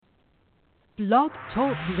Blog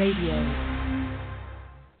Talk Radio.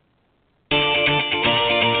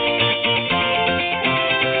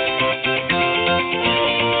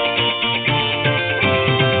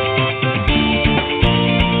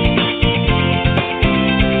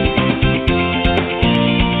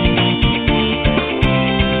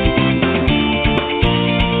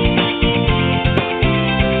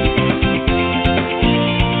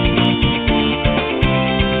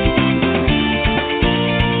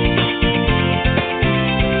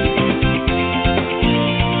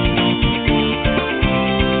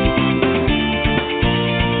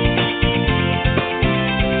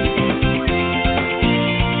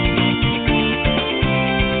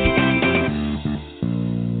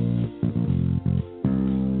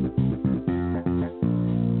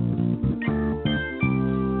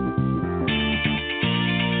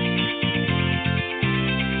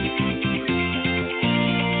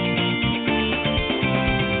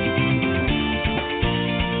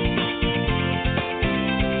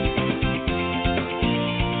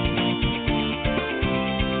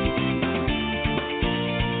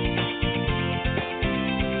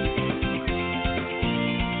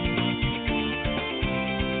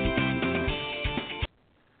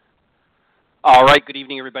 All right, good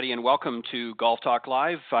evening, everybody, and welcome to Golf Talk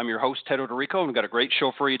Live. I'm your host, Ted Odorico, and we've got a great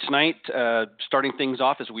show for you tonight. Starting things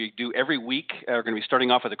off as we do every week, we're going to be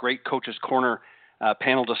starting off with a great Coach's Corner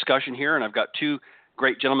panel discussion here, and I've got two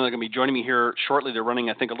great gentlemen that are going to be joining me here shortly. They're running,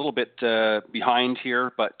 I think, a little bit behind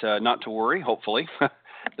here, but not to worry, hopefully.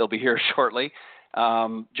 They'll be here shortly.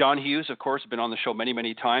 John Hughes, of course, has been on the show many,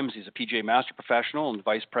 many times. He's a PGA Master Professional and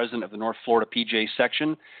Vice President of the North Florida PGA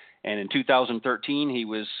Section, and in 2013, he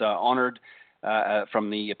was honored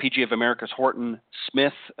from the PGA of America's Horton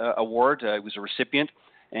Smith Award. He was a recipient,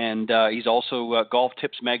 and he's also Golf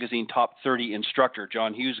Tips Magazine Top 30 Instructor.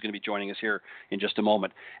 John Hughes is going to be joining us here in just a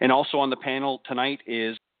moment. And also on the panel tonight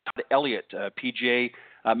is Todd Elliott, PGA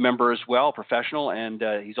member as well, professional, and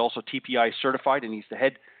he's also TPI Certified, and he's the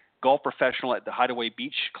head golf professional at the Hideaway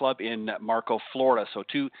Beach Club in Marco, Florida. So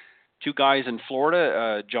two guys in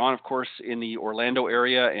Florida, John, of course, in the Orlando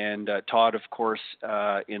area, and Todd, of course,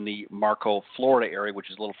 in the Marco, Florida area, which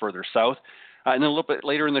is a little further south. And then a little bit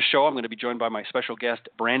later in the show, I'm going to be joined by my special guest,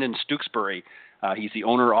 Brandon Stooksbury. He's the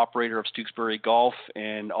owner-operator of Stooksbury Golf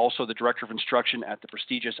and also the director of instruction at the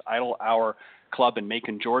prestigious Idle Hour Club in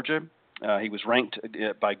Macon, Georgia. He was ranked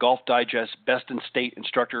by Golf Digest Best in State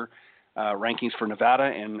Instructor rankings for Nevada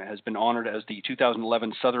and has been honored as the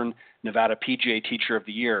 2011 Southern Nevada PGA Teacher of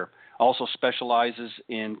the Year. Also specializes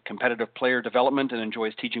in competitive player development and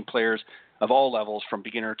enjoys teaching players of all levels from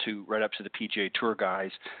beginner to right up to the PGA Tour guys.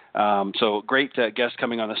 So great guest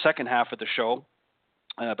coming on the second half of the show.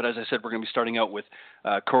 But as I said, we're going to be starting out with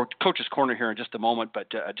Coach's Corner here in just a moment,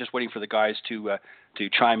 but just waiting for the guys to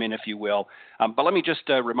chime in, if you will. But let me just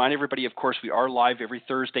remind everybody, of course, we are live every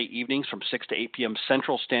Thursday evenings from 6 to 8 p.m.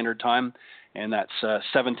 Central Standard Time, and that's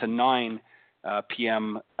 7 to 9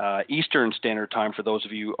 p.m. Eastern Standard Time for those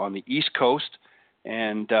of you on the East Coast.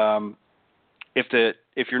 And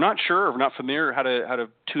if you're not sure or not familiar how to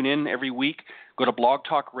tune in every week, go to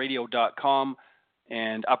blogtalkradio.com.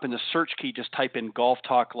 And up in the search key, just type in Golf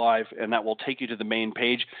Talk Live, and that will take you to the main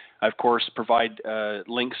page. I, of course, provide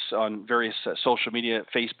links on various social media,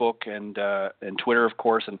 Facebook and Twitter, of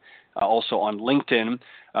course, and also on LinkedIn.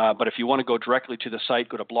 But if you want to go directly to the site,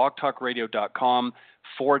 go to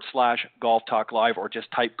blogtalkradio.com/Golf Talk Live, or just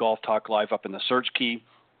type Golf Talk Live up in the search key,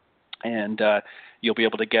 and you'll be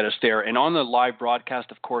able to get us there. And on the live broadcast,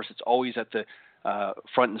 of course, it's always at the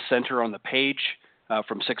front and center on the page.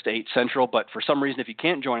 From 6 to 8 Central, but for some reason, if you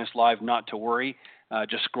can't join us live, not to worry.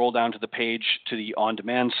 Just scroll down to the page to the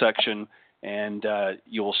on-demand section, and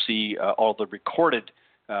you will see all the recorded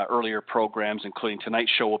earlier programs, including tonight's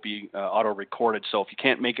show, will be auto-recorded. So if you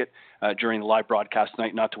can't make it during the live broadcast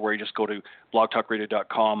tonight, not to worry. Just go to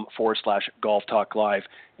blogtalkradio.com/Golf Talk Live,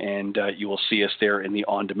 and you will see us there in the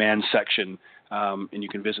on-demand section. And you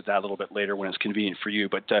can visit that a little bit later when it's convenient for you.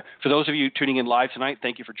 But for those of you tuning in live tonight,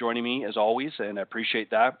 thank you for joining me, as always, and I appreciate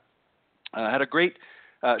that. I had a great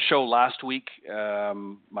show last week.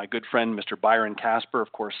 My good friend, Mr. Byron Casper,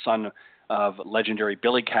 of course, son of legendary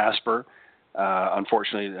Billy Casper.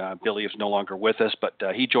 Unfortunately, Billy is no longer with us, but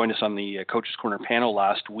he joined us on the Coach's Corner panel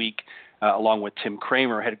last week, along with Tim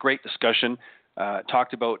Kramer. Had a great discussion.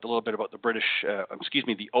 Talked about a little bit about the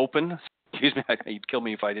the Open. Excuse me, you'd kill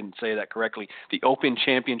me if I didn't say that correctly. The Open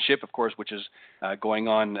Championship, of course, which is going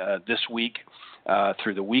on this week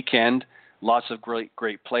through the weekend. Lots of great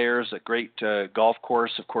players, a great golf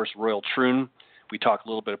course, of course, Royal Troon. We talked a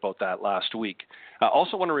little bit about that last week. I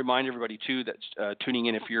also want to remind everybody, too, that's tuning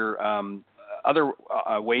in, if you're other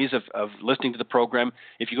ways of listening to the program,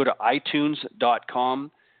 if you go to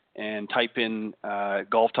itunes.com and type in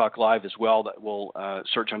Golf Talk Live as well, that will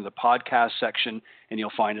search under the podcast section, and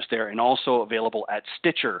you'll find us there. And also available at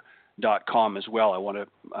Stitcher.com as well. I want to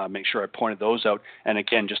make sure I pointed those out. And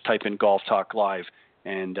again, just type in Golf Talk Live,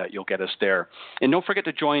 and you'll get us there. And don't forget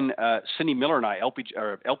to join Cindy Miller and I,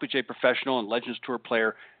 LPGA professional and Legends Tour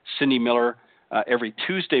player Cindy Miller, every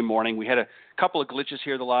Tuesday morning. We had a couple of glitches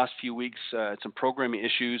here the last few weeks, some programming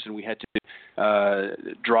issues, and we had to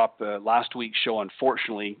drop last week's show,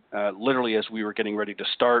 unfortunately, literally as we were getting ready to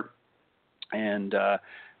start and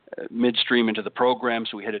midstream into the program,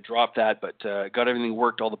 so we had to drop that, but got everything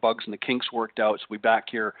worked, all the bugs and the kinks worked out, so we're back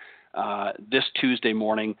here this Tuesday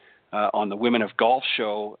morning on the Women of Golf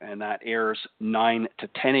show, and that airs 9 to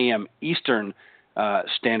 10 a.m. Eastern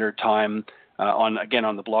Standard Time on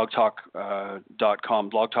the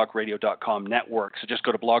blogtalkradio.com network. So just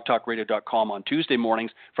go to blogtalkradio.com on Tuesday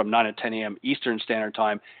mornings from 9 to 10 a.m. Eastern Standard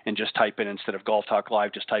Time and just type in, instead of Golf Talk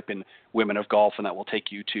Live, just type in Women of Golf, and that will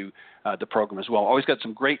take you to the program as well. Always got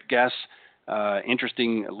some great guests,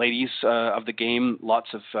 interesting ladies of the game,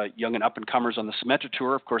 lots of young and up-and-comers on the Symetra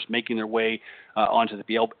Tour, of course, making their way onto the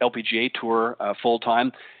LPGA Tour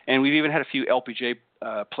full-time. And we've even had a few LPGA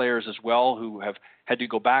players as well who have had to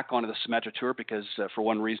go back onto the Symetra Tour because for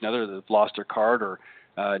one reason or another they've lost their card or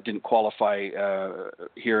didn't qualify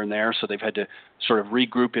here and there, so they've had to sort of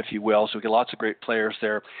regroup, if you will. So we get lots of great players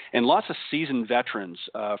there and lots of seasoned veterans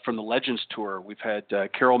from the Legends Tour. We've had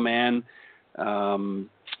Carol Mann,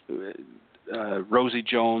 Rosie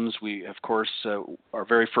Jones. We, of course, our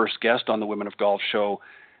very first guest on the Women of Golf show.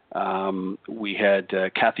 We had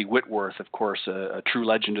Kathy Whitworth, of course, a true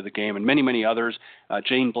legend of the game, and many, many others.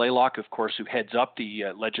 Jane Blaylock, of course, who heads up the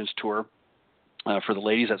Legends Tour for the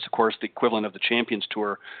ladies. That's, of course, the equivalent of the Champions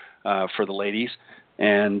Tour for the ladies.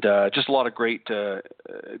 And just a lot of great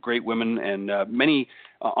women and many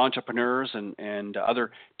entrepreneurs and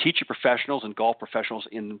other teacher professionals and golf professionals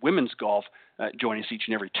in women's golf join us each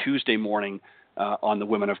and every Tuesday morning on the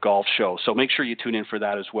Women of Golf show. So make sure you tune in for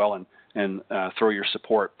that as well and throw your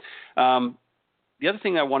support. The other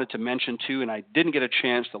thing I wanted to mention too, and I didn't get a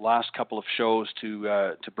chance the last couple of shows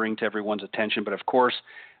to bring to everyone's attention, but of course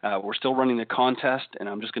we're still running the contest, and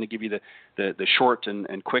I'm just going to give you the short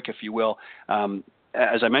and quick, if you will.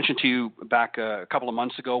 As I mentioned to you back a couple of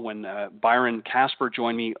months ago when Byron Casper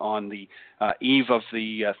joined me on the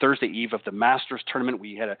Thursday eve of the Masters tournament,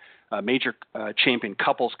 we had a major champion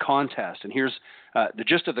couples contest. And here's the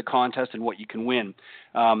gist of the contest and what you can win.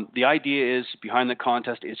 The idea is behind the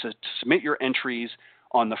contest is to submit your entries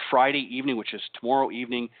on the Friday evening, which is tomorrow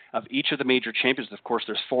evening, of each of the major champions. Of course,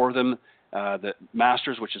 there's 4 of them, the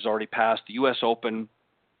Masters, which has already passed, the U.S. Open,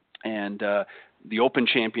 and the Open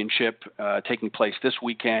Championship taking place this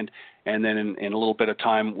weekend, and then in a little bit of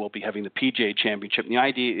time we'll be having the PGA Championship. And the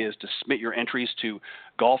idea is to submit your entries to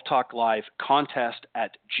Golf Talk Live contest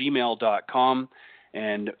at gmail.com,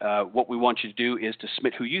 and what we want you to do is to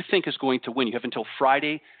submit who you think is going to win. You have until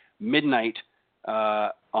Friday midnight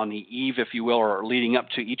on the eve, if you will, or leading up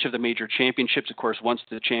to each of the major championships. Of course, once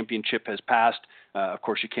the championship has passed, of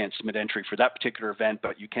course, you can't submit entry for that particular event,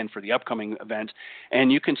 but you can for the upcoming event.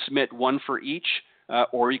 And you can submit one for each,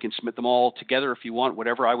 or you can submit them all together if you want,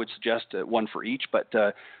 whatever. I would suggest one for each, but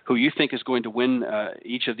who you think is going to win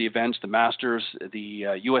each of the events, the Masters,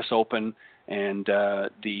 the U.S. Open, and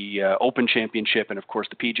the Open Championship, and, of course,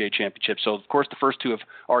 the PGA Championship. So, of course, the first 2 have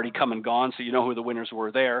already come and gone, so you know who the winners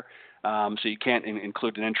were there. So you can't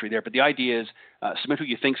include an entry there. But the idea is submit who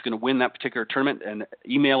you think is going to win that particular tournament and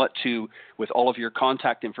email it to with all of your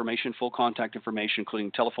contact information, full contact information, including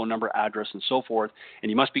telephone number, address, and so forth. And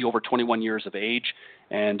you must be over 21 years of age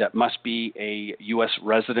and must be a U.S.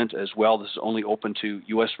 resident as well. This is only open to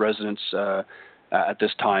U.S. residents at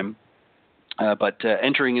this time. But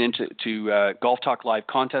entering into Golf Talk Live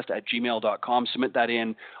contest at gmail.com, submit that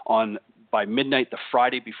in by midnight the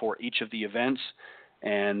Friday before each of the events.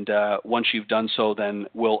 And once you've done so, then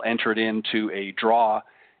we'll enter it into a draw.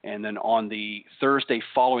 And then on the Thursday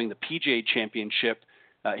following the PGA Championship,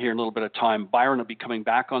 here in a little bit of time, Byron will be coming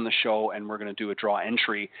back on the show, and we're going to do a draw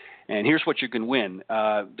entry. And here's what you can win.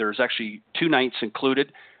 There's actually 2 nights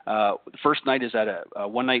included. The first night is at a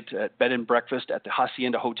one-night bed and breakfast at the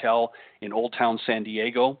Hacienda Hotel in Old Town San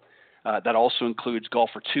Diego. That also includes golf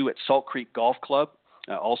for 2 at Salt Creek Golf Club,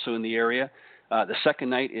 also in the area. The second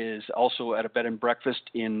night is also at a bed and breakfast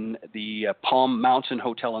in the Palm Mountain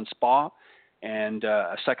Hotel and Spa, and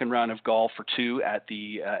a second round of golf for 2 at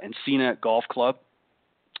the Encina Golf Club,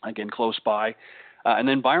 again close by. And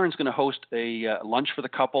then Byron's going to host a lunch for the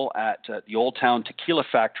couple at the Old Town Tequila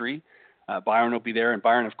Factory Byron will be there, and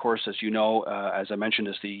Byron, of course, as you know, as I mentioned,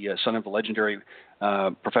 is the son of the legendary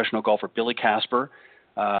professional golfer Billy Casper,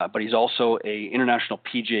 but he's also a international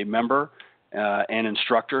PGA member and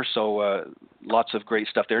instructor, so lots of great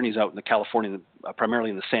stuff there, and he's out in the California, primarily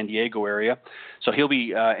in the San Diego area. So he'll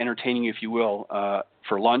be entertaining you, if you will,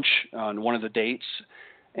 for lunch on one of the dates.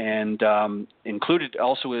 And included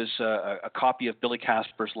also is a copy of Billy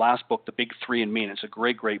Casper's last book, The Big Three and Me, and it's a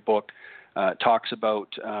great, great book. It talks about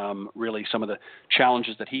really some of the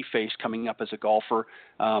challenges that he faced coming up as a golfer,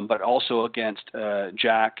 but also against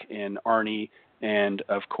Jack and Arnie and,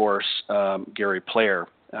 of course, Gary Player.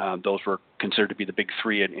 Those were considered to be the big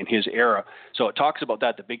three in his era. So it talks about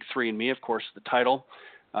that, The Big Three and Me, of course, the title.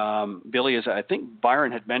 Billy is, I think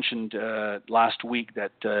Byron had mentioned last week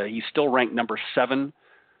that he's still ranked number 7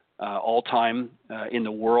 all-time in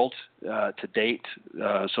the world to date.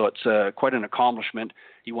 So it's quite an accomplishment.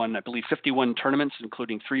 He won, I believe, 51 tournaments,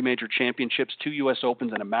 including 3 major championships, 2 U.S.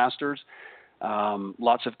 Opens, and a Masters.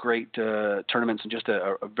 Lots of great tournaments, and just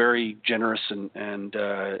a very generous and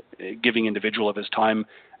giving individual of his time.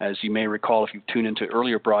 As you may recall, if you've tuned into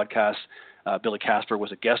earlier broadcasts, Billy Casper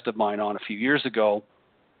was a guest of mine on a few years ago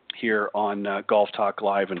here on Golf Talk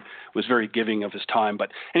Live, and was very giving of his time.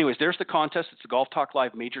 But anyways, there's the contest. It's the Golf Talk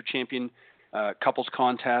Live Major Champion Couples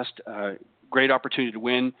Contest. Great opportunity to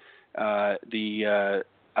win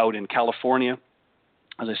out in California.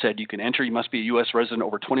 As I said, you can enter. You must be a U.S. resident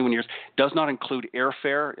over 21 years. Does not include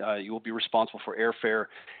airfare. You will be responsible for airfare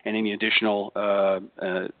and any additional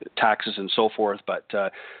taxes and so forth. But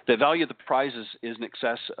the value of the prize is in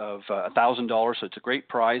excess of $1,000. So it's a great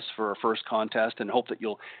prize for our first contest, and hope that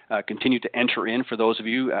you'll continue to enter in. For those of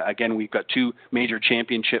you, again, we've got 2 major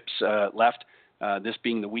championships left. This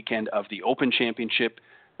being the weekend of the Open Championship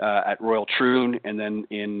at Royal Troon, and then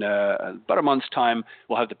in about a month's time,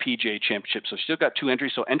 we'll have the PGA Championship. So still got 2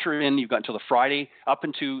 entries. So enter in. You've got until the Friday, up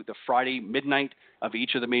into the Friday midnight of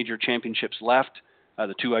each of the major championships left,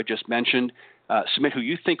 the 2 I just mentioned. Submit who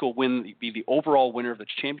you think will be the overall winner of the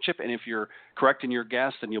championship, and if you're correct in your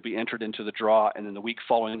guess, then you'll be entered into the draw. And then the week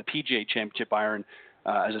following, the PGA Championship, Byron,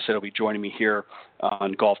 as I said, will be joining me here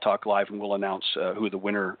on Golf Talk Live, and we'll announce who the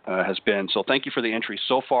winner has been. So thank you for the entries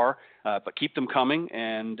so far, but keep them coming,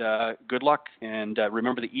 and good luck. And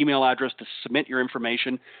remember the email address to submit your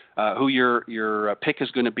information, who your pick is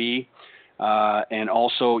going to be, and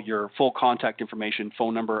also your full contact information,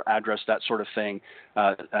 phone number, address, that sort of thing.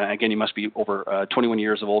 Again, you must be over 21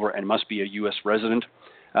 years of older and must be a U.S. resident.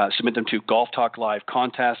 Submit them to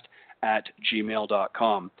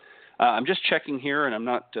golftalklivecontest@gmail.com. I'm just checking here, and I'm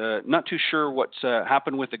not too sure what's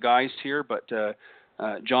happened with the guys here, but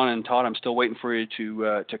John and Todd, I'm still waiting for you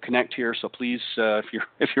to connect here. So please, if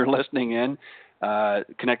you're listening in,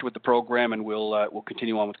 connect with the program, and we'll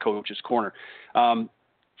continue on with Coach's Corner.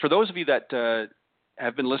 For those of you that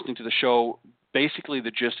have been listening to the show, basically the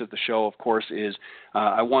gist of the show, of course, is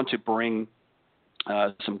I want to bring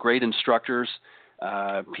some great instructors,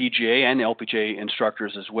 PGA and LPGA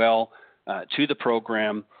instructors as well, to the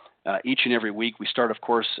program. Each and every week. We start, of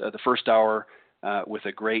course, the first hour with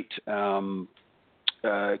a great Coach's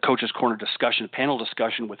Corner discussion, panel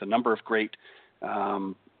discussion with a number of great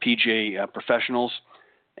PGA professionals.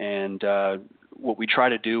 And what we try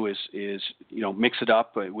to do is mix it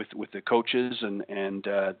up with the coaches and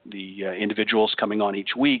the individuals coming on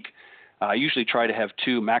each week. I usually try to have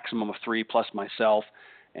 2, maximum of 3, plus myself.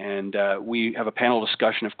 And we have a panel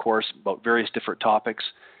discussion, of course, about various different topics,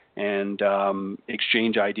 and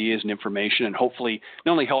exchange ideas and information, and hopefully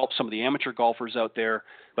not only help some of the amateur golfers out there,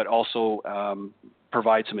 but also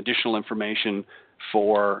provide some additional information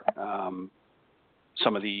for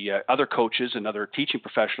some of the other coaches and other teaching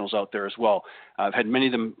professionals out there as well. I've had many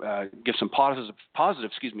of them give some positive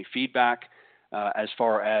feedback as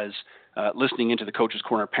far as listening into the Coach's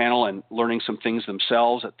Corner panel and learning some things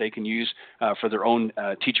themselves that they can use for their own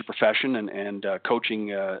teacher profession and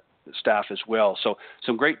coaching staff as well. So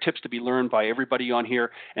some great tips to be learned by everybody on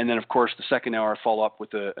here. And then, of course, the second hour, I follow up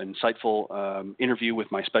with an insightful interview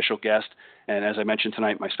with my special guest. And as I mentioned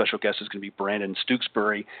tonight, my special guest is going to be Brandon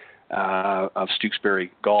Stooksbury of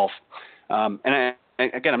Stooksbury Golf. And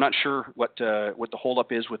again, I'm not sure what the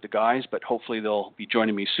holdup is with the guys, but hopefully they'll be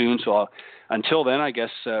joining me soon. So until then, I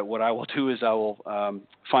guess what I will do is I will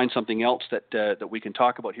find something else that we can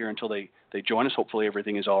talk about here until they join us. Hopefully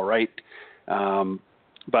everything is all right.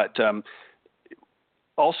 But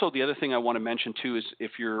also the other thing I want to mention too is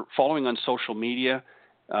if you're following on social media,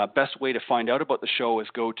 best way to find out about the show is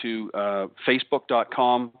go to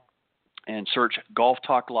facebook.com and search Golf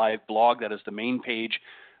Talk Live blog. That is the main page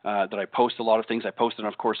that I post a lot of things. I post it,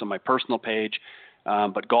 of course, on my personal page,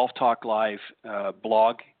 but Golf Talk Live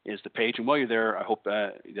blog is the page. And while you're there, I hope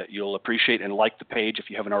that you'll appreciate and like the page if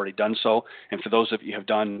you haven't already done so. And for those of you who have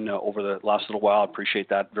done over the last little while, I appreciate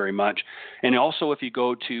that very much. And also, if you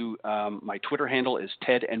go to my Twitter handle is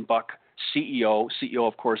Ted and Buck CEO. CEO,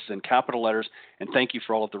 of course, is in capital letters. And thank you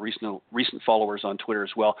for all of the recent followers on Twitter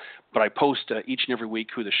as well. But I post each and every week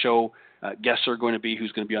who the show guests are going to be,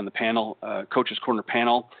 who's going to be on the panel, Coach's Corner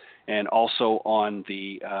panel, and also on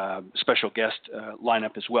the special guest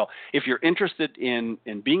lineup as well. If you're interested in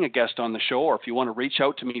being a guest on the show, or if you want to reach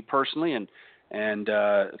out to me personally and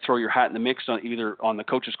throw your hat in the mix on either on the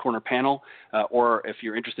Coach's Corner panel, or if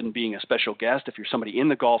you're interested in being a special guest, if you're somebody in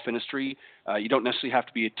the golf industry, you don't necessarily have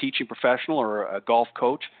to be a teaching professional or a golf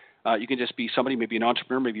coach. You can just be somebody, maybe an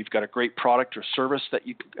entrepreneur, maybe you've got a great product or service that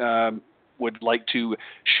you would like to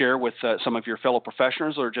share with some of your fellow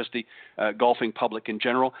professionals or just the golfing public in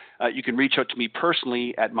general. You can reach out to me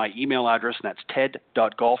personally at my email address, and that's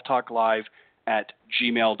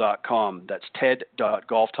ted.golftalklive@gmail.com. That's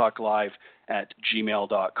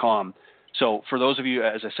ted.golftalklive@gmail.com. So for those of you,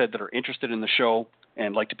 as I said, that are interested in the show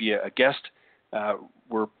and like to be a guest,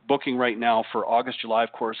 we're booking right now for August. July,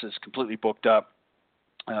 of course, is completely booked up.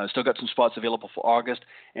 Still got some spots available for August,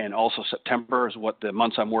 and also September is what the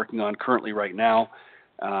months I'm working on currently right now.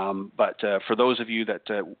 But for those of you that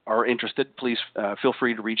are interested, please feel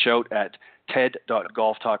free to reach out at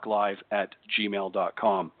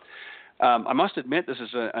ted.golftalklive@gmail.com. I must admit this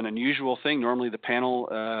is an unusual thing. Normally the panel,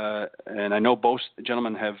 and I know both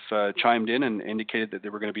gentlemen have chimed in and indicated that they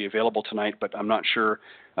were going to be available tonight, but I'm not sure.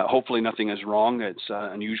 Hopefully nothing is wrong. It's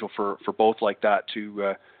unusual for both like that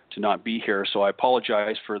to not be here. So I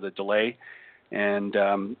apologize for the delay. And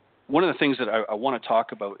one of the things that I want to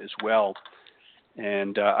talk about as well,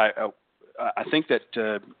 and I think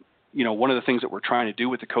that, one of the things that we're trying to do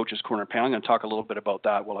with the Coach's Corner panel, I'm going to talk a little bit about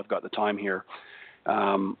that while I've got the time here.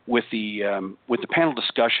 With the panel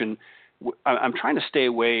discussion, I'm trying to stay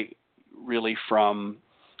away really from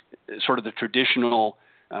sort of the traditional,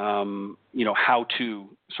 how-to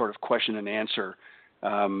sort of question and answer.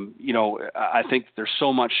 I think there's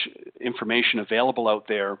so much information available out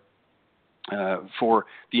there for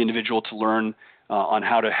the individual to learn on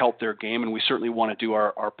how to help their game, and we certainly want to do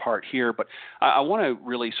our part here. But I want to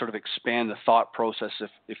really sort of expand the thought process,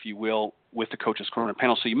 if you will, with the Coach's Corner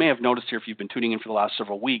panel. So you may have noticed here, if you've been tuning in for the last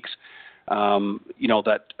several weeks,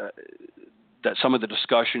 that some of the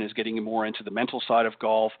discussion is getting more into the mental side of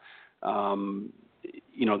golf, the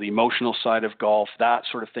emotional side of golf, that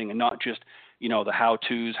sort of thing, and not just the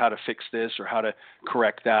how-tos, how to fix this or how to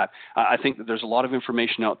correct that. I think that there's a lot of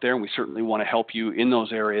information out there, and we certainly want to help you in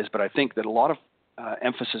those areas, but I think that a lot of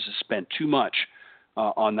emphasis is spent too much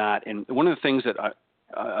on that. And one of the things that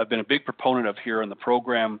I've been a big proponent of here on the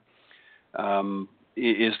program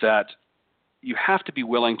is that you have to be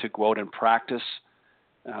willing to go out and practice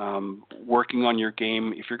working on your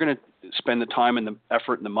game. If you're going to spend the time and the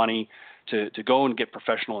effort and the money to go and get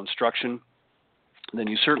professional instruction, then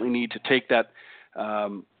you certainly need to take that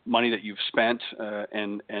money that you've spent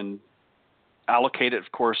and allocate it,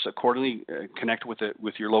 of course, accordingly. Connect with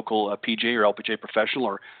your local PGA or LPGA professional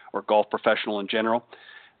or golf professional in general.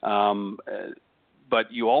 But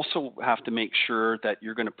you also have to make sure that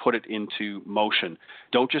you're going to put it into motion.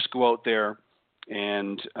 Don't just go out there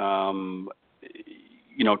and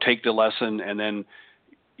take the lesson and then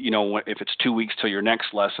if it's 2 weeks till your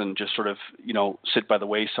next lesson, just sort of, sit by the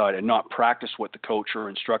wayside and not practice what the coach or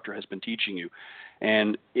instructor has been teaching you.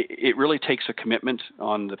 And it really takes a commitment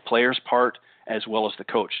on the player's part as well as the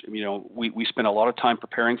coach. We spend a lot of time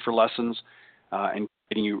preparing for lessons and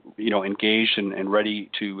getting you, engaged and ready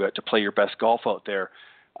to play your best golf out there.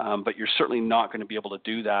 But you're certainly not going to be able to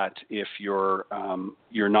do that if you're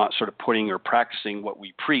not sort of putting or practicing what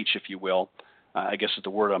we preach, if you will. I guess is the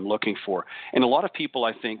word I'm looking for. And a lot of people,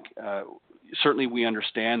 I think, certainly we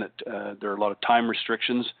understand that there are a lot of time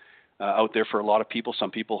restrictions out there for a lot of people.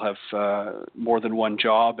 Some people have more than one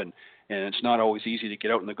job, and it's not always easy to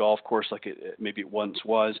get out in the golf course like maybe it once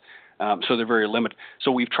was. So they're very limited.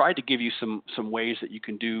 So we've tried to give you some ways that you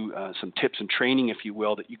can do, some tips and training, if you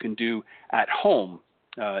will, that you can do at home.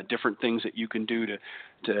 Different things that you can do to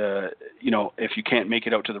if you can't make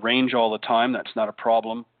it out to the range all the time, that's not a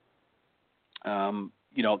problem.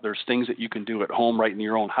 There's things that you can do at home right in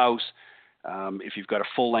your own house. If you've got a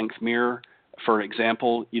full-length mirror, for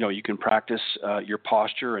example, you can practice your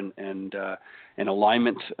posture and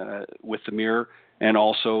alignment with the mirror, and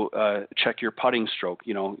also check your putting stroke.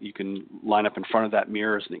 You can line up in front of that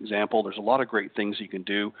mirror as an example. There's a lot of great things you can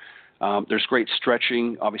do. There's great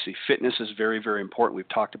stretching. Obviously, fitness is very, very important. We've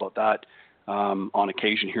talked about that on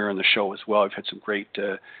occasion here on the show as well. We've had some great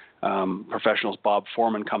professionals. Bob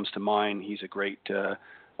Foreman comes to mind. He's a great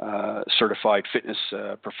certified fitness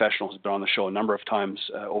professional, who's been on the show a number of times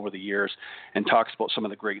over the years, and talks about some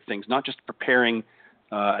of the great things, not just preparing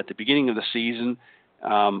at the beginning of the season,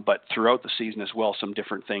 but throughout the season as well, some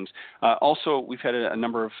different things. Also, we've had a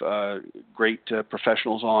number of great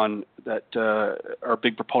professionals on that are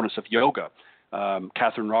big proponents of yoga.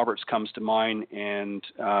 Catherine Roberts comes to mind, and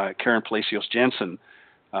Karen Palacios Jensen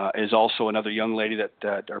is also another young lady that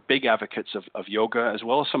are big advocates of yoga, as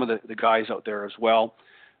well as some of the guys out there as well.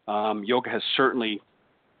 Yoga has certainly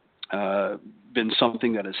been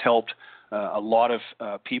something that has helped a lot of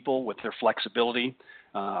people with their flexibility.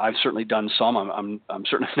 I've certainly done some. I'm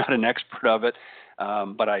certainly not an expert of it,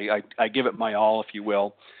 but I give it my all, if you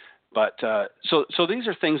will. But so these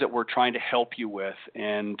are things that we're trying to help you with,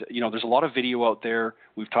 and there's a lot of video out there.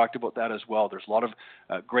 We've talked about that as well. There's a lot of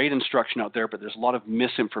great instruction out there, but there's a lot of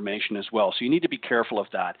misinformation as well. So you need to be careful of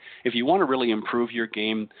that. If you want to really improve your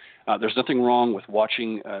game, there's nothing wrong with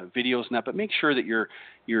watching videos and that, but make sure that you're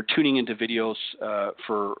tuning into videos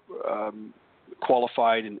for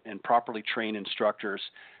qualified and properly trained instructors,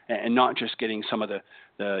 and not just getting some of the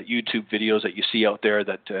YouTube videos that you see out there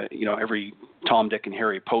that every Tom, Dick, and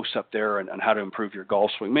Harry posts up there on how to improve your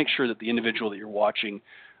golf swing. Make sure that the individual that you're watching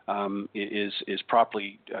is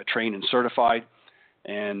properly trained and certified.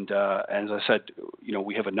 And as I said,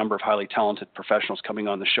 we have a number of highly talented professionals coming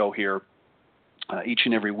on the show here each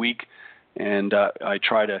and every week, and I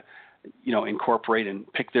try to incorporate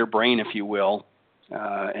and pick their brain, if you will,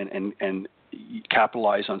 and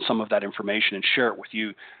capitalize on some of that information and share it with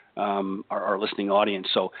you, our listening audience.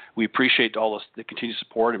 So we appreciate all the continued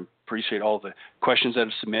support, and appreciate all the questions that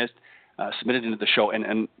have submitted into the show,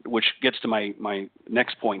 and which gets to my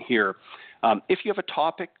next point here. If you have a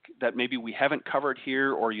topic that maybe we haven't covered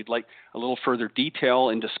here, or you'd like a little further detail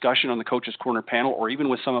and discussion on the Coach's Corner panel, or even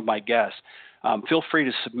with some of my guests, feel free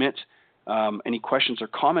to submit any questions or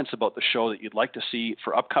comments about the show that you'd like to see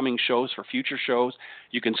for upcoming shows, for future shows.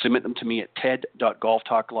 You can submit them to me at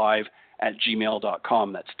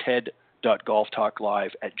ted.golftalklive@gmail.com. That's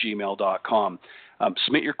ted.golftalklive@gmail.com.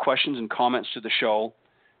 Submit your questions and comments to the show,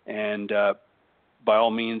 and by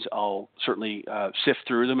all means, I'll certainly sift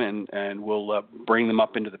through them, and we'll bring them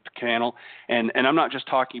up into the panel. And I'm not just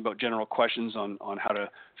talking about general questions on how to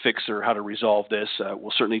fix or how to resolve this.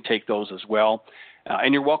 We'll certainly take those as well.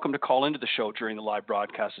 And you're welcome to call into the show during the live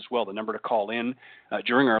broadcast as well. The number to call in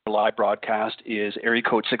during our live broadcast is area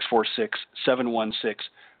code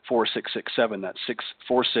 646-716-4667. That's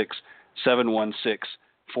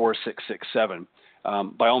 646-716-4667.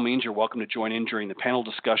 By all means, you're welcome to join in during the panel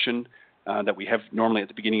discussion that we have normally at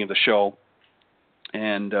the beginning of the show,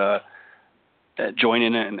 and join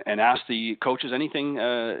in and ask the coaches anything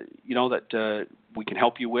that we can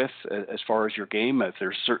help you with as far as your game. If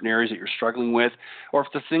there's certain areas that you're struggling with, or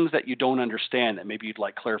if the things that you don't understand that maybe you'd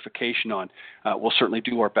like clarification on, we'll certainly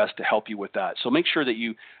do our best to help you with that. So make sure that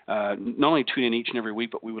you not only tune in each and every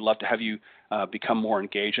week, but we would love to have you become more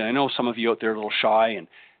engaged. And I know some of you out there are a little shy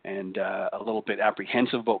and a little bit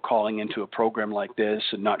apprehensive about calling into a program like this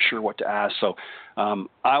and not sure what to ask. So I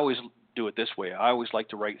always do it this way. I always like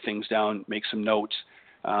to write things down, make some notes,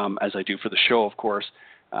 as I do for the show, of course.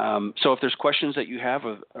 So if there's questions that you have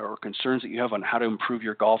or concerns that you have on how to improve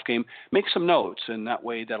your golf game, make some notes, and that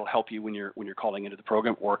way that'll help you when you're calling into the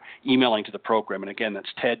program or emailing to the program. And again, that's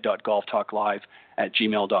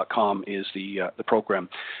ted.golftalklive@gmail.com is the program.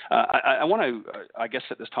 I want to, I guess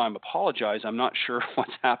at this time, apologize. I'm not sure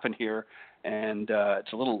what's happened here, and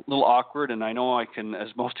it's a little awkward. And I know I can,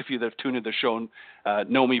 as most of you that have tuned into the show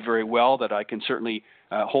know me very well, that I can certainly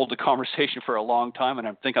hold the conversation for a long time, and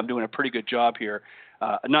I think I'm doing a pretty good job here.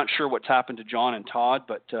 I'm not sure what's happened to John and Todd,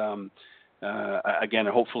 but again,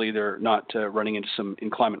 hopefully they're not running into some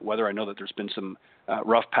inclement weather. I know that there's been some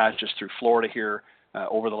rough patches through Florida here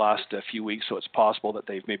over the last few weeks, so it's possible that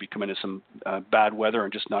they've maybe come into some bad weather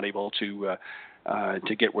and just not able to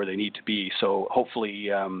get where they need to be. So hopefully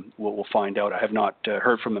we'll find out. I have not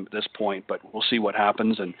heard from them at this point, but we'll see what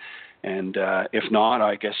happens. And if not,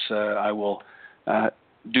 I guess I will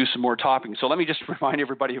do some more talking. So let me just remind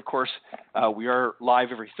everybody, of course, we are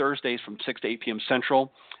live every Thursdays from 6 to 8 p.m.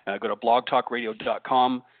 Central. Go to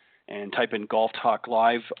blogtalkradio.com and type in Golf Talk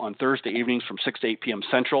Live on Thursday evenings from 6 to 8 p.m.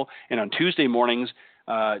 Central. And on Tuesday mornings,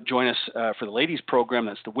 join us for the ladies program.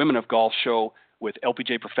 That's the Women of Golf show with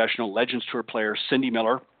LPGA professional Legends Tour player Cindy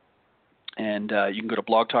Miller. And you can go to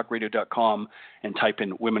blogtalkradio.com and type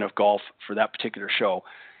in Women of Golf for that particular show.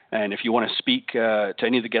 And if you want to speak to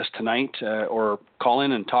any of the guests tonight or call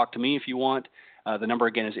in and talk to me if you want, the number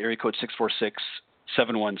again is area code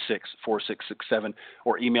 716-4667,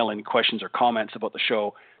 or email any questions or comments about the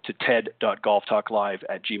show to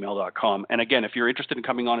ted.golftalklive@gmail.com. And again, if you're interested in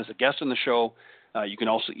coming on as a guest on the show, you can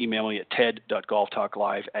also email me at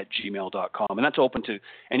ted.golftalklive@gmail.com. And that's open to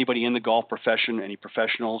anybody in the golf profession, any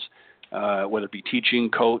professionals, whether it be teaching,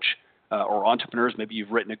 coach, or entrepreneurs. Maybe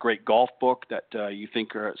you've written a great golf book that you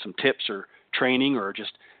think are some tips or training, or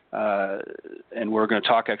just, and we're going to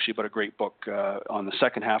talk actually about a great book on the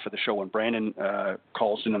second half of the show when Brandon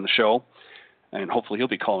calls in on the show, and hopefully he'll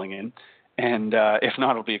be calling in. And if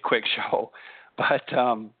not, it'll be a quick show. But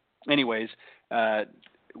anyways,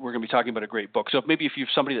 we're going to be talking about a great book. So maybe if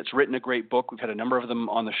you've somebody that's written a great book, we've had a number of them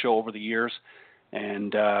on the show over the years,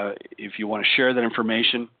 and if you want to share that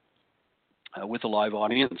information with the live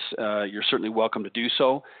audience, you're certainly welcome to do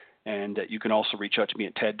so. And you can also reach out to me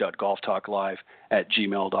at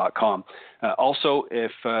ted.golftalklive@gmail.com. Also,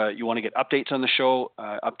 if you want to get updates on the show,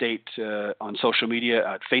 update on social media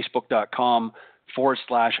at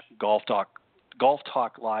facebook.com/Golf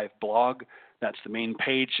Talk Live blog. That's the main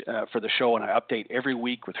page for the show, and I update every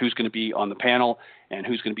week with who's going to be on the panel and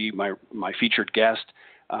who's going to be my featured guest.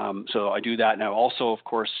 So I do that now. Also, of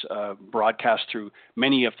course, broadcast through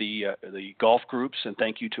many of the golf groups, and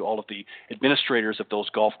thank you to all of the administrators of those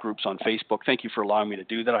golf groups on Facebook. Thank you for allowing me to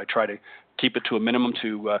do that. I try to keep it to a minimum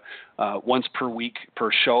to once per week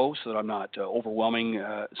per show, so that I'm not overwhelming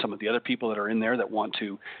some of the other people that are in there that want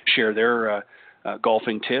to share their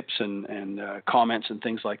golfing tips and comments and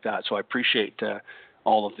things like that. So I appreciate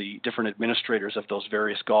all of the different administrators of those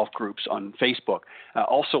various golf groups on Facebook.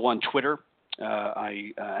 Also on Twitter.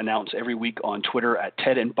 I announce every week on Twitter at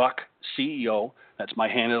Ted and Buck CEO. That's my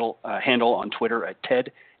handle on Twitter at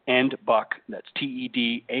Ted and Buck. That's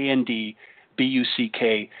TEDANDBUCK.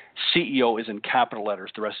 CEO is in capital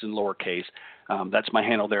letters. The rest is in lowercase. That's my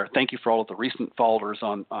handle there. Thank you for all of the recent followers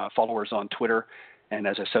on Twitter. And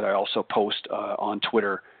as I said, I also post on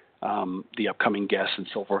Twitter the upcoming guests and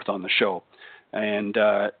so forth on the show. And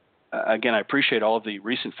again, I appreciate all of the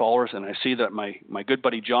recent followers, and I see that my good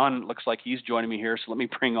buddy John looks like he's joining me here, so let me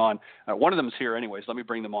bring on, one of them is here anyways, let me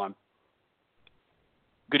bring them on.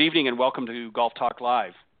 Good evening and welcome to Golf Talk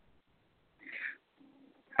Live.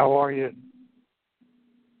 How are you?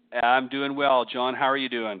 I'm doing well. John, how are you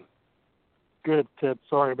doing? Good, Ted.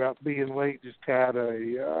 Sorry about being late. Just had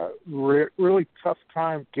a really tough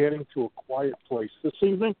time getting to a quiet place this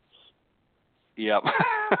evening. Yep.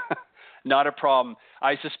 Not a problem.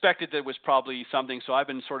 I suspected that it was probably something, so I've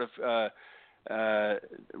been sort of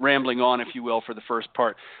rambling on, if you will, for the first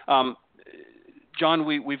part. John,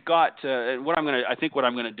 we've got what I'm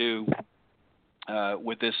going to do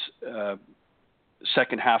with this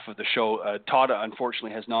second half of the show. Todd,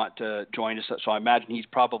 unfortunately, has not joined us, so I imagine he's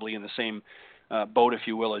probably in the same boat, if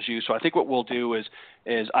you will, as you. So I think what we'll do is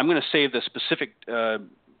I'm going to save the specific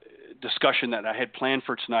discussion that I had planned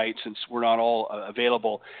for tonight, since we're not all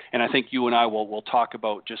available, and I think you and I will talk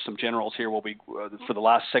about just some generals here. We'll be for the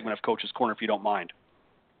last segment of Coach's Corner, if you don't mind.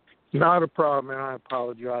 Not a problem, and I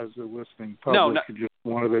apologize to the listening public. It's just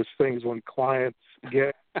one of those things when clients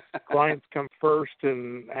come first,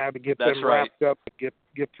 and I had to get them wrapped up and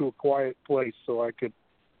get to a quiet place so I could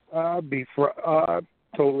be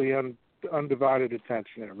totally undivided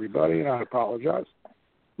attention to everybody, and I apologize.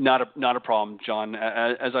 Not a problem, John.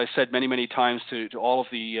 As I said many times to all of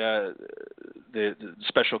the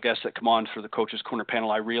special guests that come on for the Coach's Corner panel,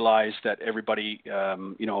 I realize that everybody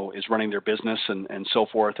is running their business and so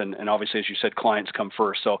forth, and obviously, as you said, clients come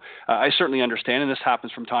first. So I certainly understand, and this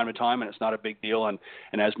happens from time to time, and it's not a big deal. And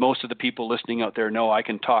as most of the people listening out there know, I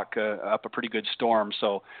can talk up a pretty good storm.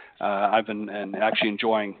 So I've been actually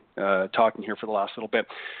enjoying talking here for the last little bit.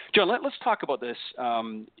 John, let's talk about this.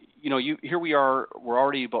 Here we are. We're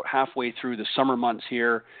already about halfway through the summer months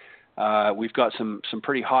here. We've got some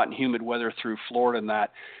pretty hot and humid weather through Florida and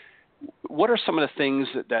that. What are some of the things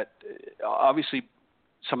that obviously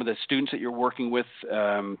some of the students that you're working with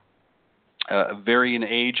vary in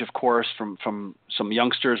age, of course, from some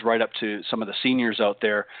youngsters right up to some of the seniors out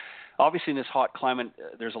there. Obviously, in this hot climate,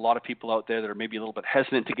 there's a lot of people out there that are maybe a little bit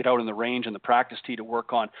hesitant to get out in the range and the practice tee to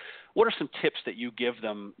work on. What are some tips that you give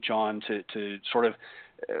them, John, to sort of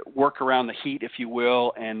work around the heat, if you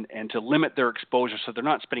will, and to limit their exposure so they're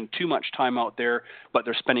not spending too much time out there, but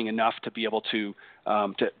they're spending enough to be able to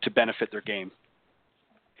benefit their game?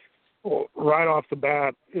 Well, right off the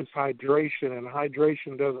bat is hydration, and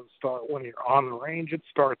hydration doesn't start when you're on the range. It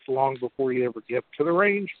starts long before you ever get to the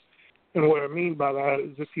range. And what I mean by that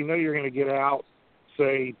is if you know you're going to get out,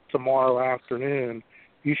 say, tomorrow afternoon,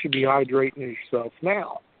 you should be hydrating yourself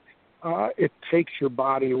now. It takes your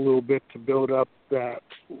body a little bit to build up that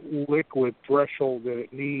liquid threshold that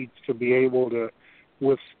it needs to be able to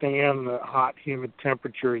withstand the hot, humid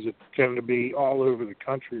temperatures that tend to be all over the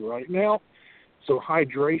country right now. So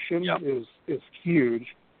hydration is huge.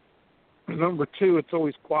 Number two, it's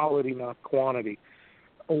always quality, not quantity.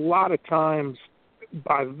 A lot of times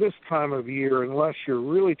by this time of year, unless you're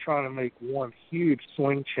really trying to make one huge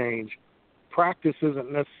swing change, practice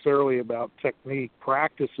isn't necessarily about technique.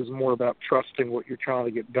 Practice is more about trusting what you're trying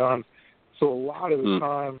to get done. So a lot of the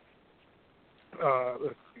time,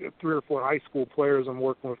 3 or 4 high school players I'm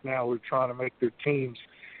working with now who are trying to make their teams,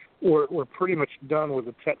 we're pretty much done with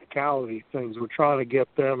the technicality things. We're trying to get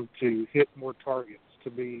them to hit more targets, to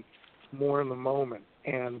be more in the moment,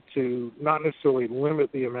 and to not necessarily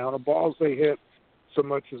limit the amount of balls they hit so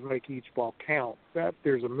much as make each ball count. That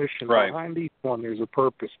there's a mission behind each one. There's a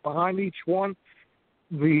purpose behind each one.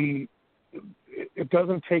 It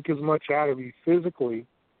doesn't take as much out of you physically,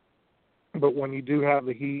 but when you do have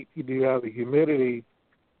the heat, you do have the humidity,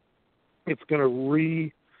 it's going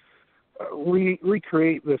to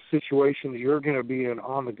recreate the situations you're going to be in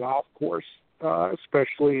on the golf course,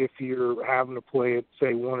 especially if you're having to play at,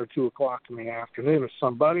 say, 1 or 2 o'clock in the afternoon with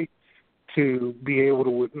somebody, to be able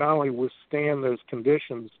to not only withstand those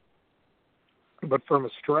conditions, but from a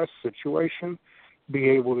stress situation, be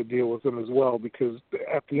able to deal with them as well. Because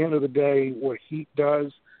at the end of the day, what heat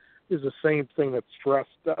does is the same thing that stress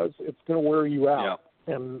does. It's going to wear you out.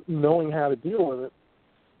 Yeah. And knowing how to deal with it,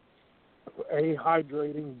 A,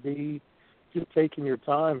 hydrating, B, just taking your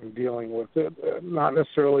time and dealing with it. Not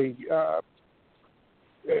necessarily,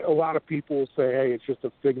 a lot of people will say, hey, it's just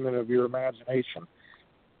a figment of your imagination.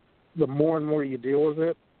 The more and more you deal with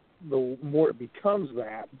it, the more it becomes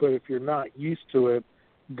that. But if you're not used to it,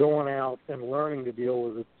 going out and learning to deal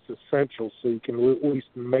with it is essential so you can at least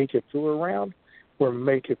make it through a round or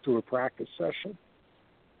make it through a practice session.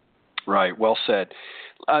 Right. Well said.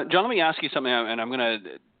 John, let me ask you something, and I'm going to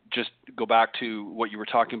just go back to what you were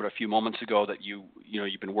talking about a few moments ago, that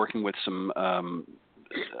you've been working with some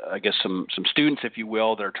students, if you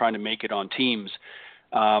will, that are trying to make it on teams.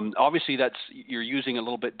 Obviously, you're using a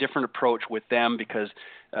little bit different approach with them because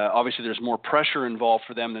obviously there's more pressure involved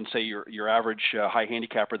for them than, say, your average high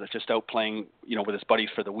handicapper that's just out playing, with his buddies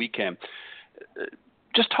for the weekend.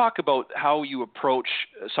 Just talk about how you approach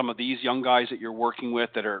some of these young guys that you're working with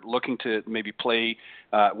that are looking to maybe play,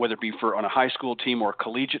 whether it be on a high school team or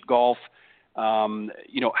collegiate golf. How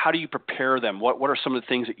do you prepare them? What are some of the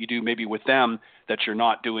things that you do maybe with them that you're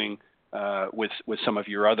not doing with some of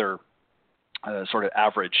your other sort of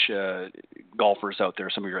average golfers out there,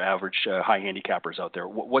 some of your average high handicappers out there?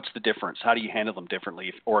 What's the difference? How do you handle them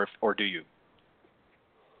differently, or do you?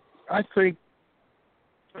 I think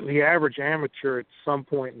the average amateur at some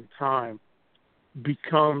point in time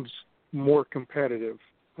becomes more competitive,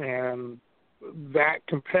 and that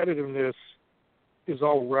competitiveness is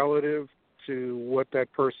all relative to what that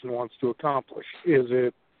person wants to accomplish. Is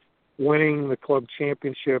it winning the club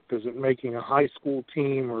championship? Is it making a high school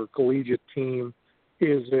team or a collegiate team?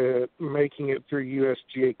 Is it making it through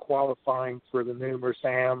USGA qualifying for the numerous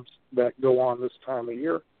AMs that go on this time of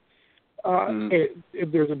year?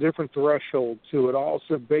 There's a different threshold to it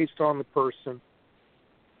also based on the person,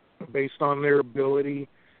 based on their ability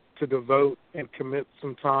to devote and commit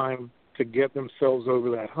some time to get themselves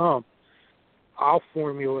over that hump. I'll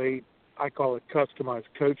formulate, I call it customized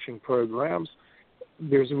coaching programs.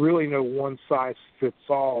 There's really no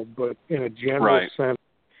one-size-fits-all, but in a general sense,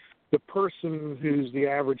 the person who's the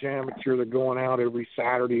average amateur, they're going out every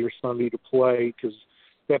Saturday or Sunday to play because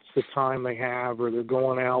that's the time they have, or they're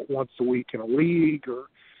going out once a week in a league or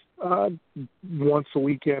once a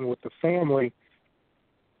weekend with the family.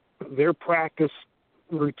 Their practice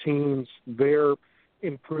routines, their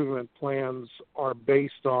improvement plans are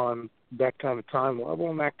based on that kind of time level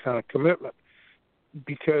and that kind of commitment,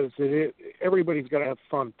 because everybody's got to have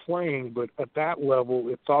fun playing, but at that level,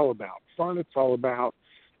 it's all about fun. It's all about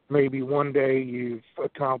maybe one day you've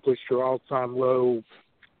accomplished your all-time low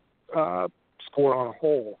score on a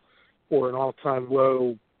hole, or an all-time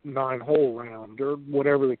low 9-hole round, or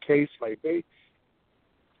whatever the case may be.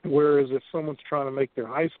 Whereas if someone's trying to make their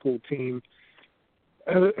high school team,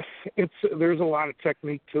 there's a lot of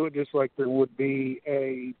technique to it, just like there would be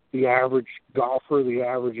the average golfer, the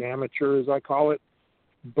average amateur, as I call it.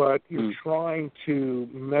 But you're trying to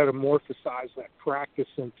metamorphosize that practice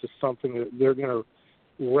into something that they're going to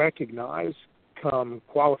recognize come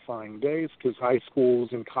qualifying days, because high schools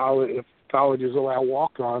and if colleges allow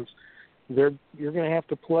walk-ons, you're going to have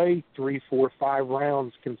to play 3, 4, 5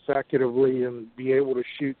 rounds consecutively and be able to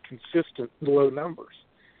shoot consistent low numbers.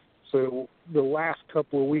 So the last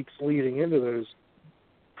couple of weeks leading into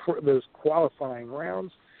those qualifying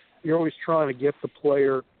rounds, you're always trying to get the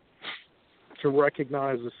player to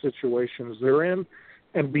recognize the situations they're in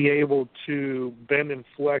and be able to bend and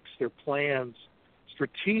flex their plans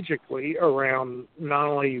strategically around not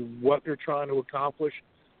only what they're trying to accomplish,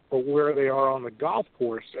 but where they are on the golf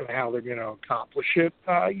course and how they're going to accomplish it.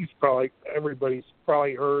 Everybody's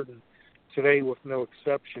probably heard, and today with no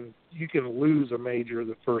exception, you can lose a major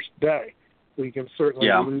the first day. We can certainly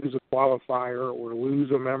lose a qualifier or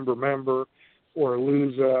lose a member or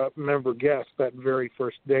lose a member guest that very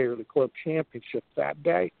first day or the club championship that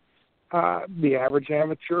day. The average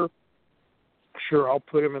amateur, sure, I'll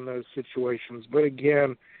put him in those situations. But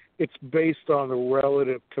again, it's based on the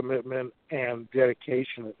relative commitment and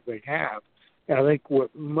dedication that they have. And I think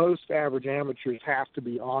what most average amateurs have to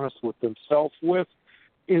be honest with themselves with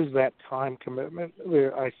is that time commitment.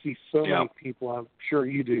 I see so many people, I'm sure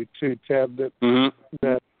you do too, Ted,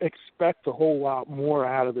 that expect a whole lot more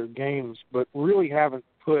out of their games, but really haven't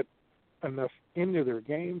put enough into their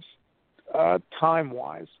games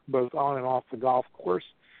time-wise, both on and off the golf course,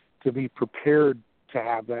 to be prepared to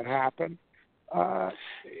have that happen.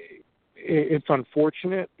 It's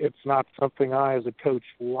unfortunate. It's not something I as a coach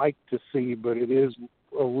like to see, but it is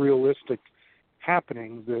a realistic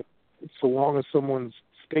happening that so long as someone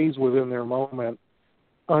stays within their moment,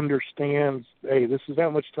 understands, hey, this is how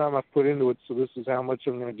much time I've put into it, so this is how much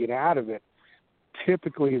I'm going to get out of it.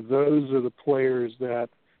 Typically, those are the players that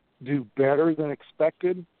do better than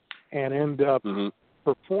expected and end up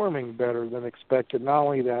performing better than expected, not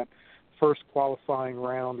only that first qualifying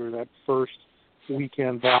round or that first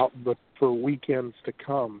weekend out, but for weekends to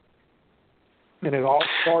come. And it all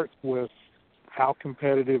starts with how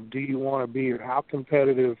competitive do you want to be, or how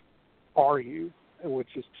competitive are you, which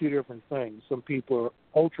is two different things. Some people are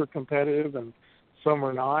ultra competitive and some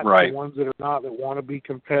are not. Right. The ones that are not, that want to be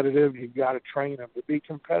competitive, you've got to train them to be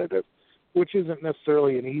competitive, which isn't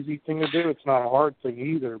necessarily an easy thing to do. It's not a hard thing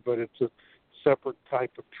either, but it's a separate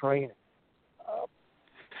type of training.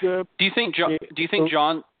 Do you think,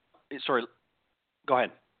 John? Sorry, go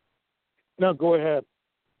ahead. No, go ahead.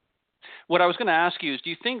 What I was going to ask you is, do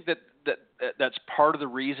you think that's part of the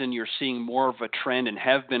reason you're seeing more of a trend, and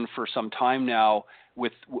have been for some time now,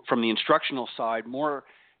 from the instructional side, more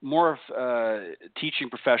of teaching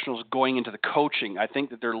professionals going into the coaching? I think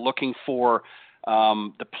that they're looking for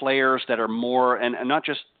the players that are more, and not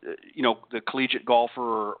just the collegiate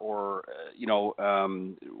golfer or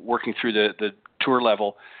working through the tour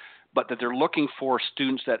level, but that they're looking for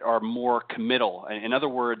students that are more committal. In other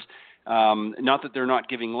words, not that they're not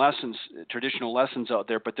giving traditional lessons out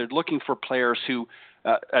there, but they're looking for players who,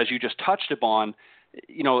 as you just touched upon,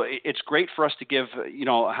 it's great for us to give,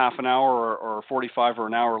 a half an hour or 45 or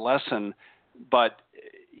an hour lesson, but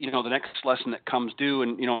the next lesson that comes due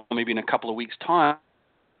and, maybe in a couple of weeks' time,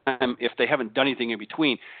 if they haven't done anything in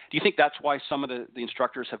between. Do you think that's why some of the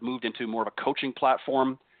instructors have moved into more of a coaching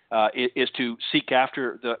platform, is to seek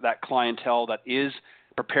after that clientele that is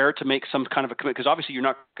prepared to make some kind of a commitment? Because obviously you're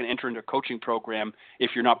not going to enter into a coaching program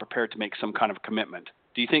if you're not prepared to make some kind of commitment.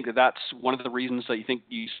 Do you think that that's one of the reasons that you think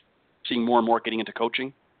you're seeing more and more getting into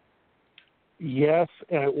coaching? Yes,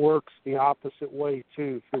 and it works the opposite way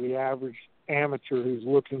too for the average amateur who's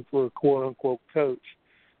looking for a quote-unquote coach.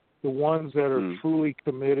 The ones that are truly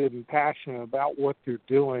committed and passionate about what they're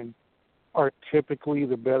doing are typically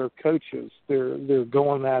the better coaches. They're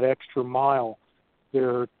going that extra mile.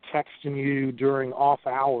 They're texting you during off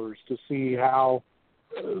hours to see how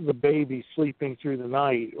the baby's sleeping through the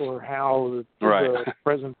night, or how the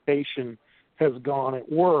presentation has gone at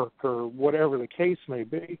work, or whatever the case may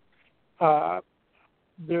be.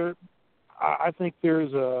 I think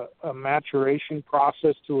there's a maturation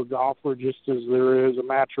process to a golfer, just as there is a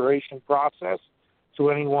maturation process to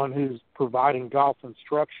anyone who's providing golf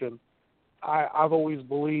instruction. I've always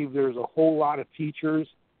believed there's a whole lot of teachers,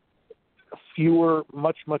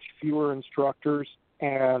 much fewer instructors,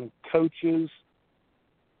 and coaches,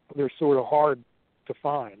 they're sort of hard to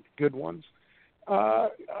find, good ones.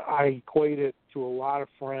 I equate it to a lot of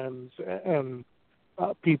friends and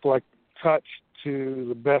people I touched to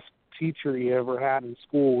the best teacher you ever had in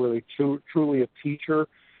school. Were they truly a teacher,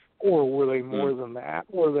 or were they more than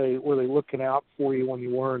that? Were they looking out for you when you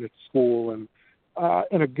weren't at school, and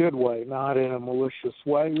in a good way, not in a malicious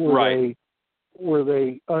way? Were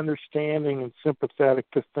they understanding and sympathetic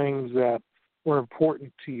to things that were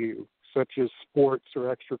important to you, such as sports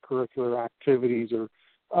or extracurricular activities, or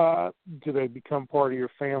do they become part of your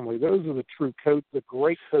family? Those are the true the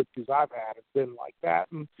great coaches I've had have been like that,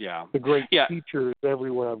 and the great teachers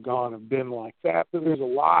everywhere I've gone have been like that. But there's a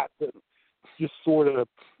lot that just sort of,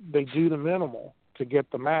 they do the minimal to get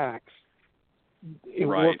the max. it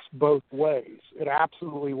works both ways. It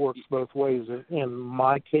absolutely works both ways. In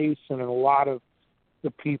my case, and in a lot of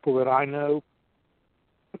the people that I know,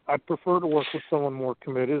 I prefer to work with someone more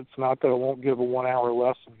committed. It's not that I won't give a 1 hour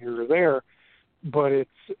lesson here or there, but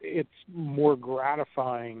it's more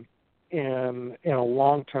gratifying in a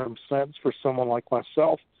long-term sense for someone like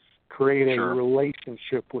myself, create a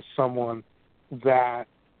relationship with someone that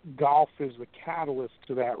golf is the catalyst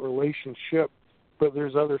to that relationship, but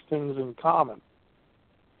there's other things in common.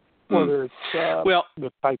 Whether it's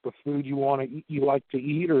the type of food you like to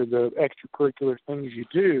eat, or the extracurricular things you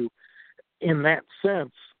do. In that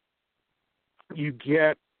sense, you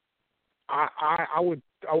get. I would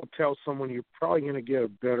tell someone you're probably going to get a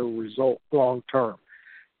better result long term,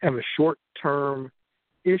 and the short term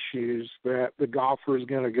issues that the golfer is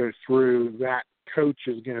going to go through, that coach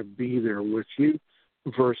is going to be there with you,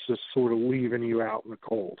 versus sort of leaving you out in the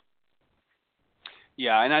cold.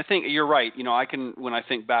 Yeah, and I think you're right. When I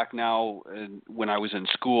think back now, when I was in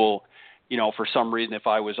school, for some reason, if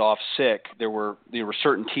I was off sick, there were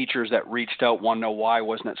certain teachers that reached out, want to know why I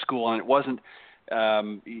wasn't at school, and it wasn't,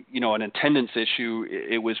 an attendance issue.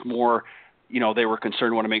 It was more, they were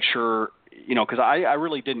concerned, want to make sure, because I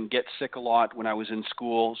really didn't get sick a lot when I was in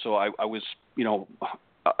school, so I was,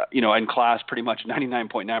 in class pretty much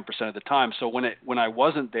 99.9% of the time. So when I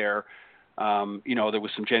wasn't there, there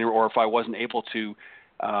was some genuine, or if I wasn't able to,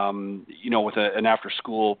 with an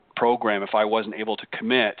after-school program, if I wasn't able to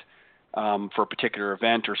commit for a particular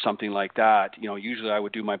event or something like that, usually I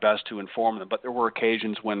would do my best to inform them. But there were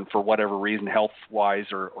occasions when, for whatever reason, health-wise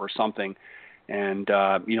or something, and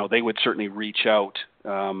they would certainly reach out,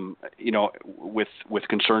 with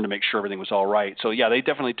concern to make sure everything was all right. So yeah, they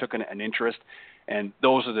definitely took an interest. And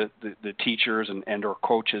those are the teachers and or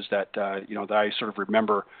coaches that that I sort of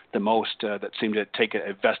remember the most, that seemed to take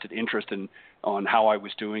a vested interest on how I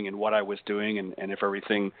was doing and what I was doing, and if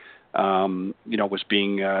everything was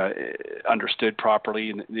being understood properly,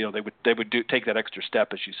 and they would take that extra step,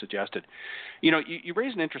 as you suggested. You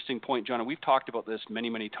raised an interesting point, John, and we've talked about this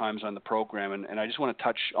many times on the program, and I just want to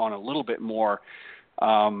touch on a little bit more.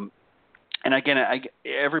 And again,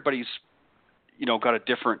 everybody's got a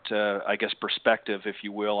different, perspective, if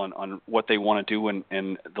you will, on what they want to do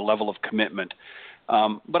and the level of commitment.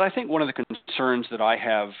 But I think one of the concerns that I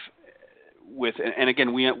have with, and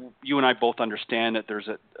again, you and I both understand that there's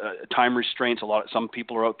a time restraints. Some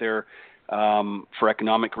people are out there for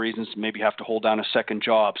economic reasons, maybe have to hold down a second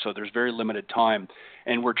job, so there's very limited time.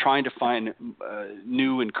 And we're trying to find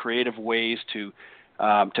new and creative ways to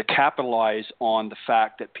capitalize on the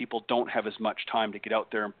fact that people don't have as much time to get out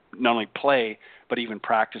there and not only play, but even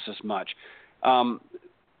practice as much.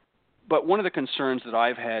 But one of the concerns that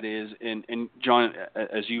I've had is, and John,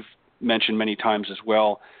 as you've mentioned many times as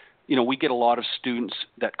well, we get a lot of students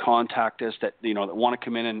that contact us that, that want to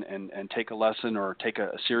come in and take a lesson or take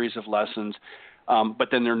a series of lessons, but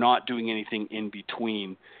then they're not doing anything in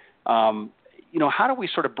between. How do we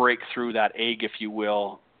sort of break through that egg, if you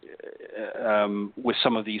will, with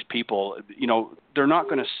some of these people? They're not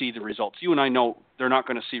going to see the results. You and I know they're not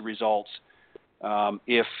going to see results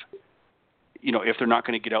if they're not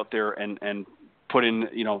going to get out there and put in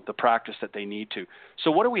the practice that they need to. So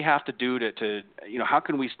what do we have to do to how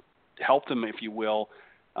can we help them, if you will,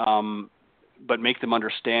 but make them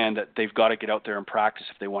understand that they've got to get out there and practice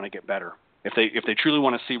if they want to get better. If they truly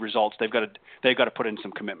want to see results, they've got to put in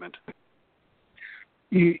some commitment.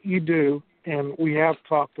 You do. And we have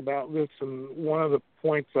talked about this, and one of the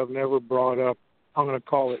points I've never brought up, I'm going to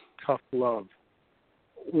call it tough love.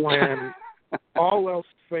 When all else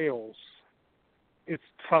fails, it's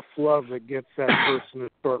tough love that gets that person to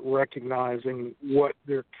start recognizing what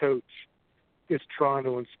their coach is trying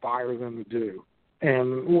to inspire them to do.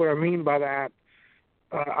 And what I mean by that,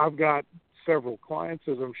 I've got several clients,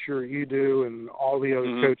 as I'm sure you do, and all the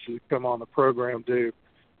other coaches that come on the program do,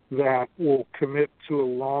 that will commit to a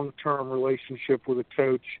long-term relationship with a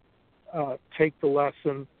coach, take the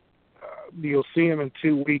lesson. You'll see them in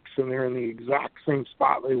 2 weeks, and they're in the exact same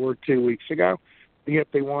spot they were 2 weeks ago, yet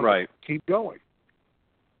they want to keep going.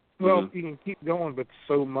 Well, you can keep going, but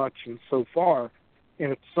so much and so far.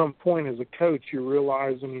 And at some point as a coach, you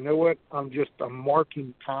realize, and you know what, I'm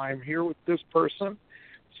marking time here with this person,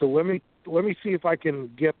 so let me see if I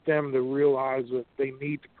can get them to realize that they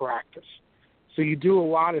need to practice. So you do a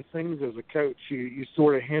lot of things as a coach. You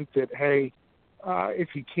sort of hint at, hey,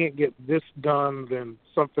 if you can't get this done, then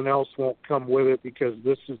something else won't come with it, because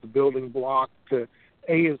this is the building block to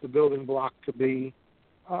A is the building block to B.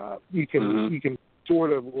 You can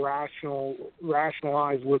sort of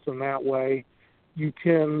rationalize with them that way. You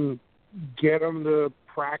can get them to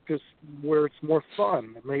practice where it's more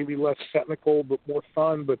fun, maybe less technical but more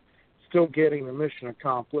fun, but still getting the mission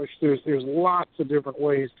accomplished. There's lots of different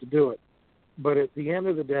ways to do it. But at the end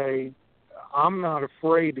of the day, I'm not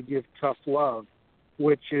afraid to give tough love,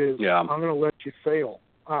 which is I'm going to let you fail.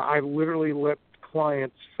 I literally let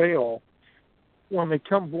clients fail. When they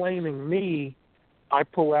come blaming me, I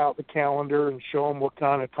pull out the calendar and show them what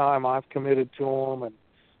kind of time I've committed to them, and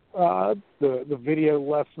the video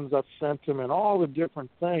lessons I've sent them, and all the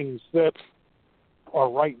different things that are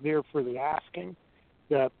right there for the asking,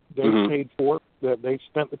 that they paid for, that they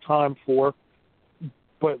spent the time for.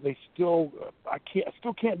 But they still, I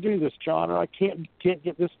still can't do this, John, or I can't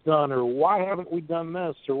get this done, or why haven't we done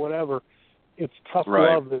this, or whatever. It's tough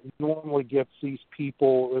love that normally gets these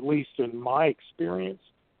people, at least in my experience,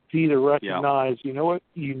 to either recognize, you know what,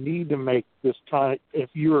 you need to make this time.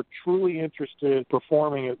 If you are truly interested in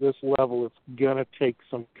performing at this level, it's going to take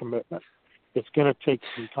some commitment. It's going to take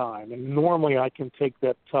some time. And normally I can take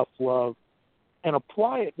that tough love and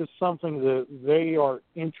apply it to something that they are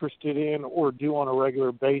interested in or do on a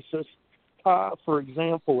regular basis. For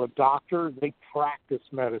example, a doctor, they practice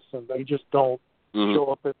medicine. They just don't show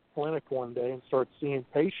up at the clinic one day and start seeing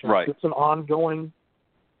patients. Right. It's an ongoing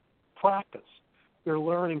practice. They're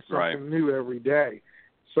learning something new every day.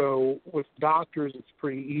 So with doctors, it's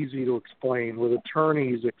pretty easy to explain. With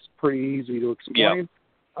attorneys, it's pretty easy to explain.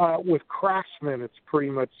 With craftsmen, it's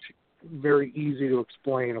pretty much very easy to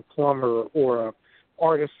explain. A plumber or an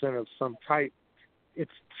artisan of some type.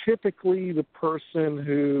 It's typically the person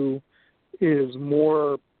who is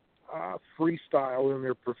more freestyle in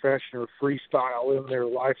their profession or freestyle in their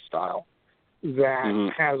lifestyle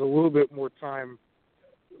that has a little bit more time,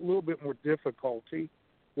 a little bit more difficulty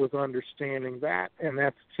with understanding that, and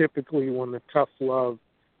that's typically when the tough love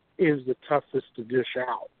is the toughest to dish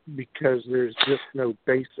out because there's just no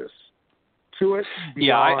basis to it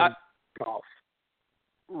beyond golf.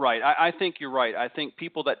 Right. I think you're right. I think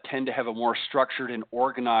people that tend to have a more structured and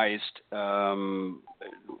organized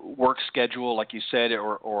work schedule, like you said,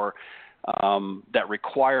 or that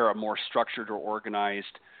require a more structured or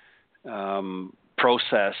organized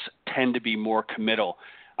process tend to be more committal.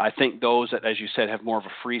 I think those that, as you said, have more of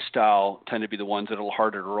a freestyle tend to be the ones that are a little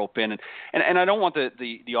harder to rope in. And I don't want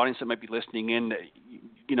the audience that might be listening in,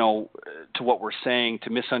 to what we're saying to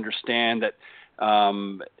misunderstand that,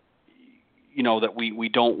 that we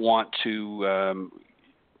don't want to,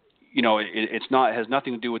 it has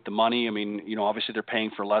nothing to do with the money. I mean, obviously they're paying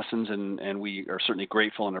for lessons and we are certainly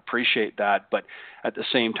grateful and appreciate that. But at the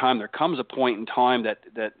same time, there comes a point in time that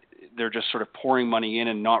they're just sort of pouring money in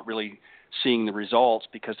and not really seeing the results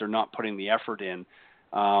because they're not putting the effort in.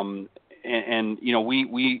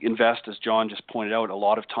 We invest, as John just pointed out, a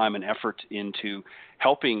lot of time and effort into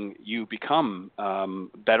helping you become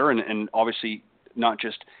better and obviously not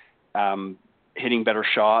just hitting better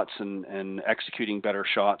shots and executing better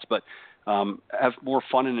shots, but have more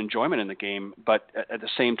fun and enjoyment in the game. But at the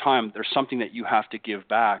same time, there's something that you have to give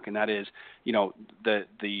back, and that is,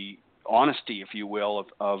 the honesty, if you will,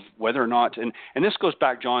 of whether or not, and this goes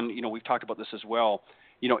back, John, we've talked about this as well,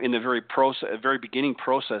 in the very beginning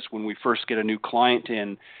process when we first get a new client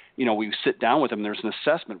in, we sit down with them, there's an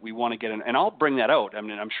assessment we want to get in, and I'll bring that out. I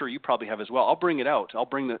mean, I'm sure you probably have as well. I'll bring it out. I'll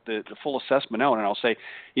bring the full assessment out, and I'll say,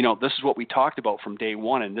 this is what we talked about from day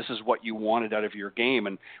one, and this is what you wanted out of your game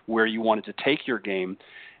and where you wanted to take your game.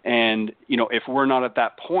 And, if we're not at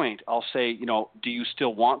that point, I'll say, do you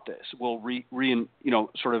still want this? We'll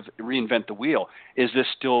sort of reinvent the wheel. Is this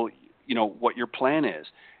still, what your plan is?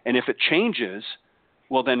 And if it changes,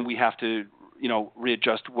 well, then we have to,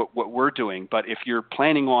 readjust what we're doing. But if you're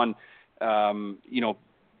planning on,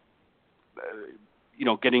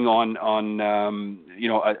 getting on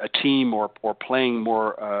a team or playing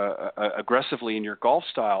more aggressively in your golf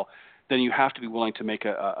style, then you have to be willing to make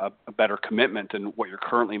a better commitment than what you're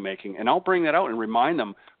currently making. And I'll bring that out and remind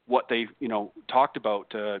them what they, talked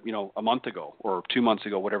about, a month ago or 2 months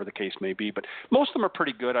ago, whatever the case may be. But most of them are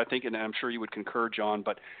pretty good, I think, and I'm sure you would concur, John.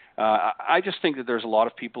 But I just think that there's a lot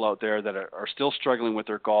of people out there that are still struggling with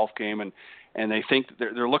their golf game, and they think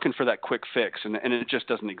they're looking for that quick fix, and it just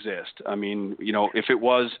doesn't exist. I mean, if it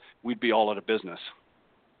was, we'd be all out of business.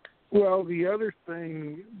 Well, the other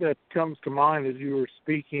thing that comes to mind as you were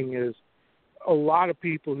speaking is a lot of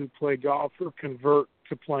people who play golf or convert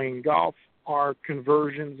to playing golf are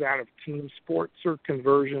conversions out of team sports or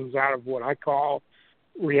conversions out of what I call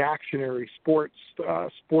reactionary sports,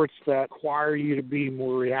 sports that require you to be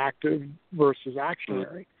more reactive versus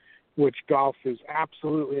actionary, which golf is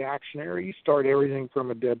absolutely actionary. You start everything from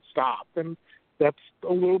a dead stop, and that's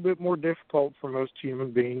a little bit more difficult for most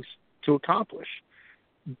human beings to accomplish.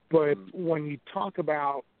 But when you talk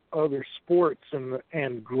about other sports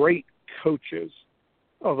and great coaches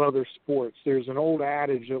of other sports, there's an old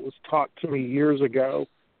adage that was taught to me years ago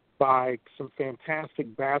by some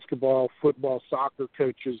fantastic basketball, football, soccer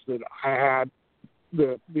coaches that I had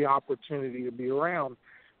the opportunity to be around,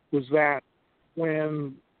 was that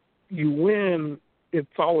when you win, it's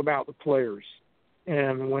all about the players.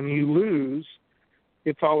 And when you lose,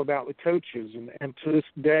 it's all about the coaches. And to this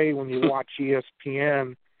day, when you watch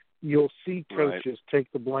ESPN, you'll see coaches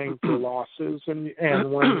take the blame for losses.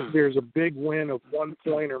 And when there's a big win of 1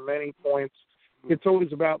 point or many points, it's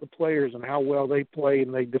always about the players and how well they play,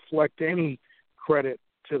 and they deflect any credit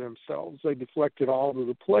to themselves. They deflect it all to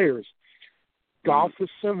the players. Golf is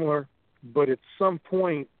similar, but at some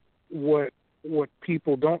point, what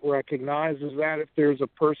people don't recognize is that if there's a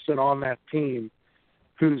person on that team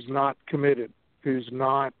who's not committed, who's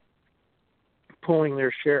not pulling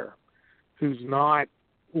their share, who's not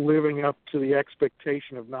living up to the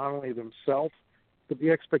expectation of not only themselves, but the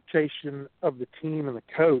expectation of the team and the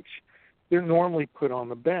coach, they're normally put on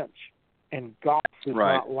the bench. And golf is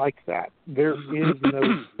not like that. There is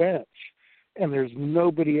no bench, and there's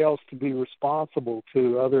nobody else to be responsible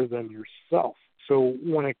to other than yourself. So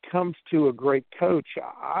when it comes to a great coach,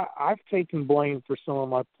 I've taken blame for some of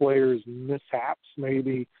my players' mishaps,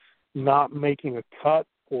 maybe not making a cut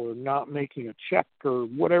or not making a check or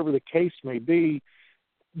whatever the case may be.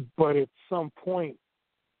 But at some point,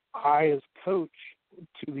 I as coach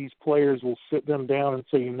to these players will sit them down and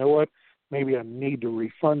say, you know what, maybe I need to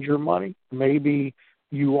refund your money. Maybe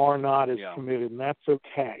you are not as committed, and that's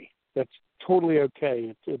okay. That's totally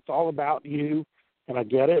okay. It's all about you, and I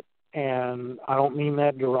get it. And I don't mean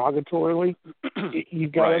that derogatorily.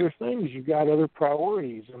 You've got other things. You've got other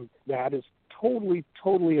priorities, and that is totally,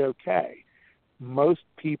 totally okay. Most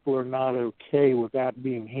people are not okay with that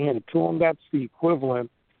being handed to them. That's the equivalent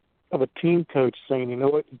of a team coach saying, you know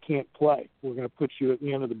what, you can't play. We're going to put you at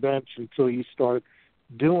the end of the bench until you start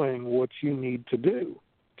doing what you need to do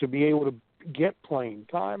to be able to get playing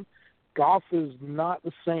time. Golf is not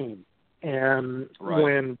the same. And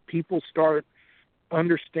when people start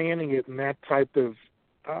understanding it in that type of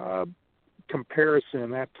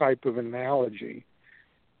comparison, that type of analogy,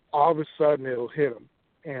 all of a sudden it'll hit them,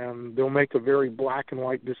 and they'll make a very black and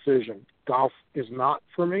white decision. Golf is not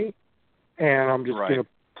for me, and I'm just going to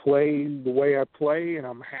play the way I play, and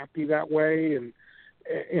I'm happy that way, and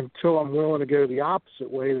until I'm willing to go the opposite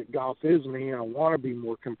way that golf is me, and I want to be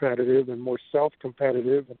more competitive and more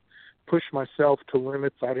self-competitive and push myself to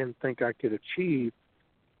limits I didn't think I could achieve.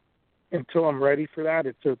 Until I'm ready for that,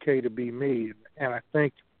 it's okay to be me. And I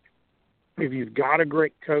think if you've got a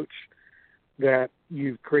great coach that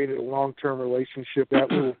you've created a long-term relationship,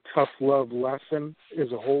 that little tough love lesson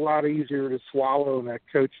is a whole lot easier to swallow, and that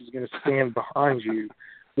coach is going to stand behind you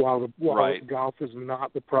while golf is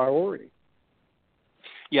not the priority.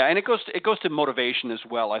 Yeah, and it goes to motivation as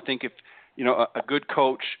well. I think if a good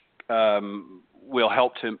coach will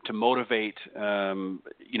help to motivate the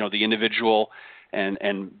individual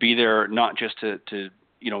and be there not just to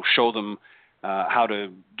show them how to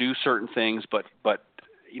do certain things, but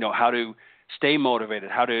how to stay motivated,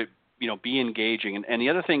 how to be engaging. And the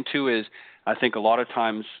other thing too is I think a lot of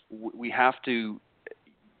times we have to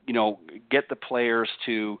get the players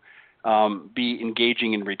to be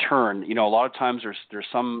engaging in return. A lot of times there's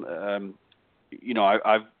some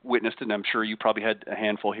I've witnessed it, and I'm sure you probably had a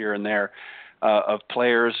handful here and there of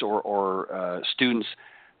players or students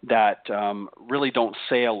that really don't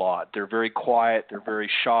say a lot. They're very quiet. They're very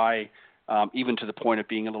shy, even to the point of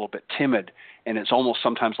being a little bit timid. And it's almost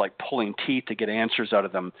sometimes like pulling teeth to get answers out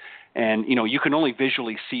of them. And, you can only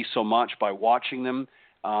visually see so much by watching them.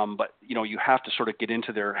 But, you have to sort of get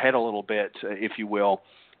into their head a little bit, if you will.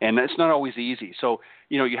 And it's not always easy. So,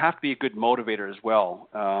 you have to be a good motivator as well,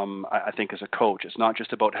 I think, as a coach. It's not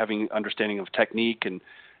just about having understanding of technique and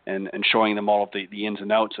showing them all of the ins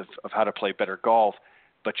and outs of how to play better golf.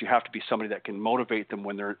 But you have to be somebody that can motivate them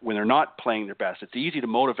when they're not playing their best. It's easy to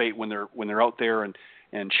motivate when they're out there and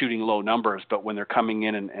shooting low numbers, but when they're coming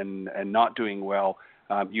in and not doing well,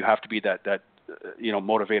 you have to be that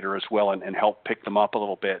motivator as well and help pick them up a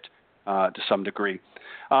little bit to some degree.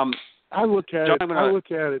 I look at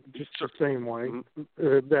it just the same way.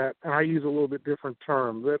 That and I use a little bit different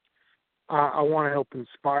term. That I want to help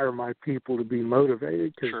inspire my people to be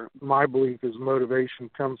motivated, because my belief is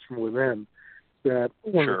motivation comes from within. That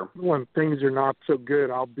when things are not so good,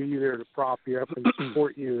 I'll be there to prop you up and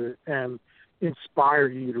support you and inspire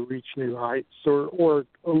you to reach new heights or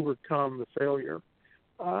overcome the failure.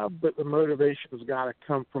 But the motivation has got to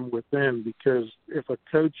come from within, because if a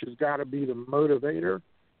coach has got to be the motivator,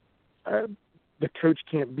 the coach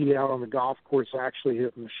can't be out on the golf course actually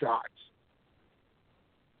hitting the shots.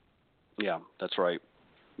 Yeah, that's right.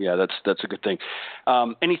 Yeah, that's a good thing.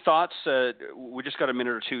 Any thoughts? We just got a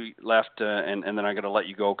minute or two left, and then I got to let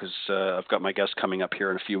you go because I've got my guest coming up here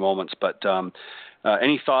in a few moments. But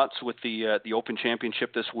any thoughts with the Open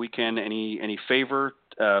Championship this weekend? Any favorites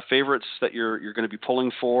that you're going to be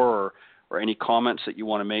pulling for, or any comments that you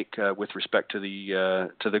want to make with respect to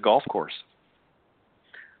the golf course?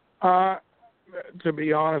 To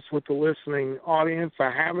be honest with the listening audience, I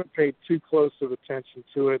haven't paid too close of attention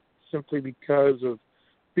to it simply because of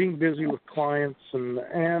being busy with clients and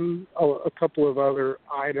a couple of other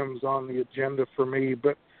items on the agenda for me.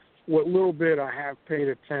 But what little bit I have paid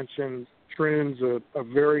attention, Troon's a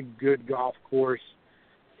very good golf course.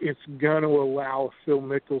 It's going to allow Phil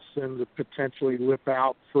Mickelson to potentially lip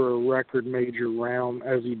out for a record major round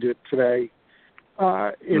as he did today.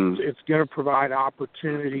 It's going to provide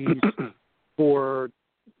opportunities for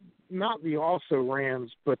not the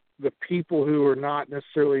also-rans, but the people who are not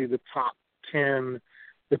necessarily the top 10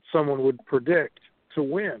 that someone would predict to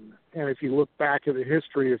win. And if you look back at the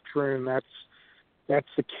history of Troon, that's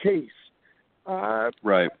the case.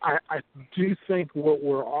 Right. I do think what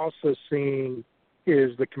we're also seeing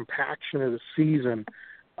is the compaction of the season.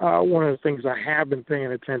 One of the things I have been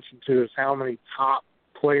paying attention to is how many top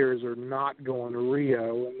players are not going to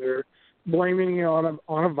Rio, and they're blaming it on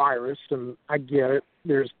a virus, and I get it.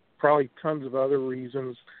 There's probably tons of other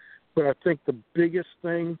reasons, but I think the biggest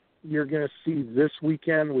thing you're going to see this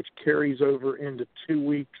weekend, which carries over into 2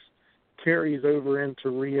 weeks, carries over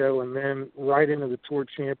into Rio, and then right into the Tour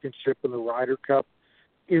Championship and the Ryder Cup,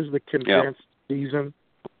 is the condensed season.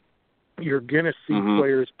 You're going to see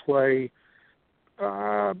players play.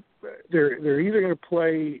 They're either going to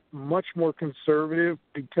play much more conservative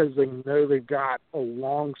because they know they've got a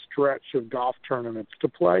long stretch of golf tournaments to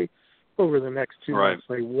play over the next 2 months.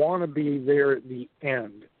 They want to be there at the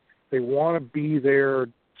end. They want to be there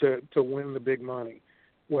to win the big money,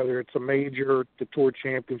 whether it's a major, the Tour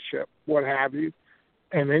Championship, what have you.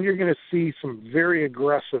 And then you're going to see some very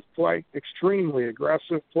aggressive play, extremely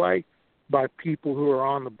aggressive play by people who are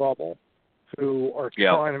on the bubble, who are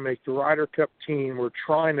trying to make the Ryder Cup team, or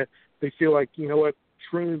they feel like, you know what,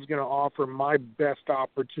 Troon's going to offer my best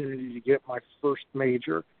opportunity to get my first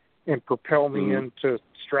major and propel me into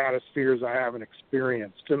stratospheres I haven't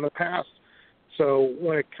experienced in the past. So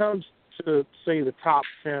when it comes to, say, the top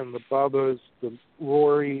 10, the Bubbas, the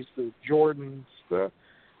Rorys, the Jordans, the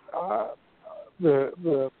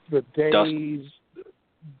Days,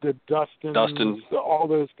 the Dustins, all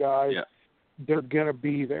those guys, they're going to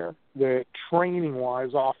be there. The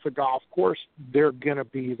training-wise off the golf course, they're going to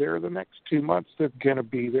be there the next 2 months. They're going to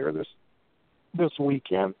be there this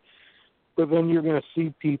weekend. But then you're going to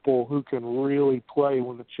see people who can really play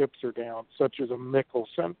when the chips are down, such as a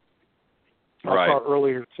Mickelson. I saw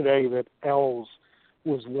earlier today that Els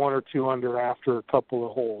was 1 or 2 under after a couple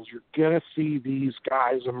of holes. You're going to see these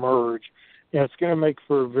guys emerge, and it's going to make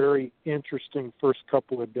for a very interesting first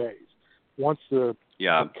couple of days. Once the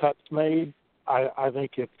cut's made, I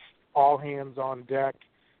think it's all hands on deck.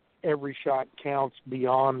 Every shot counts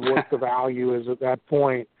beyond what the value is at that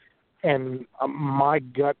point. And my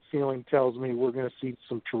gut feeling tells me we're going to see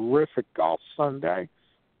some terrific golf Sunday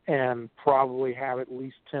and probably have at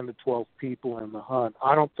least 10 to 12 people in the hunt.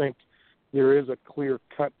 I don't think there is a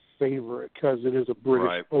clear-cut favorite because it is a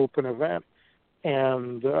British Open event.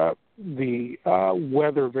 And the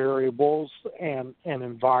weather variables and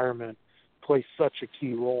environment play such a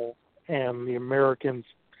key role. And the Americans,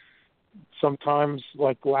 sometimes,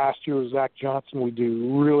 like last year with Zach Johnson, we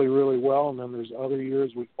do really, really well, and then there's other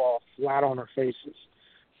years we fall flat on our faces.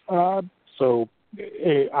 So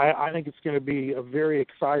I think it's going to be a very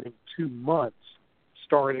exciting 2 months,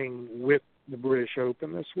 starting with the British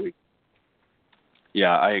Open this week.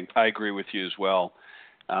 Yeah, I agree with you as well.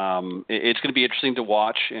 It's going to be interesting to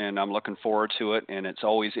watch, and I'm looking forward to it. And it's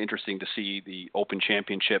always interesting to see the Open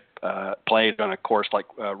Championship played on a course like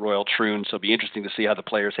Royal Troon. So it'll be interesting to see how the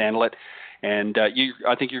players handle it. And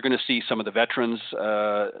I think you're going to see some of the veterans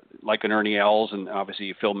like an Ernie Els and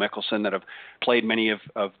obviously Phil Mickelson that have played many of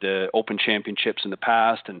the Open Championships in the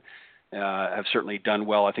past and have certainly done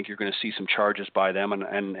well. I think you're going to see some charges by them,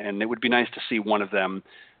 and it would be nice to see one of them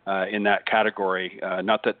in that category.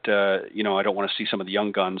 Not that, I don't want to see some of the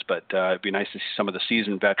young guns, but it'd be nice to see some of the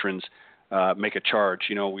seasoned veterans make a charge.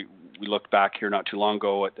 We looked back here not too long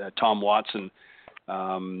ago at Tom Watson,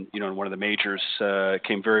 in one of the majors,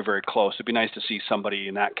 came very, very close. It'd be nice to see somebody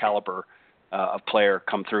in that caliber of player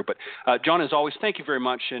come through. But John, as always, thank you very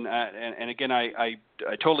much. And again, I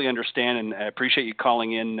totally understand and I appreciate you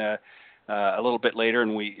calling in a little bit later,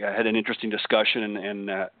 and we had an interesting discussion.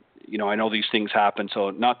 And I know these things happen, so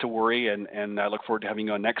not to worry. And I look forward to having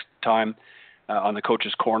you on next time on the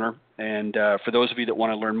Coach's Corner. And for those of you that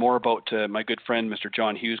want to learn more about my good friend, Mr.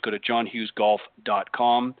 John Hughes, go to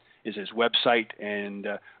johnhughesgolf.com is his website, and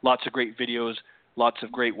lots of great videos, lots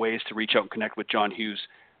of great ways to reach out and connect with John Hughes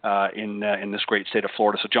in this great state of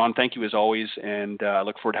Florida. So, John, thank you as always, and I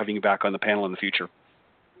look forward to having you back on the panel in the future.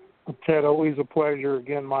 Ted, always a pleasure.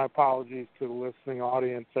 Again, my apologies to the listening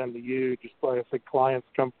audience and to you. Just like I said, clients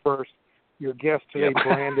come first. Your guest today, Yep.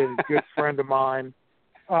 Brandon, good friend of mine.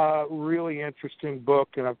 Really interesting book,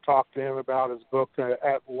 and I've talked to him about his book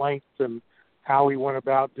at length and how he went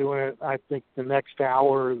about doing it. I think the next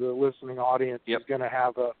hour, the listening audience Yep. is going to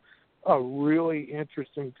have a really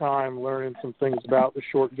interesting time learning some things about the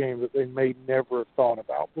short game that they may never have thought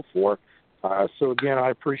about before. So, again, I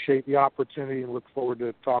appreciate the opportunity and look forward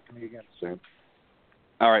to talking to you again soon.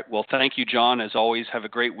 All right. Well, thank you, John. As always, have a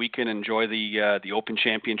great weekend. Enjoy the Open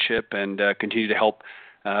Championship and continue to help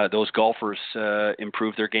those golfers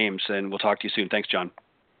improve their games. And we'll talk to you soon. Thanks, John.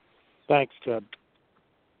 Thanks, Ted.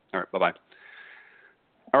 All right. Bye-bye.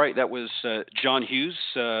 All right, that was John Hughes,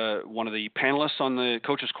 one of the panelists on the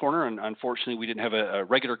Coach's Corner, and unfortunately we didn't have a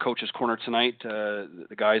regular Coach's Corner tonight.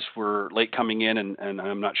 The guys were late coming in, and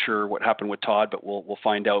I'm not sure what happened with Todd, but we'll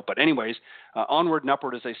find out. But anyways, onward and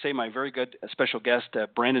upward, as they say, my very good special guest,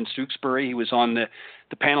 Brandon Stooksbury. He was on the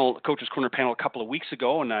panel, Coach's Corner panel a couple of weeks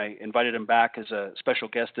ago, and I invited him back as a special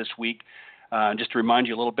guest this week. And just to remind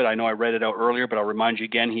you a little bit, I know I read it out earlier, but I'll remind you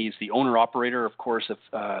again, he's the owner-operator, of course,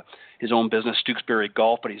 of his own business, Stooksbury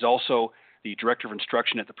Golf, but he's also the director of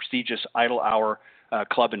instruction at the prestigious Idle Hour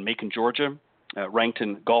Club in Macon, Georgia, ranked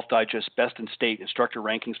in Golf Digest Best in State Instructor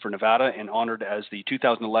rankings for Nevada, and honored as the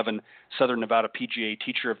 2011 Southern Nevada PGA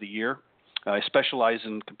Teacher of the Year. I specialize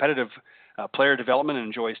in competitive player development and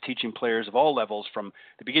enjoys teaching players of all levels, from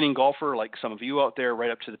the beginning golfer, like some of you out there,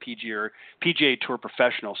 right up to the PGA Tour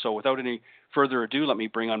professional. So without any further ado, let me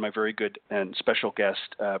bring on my very good and special guest,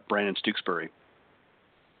 Brandon Stooksbury.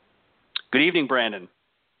 Good evening, Brandon.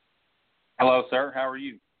 Hello, sir. How are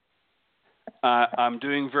you? I'm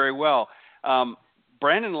doing very well.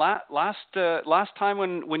 Brandon, last time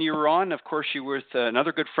when you were on, of course, you were with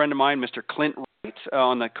another good friend of mine, Mr. Clint Wright,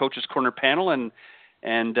 on the Coach's Corner panel, and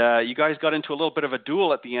you guys got into a little bit of a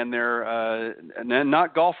duel at the end there, and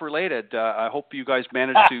not golf related. I hope you guys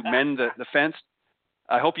managed to mend the fence.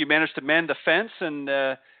 I hope you managed to mend the fence, and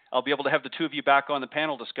I'll be able to have the two of you back on the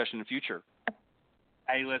panel discussion in the future.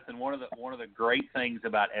 Hey, listen, one of the great things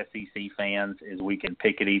about SEC fans is we can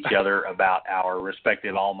pick at each other about our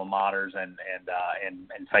respective alma maters and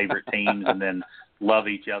favorite teams, and then love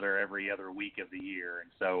each other every other week of the year.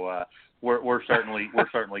 And so we're certainly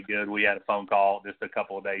good. We had a phone call just a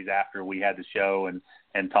couple of days after we had the show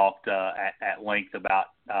and talked at length about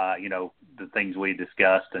the things we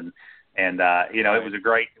discussed, and it was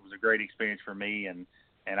a great experience for me, and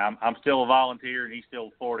I'm still a volunteer, and he's still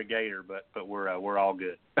a Florida Gator, but we're all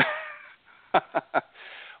good.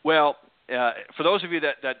 Well, for those of you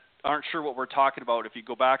that aren't sure what we're talking about, if you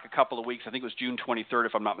go back a couple of weeks, I think it was June 23rd,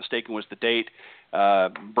 if I'm not mistaken, was the date.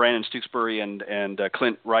 Brandon Stooksbury and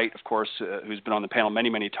Clint Wright, of course, who's been on the panel many,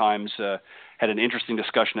 many times, had an interesting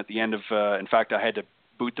discussion at the end of. In fact, I had to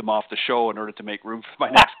boot them off the show in order to make room for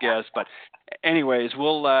my next guest. But anyways,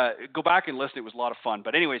 we'll go back and listen. It was a lot of fun.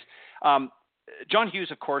 But anyways, John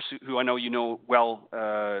Hughes, of course, who I know you know well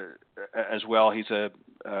as well. He's a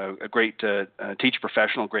great teacher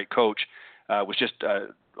professional, great coach. Was just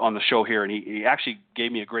on the show here, and he actually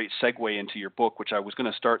gave me a great segue into your book, which I was going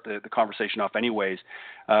to start the conversation off anyways.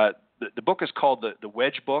 The book is called The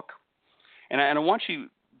Wedge Book. And I want you,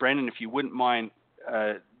 Brandon, if you wouldn't mind,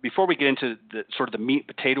 before we get into the sort of the meat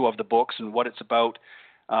and potato of the books and what it's about,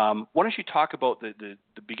 why don't you talk about the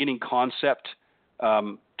beginning concept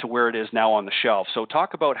to where it is now on the shelf. So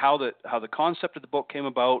talk about how the concept of the book came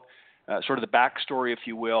about, sort of the backstory, if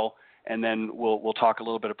you will, and then we'll talk a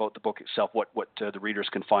little bit about the book itself, what the readers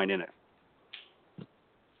can find in it.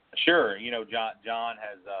 Sure. John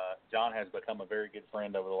has become a very good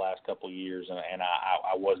friend over the last couple of years, and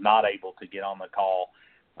I was not able to get on the call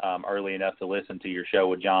early enough to listen to your show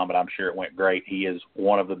with John, but I'm sure it went great. He is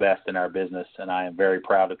one of the best in our business, and I am very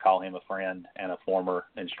proud to call him a friend and a former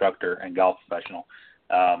instructor and golf professional.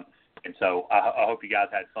 And so I hope you guys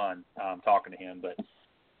had fun talking to him.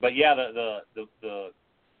 But yeah,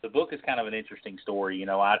 the book is kind of an interesting story.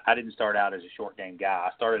 I didn't start out as a short game guy.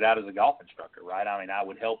 I started out as a golf instructor, right? I mean, I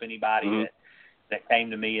would help anybody that came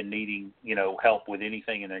to me and needing, help with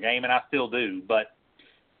anything in their game, and I still do. But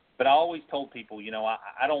I always told people,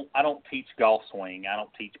 I don't teach golf swing. I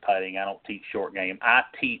don't teach putting. I don't teach short game. I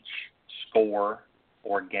teach score,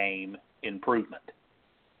 or game improvement.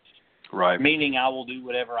 Right. Meaning I will do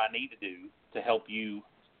whatever I need to do to help you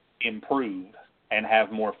improve and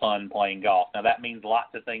have more fun playing golf. Now, that means lots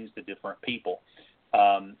of things to different people.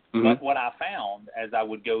 But what I found as I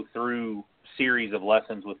would go through series of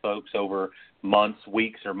lessons with folks over months,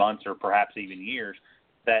 weeks, or months, or perhaps even years,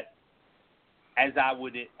 that as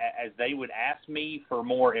they would ask me for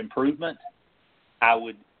more improvement, I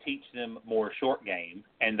would teach them more short game,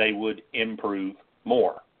 and they would improve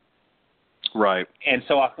more. Right. And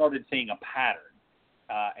so I started seeing a pattern,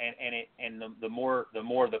 and the more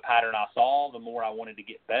the pattern I saw, the more I wanted to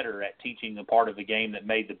get better at teaching the part of the game that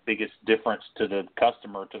made the biggest difference to the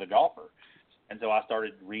customer, to the golfer. And so I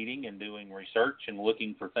started reading and doing research and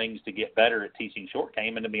looking for things to get better at teaching short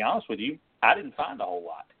game. And to be honest with you, I didn't find a whole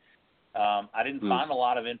lot. I didn't find a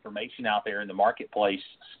lot of information out there in the marketplace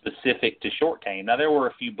specific to short game. Now, there were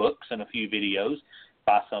a few books and a few videos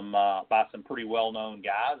by some pretty well-known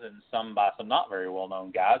guys and some by some not very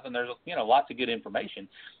well-known guys, and there's lots of good information.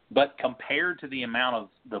 But compared to the amount of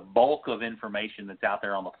the bulk of information that's out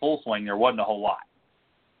there on the full swing, there wasn't a whole lot.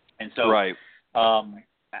 And so right.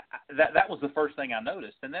 That was the first thing I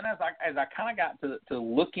noticed. And then as I kind of got to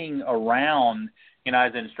looking around,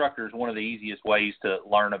 as instructors, one of the easiest ways to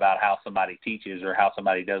learn about how somebody teaches or how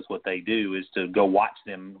somebody does what they do is to go watch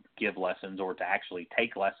them give lessons or to actually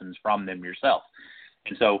take lessons from them yourself.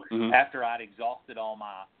 And so after I'd exhausted all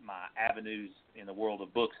my avenues in the world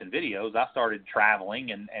of books and videos, I started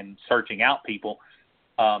traveling and searching out people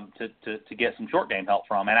to get some short game help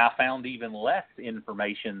from. And I found even less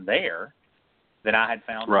information there than I had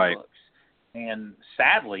found in books. And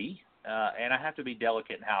sadly, and I have to be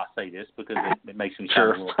delicate in how I say this because it makes me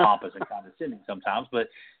sound a little pompous and condescending sometimes, but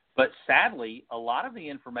sadly, a lot of the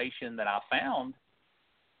information that I found,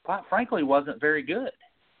 quite frankly, wasn't very good.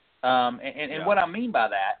 And what I mean by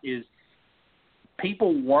that is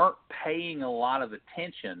people weren't paying a lot of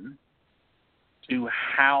attention to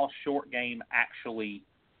how short game actually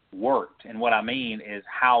worked. And what I mean is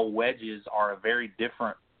how wedges are a very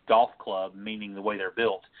different golf club, meaning the way they're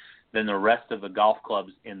built, than the rest of the golf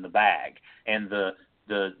clubs in the bag. And the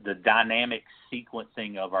dynamic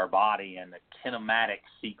sequencing of our body and the kinematic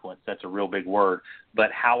sequence, that's a real big word,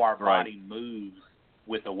 but how our body moves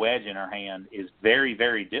with a wedge in our hand is very,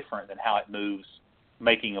 very different than how it moves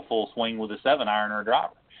making a full swing with a 7-iron or a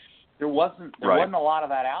driver. There wasn't a lot of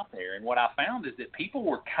that out there. And what I found is that people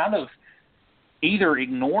were kind of either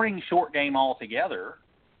ignoring short game altogether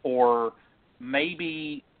or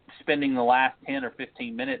maybe spending the last 10 or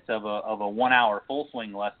 15 minutes of a 1-hour full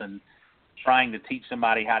swing lesson trying to teach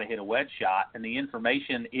somebody how to hit a wedge shot, and the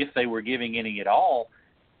information, if they were giving any at all,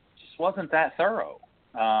 just wasn't that thorough.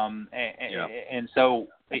 And so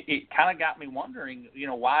it kind of got me wondering,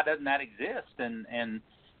 why doesn't that exist? And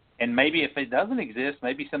maybe if it doesn't exist,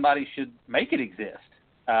 maybe somebody should make it exist.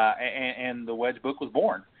 And the wedge book was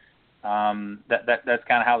born. That's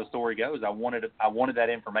kind of how the story goes. I wanted that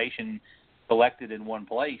information collected in one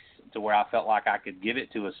place to where I felt like I could give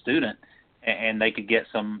it to a student and they could get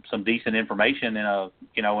some decent information in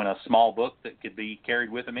a small book that could be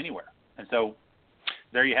carried with them anywhere. And so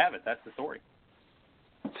there you have it. That's the story.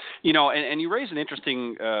 And you raise an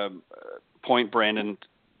interesting point, Brandon,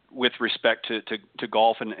 with respect to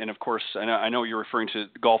golf. And of course, I know you're referring to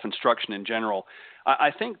golf instruction in general.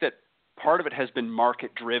 I think that part of it has been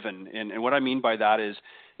market driven. And what I mean by that is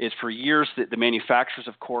for years the manufacturers,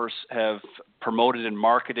 of course, have promoted and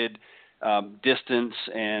marketed distance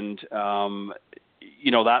and,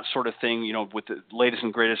 that sort of thing, with the latest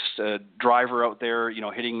and greatest driver out there,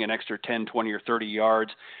 hitting an extra 10, 20, or 30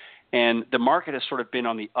 yards. And the market has sort of been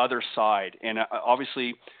on the other side. And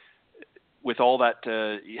obviously, with all that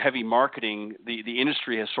heavy marketing, the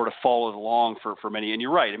industry has sort of followed along for many. And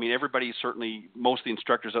you're right. I mean, most of the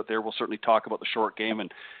instructors out there will certainly talk about the short game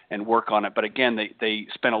and work on it. But again, they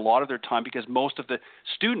spend a lot of their time because most of the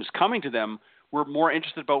students coming to them were more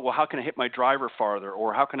interested about, well, how can I hit my driver farther?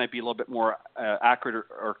 Or how can I be a little bit more accurate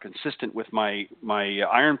or consistent with my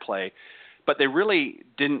iron play? But they really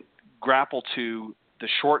didn't grapple to the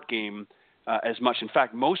short game as much. In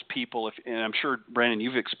fact, most people, and I'm sure, Brandon,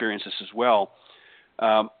 you've experienced this as well,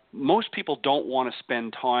 most people don't want to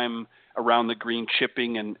spend time around the green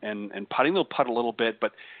chipping and putting. They'll putt a little bit,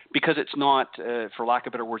 but because it's not, for lack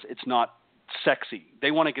of better words, it's not sexy.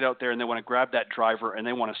 They want to get out there and they want to grab that driver and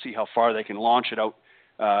they want to see how far they can launch it out,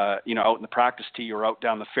 out in the practice tee or out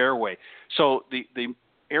down the fairway. So the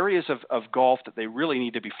areas of golf that they really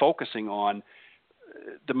need to be focusing on,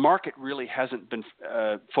 the market really hasn't been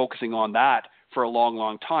focusing on that for a long,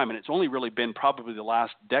 long time. And it's only really been probably the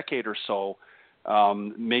last decade or so,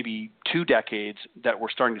 maybe 2 decades that we're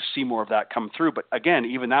starting to see more of that come through. But again,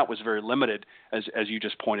 even that was very limited, as you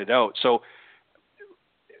just pointed out. So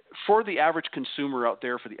for the average consumer out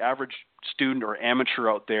there, for the average student or amateur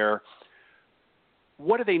out there,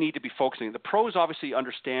 what do they need to be focusing on? The pros obviously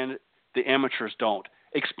understand it, the amateurs don't.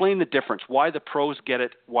 Explain the difference, why the pros get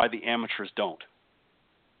it, why the amateurs don't.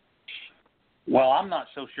 Well, I'm not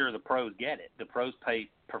so sure the pros get it. The pros pay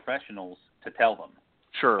professionals to tell them.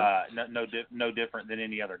 Sure. No different than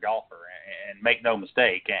any other golfer. And make no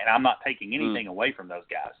mistake, and I'm not taking anything away from those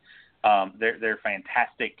guys. They're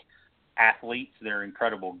fantastic athletes. They're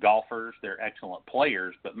incredible golfers. They're excellent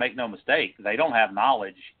players. But make no mistake, they don't have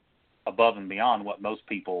knowledge above and beyond what most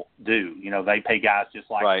people do. You know, they pay guys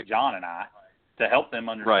just like John and I to help them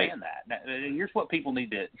understand that. Now, here's what people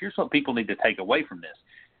need to take away from this.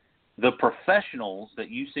 The professionals that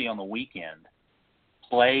you see on the weekend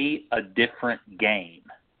play a different game.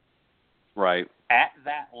 Right. At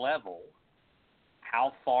that level,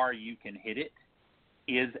 how far you can hit it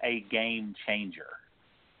is a game changer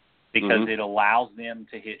because it allows them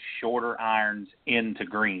to hit shorter irons into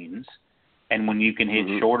greens. And when you can hit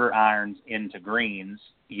shorter irons into greens,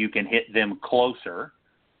 you can hit them closer,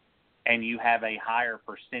 and you have a higher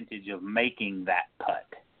percentage of making that putt.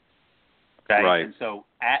 Okay? Right. And so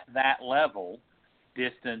at that level,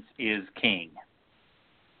 distance is king.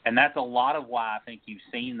 And that's a lot of why I think you've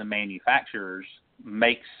seen the manufacturers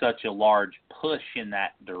make such a large push in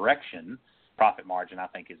that direction. Profit margin, I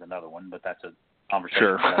think, is another one, but that's a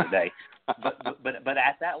conversation for another day. But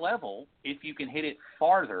at that level, if you can hit it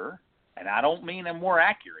farther, and I don't mean they're more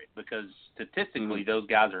accurate because statistically those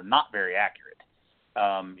guys are not very accurate.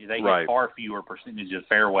 They hit far fewer percentage of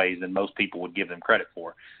fairways than most people would give them credit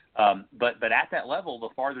for. But at that level, the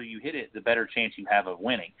farther you hit it, the better chance you have of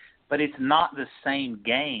winning. But it's not the same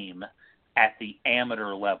game at the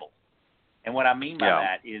amateur level. And what I mean by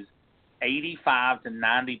that is 85 to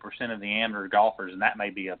 90% of the amateur golfers, and that may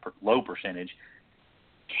be a low percentage,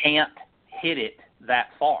 can't hit it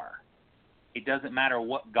that far. It doesn't matter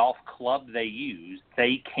what golf club they use,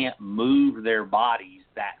 they can't move their bodies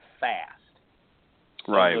that fast.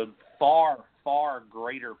 So the far, far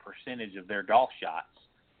greater percentage of their golf shots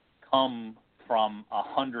come from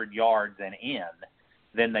 100 yards and in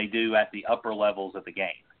than they do at the upper levels of the game.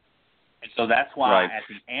 And so that's why at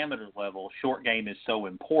the amateur level, short game is so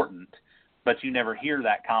important, but you never hear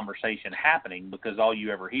that conversation happening because all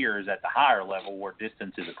you ever hear is at the higher level where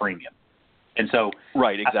distance is a premium. And so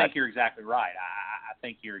I think you're exactly right. I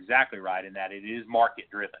think you're exactly right in that it is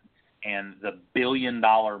market-driven. And the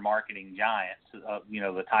billion-dollar marketing giants,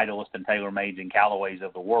 the Titleist and TaylorMades and Callaways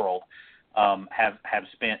of the world have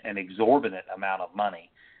spent an exorbitant amount of money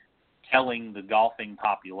telling the golfing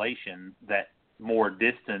population that more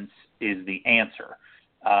distance is the answer.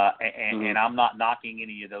 And I'm not knocking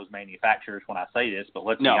any of those manufacturers when I say this, but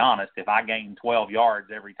let's be honest, if I gained 12 yards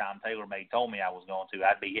every time TaylorMade told me I was going to,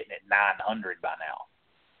 I'd be hitting it 900 by now.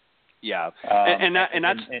 Yeah.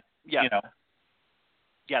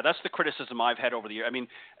 Yeah, that's the criticism I've had over the year. I mean,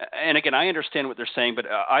 and again, I understand what they're saying, but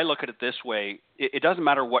I look at it this way. It doesn't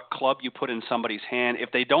matter what club you put in somebody's hand.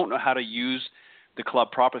 If they don't know how to use the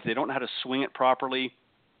club properly, if they don't know how to swing it properly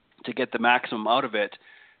to get the maximum out of it,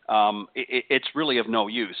 it's really of no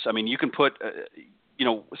use. I mean, you can put,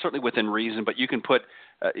 certainly within reason, but you can put,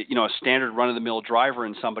 a standard run-of-the-mill driver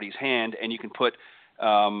in somebody's hand, and you can put,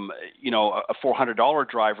 a $400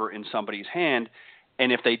 driver in somebody's hand,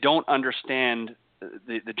 and if they don't understand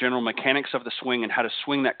the general mechanics of the swing and how to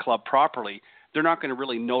swing that club properly, they're not going to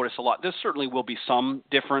really notice a lot. There certainly will be some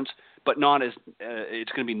difference, but not as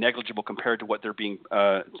it's going to be negligible compared to what they're being,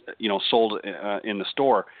 sold in the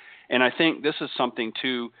store. And I think this is something,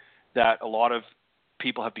 too, that a lot of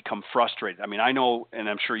people have become frustrated. I mean, I know, and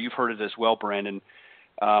I'm sure you've heard it as well, Brandon,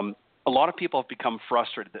 a lot of people have become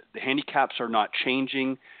frustrated. The handicaps are not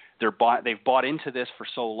changing. They've bought into this for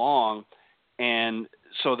so long, and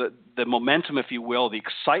so the momentum, if you will, the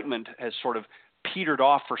excitement has sort of petered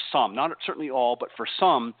off for some, not certainly all, but for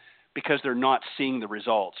some, because they're not seeing the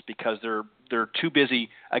results, because they're too busy,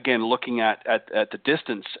 again, looking at the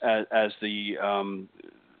distance as the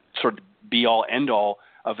sort of be-all, end-all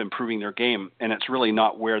of improving their game, and it's really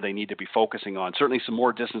not where they need to be focusing on. Certainly some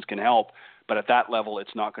more distance can help, but at that level,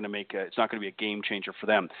 it's not going to be a game changer for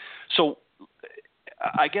them. So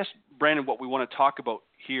I guess, Brandon, what we want to talk about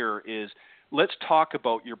here is let's talk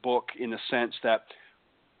about your book in the sense that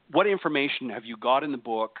what information have you got in the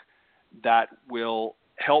book that will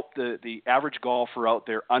help the average golfer out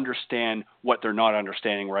there understand what they're not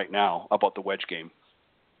understanding right now about the wedge game?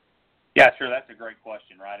 Yeah, sure. That's a great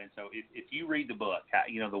question, right? And so if you read the book,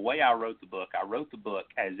 the way I wrote the book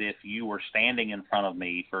as if you were standing in front of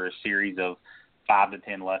me for a series of 5 to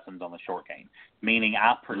 10 lessons on the short game, meaning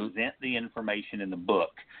I present the information in the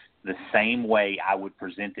book the same way I would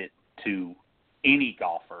present it to any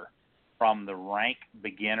golfer, from the rank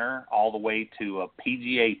beginner all the way to a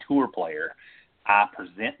PGA Tour player. I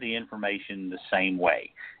present the information the same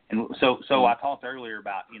way. And so I talked earlier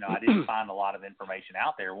about, I didn't find a lot of information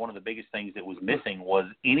out there. One of the biggest things that was missing was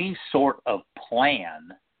any sort of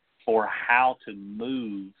plan for how to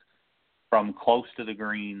move from close to the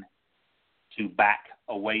green to back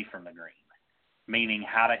away from the green, meaning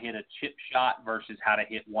how to hit a chip shot versus how to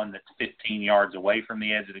hit one that's 15 yards away from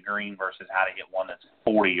the edge of the green versus how to hit one that's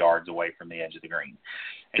 40 yards away from the edge of the green.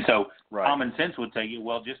 And so common sense would tell you,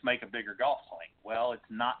 well, just make a bigger golf swing. Well, it's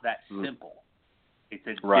not that simple. It's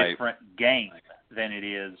a different game than it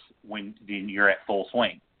is when you're at full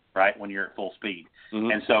swing, right? When you're at full speed.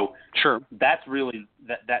 And so that's really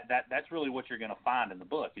that's really what you're going to find in the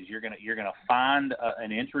book. Is you're going to find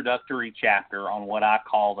an introductory chapter on what I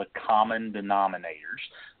call the common denominators,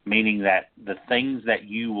 meaning that the things that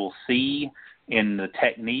you will see in the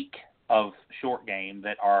technique of short game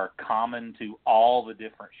that are common to all the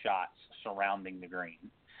different shots surrounding the green.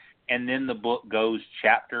 And then the book goes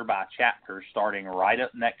chapter by chapter, starting right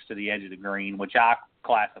up next to the edge of the green, which I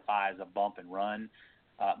classify as a bump and run.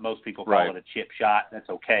 Most people call it a chip shot. That's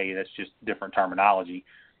okay. That's just different terminology.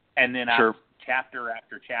 And then chapter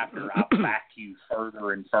after chapter, I back you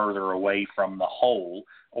further and further away from the hole,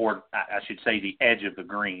 or I should say the edge of the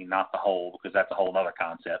green, not the hole, because that's a whole other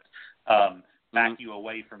concept. Back you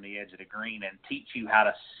away from the edge of the green and teach you how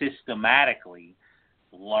to systematically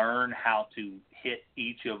learn how to hit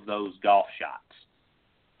each of those golf shots.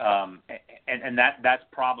 And that's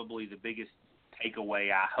probably the biggest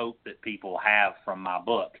takeaway I hope that people have from my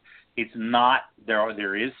book. It's not,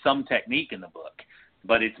 there is some technique in the book,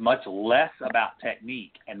 but it's much less about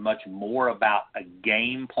technique and much more about a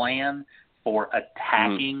game plan for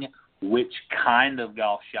attacking which kind of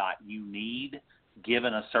golf shot you need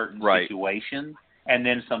given a certain situation, and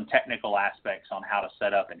then some technical aspects on how to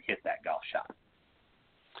set up and hit that golf shot.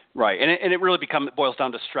 Right, and it really boils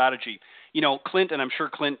down to strategy. Clint, and I'm sure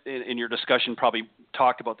Clint in your discussion probably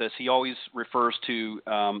talked about this, he always refers to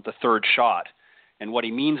the third shot. And what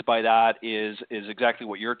he means by that is exactly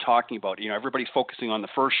what you're talking about. Everybody's focusing on the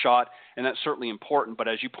first shot, and that's certainly important. But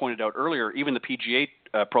as you pointed out earlier, even the PGA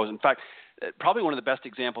pros, in fact, probably one of the best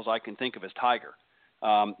examples I can think of is Tiger.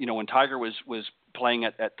 When Tiger was playing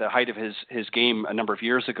at the height of his game a number of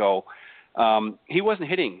years ago, he wasn't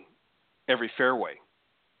hitting every fairway.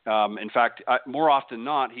 In fact, more often than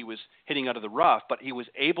not, he was hitting out of the rough, but he was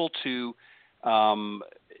able to,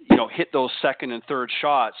 hit those second and third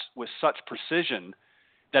shots with such precision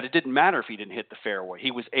that it didn't matter if he didn't hit the fairway.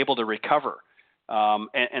 He was able to recover.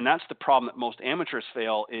 And that's the problem that most amateurs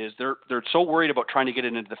fail is they're so worried about trying to get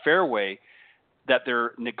it into the fairway that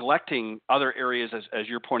they're neglecting other areas, as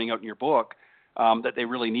you're pointing out in your book, that they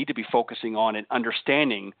really need to be focusing on and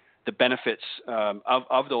understanding the benefits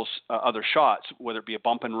of those other shots, whether it be a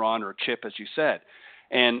bump and run or a chip, as you said.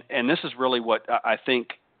 And this is really what I think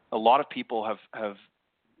a lot of people have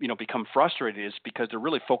become frustrated is because they're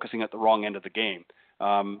really focusing at the wrong end of the game.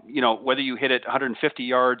 Whether you hit it 150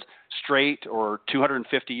 yards straight or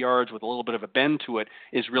 250 yards with a little bit of a bend to it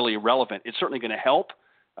is really irrelevant. It's certainly going to help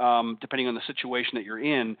depending on the situation that you're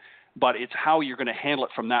in, but it's how you're going to handle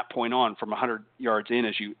it from that point on, from 100 yards in,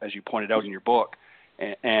 as you pointed out in your book.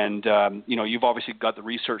 And you've obviously got the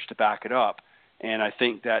research to back it up. And I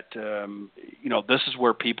think that, this is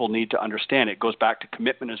where people need to understand. It goes back to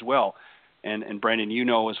commitment as well. And Brandon,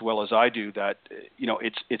 as well as I do that,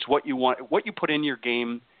 it's what you want. What you put in your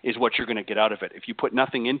game is what you're going to get out of it. If you put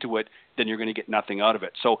nothing into it, then you're going to get nothing out of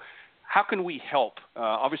it. So how can we help?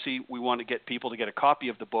 Obviously, we want to get people to get a copy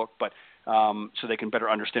of the book, but so they can better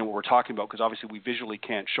understand what we're talking about, because obviously we visually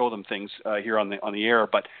can't show them things here on the air.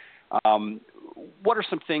 But what are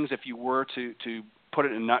some things, if you were to put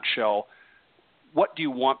it in a nutshell, what do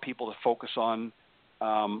you want people to focus on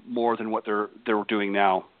more than what they're doing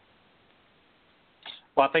now?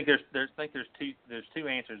 Well, I think there's two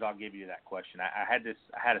answers I'll give you to that question. I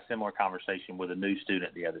had a similar conversation with a new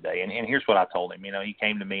student the other day, and here's what I told him. He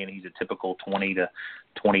came to me and he's a typical 20 to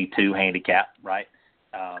 22 handicap, right?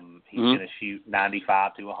 He's going to shoot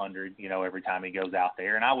 95 to 100, every time he goes out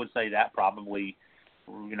there, and I would say that probably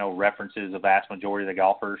references a vast majority of the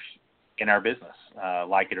golfers in our business,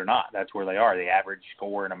 like it or not. That's where they are. The average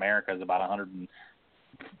score in America is about 102.5,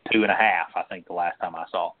 I think, the last time I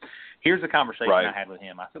saw. Here's the conversation I had with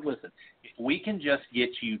him. I said, listen, if we can just get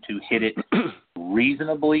you to hit it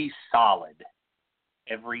reasonably solid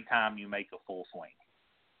every time you make a full swing.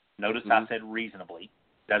 Notice I said reasonably.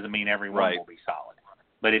 Doesn't mean every one will be solid.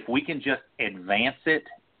 But if we can just advance it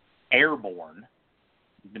airborne,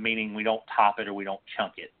 meaning we don't top it or we don't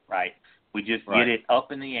chunk it, right? We just get it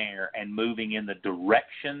up in the air and moving in the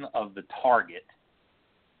direction of the target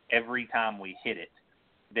every time we hit it,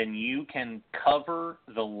 then you can cover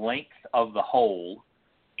the length of the hole,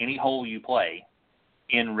 any hole you play,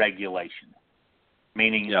 in regulation.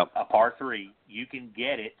 Meaning a par 3, you can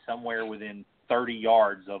get it somewhere within 30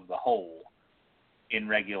 yards of the hole in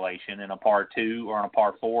regulation. In a par 2 or on a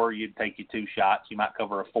par 4, you'd take you 2 shots. You might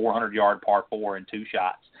cover a 400-yard par 4 in 2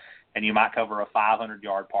 shots, and you might cover a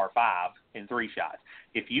 500-yard par 5 in 3 shots.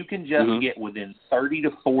 If you can just get within 30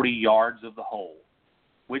 to 40 yards of the hole,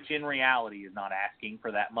 which in reality is not asking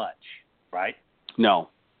for that much, right? No.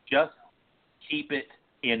 Just keep it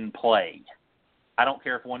in play. I don't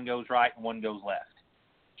care if one goes right and one goes left.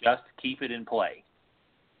 Just keep it in play.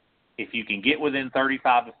 If you can get within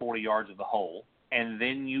 35 to 40 yards of the hole, and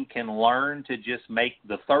then you can learn to just make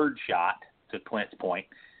the third shot, to Clint's point,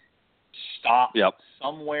 stop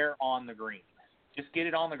somewhere on the green. Just get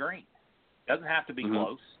it on the green. Doesn't have to be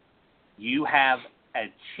close. You have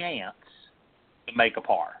a chance to make a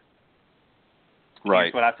par. Right.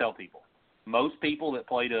 Here's what I tell people. Most people that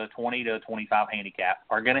play to a 20 to 25 handicap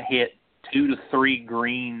are going to hit 2 to 3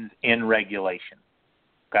 greens in regulation.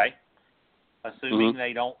 Okay? Assuming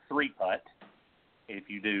they don't 3-putt. If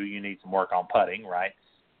you do, you need some work on putting, right?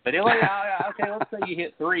 But okay, let's say you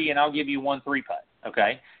hit 3 and I'll give you 1 3-putt,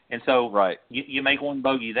 okay? And so you make 1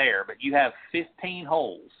 bogey there, but you have 15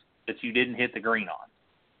 holes that you didn't hit the green on.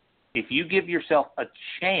 If you give yourself a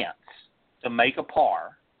chance to make a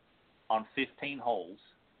par on 15 holes,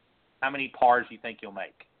 how many pars do you think you'll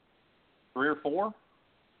make? 3 or 4,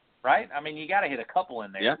 right? I mean, you got to hit a couple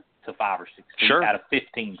in there to 5 or 6 out of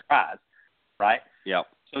 15 tries, right? Yep.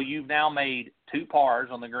 So you've now made 2 pars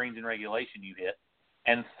on the greens in regulation you hit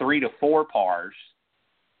and 3 to 4 pars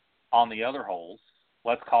on the other holes.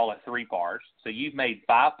 Let's call it 3 pars. So you've made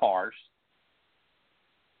 5 pars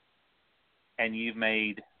and you've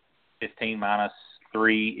made 15 minus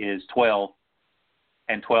 3 is 12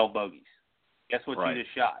 and 12 bogeys. Guess what you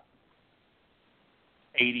just shot?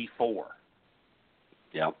 84.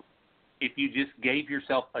 Yep. If you just gave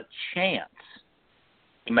yourself a chance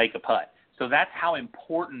to make a putt. So that's how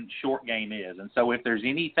important short game is. And so if there's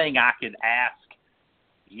anything I could ask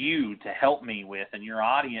you to help me with and your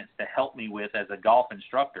audience to help me with as a golf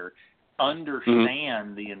instructor,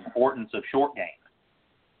 understand the importance of short game.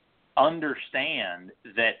 Understand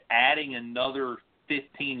that adding another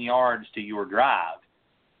 15 yards to your drive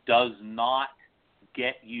does not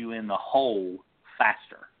get you in the hole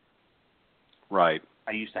faster. Right.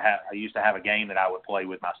 I used to have a game that I would play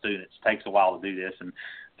with my students. It takes a while to do this, and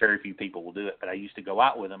very few people will do it. But I used to go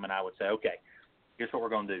out with them, and I would say, okay, here's what we're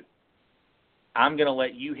going to do. I'm going to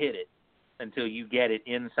let you hit it until you get it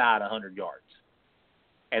inside 100 yards,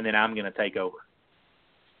 and then I'm going to take over.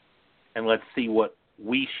 And let's see what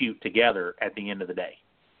we shoot together at the end of the day.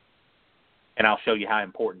 And I'll show you how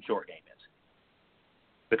important short game is.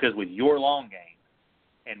 Because with your long game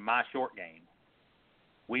and my short game,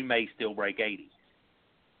 we may still break 80.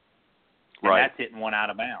 And that's hitting one out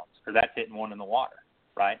of bounds, or that's hitting one in the water,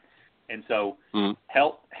 right? And so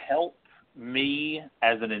help me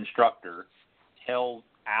as an instructor tell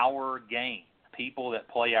our game, people that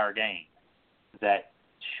play our game, that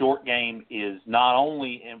short game is not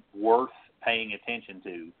only worth paying attention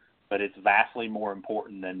to, but it's vastly more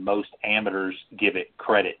important than most amateurs give it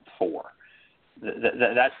credit for.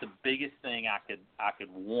 That's the biggest thing I could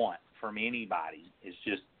want from anybody is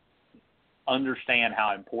just understand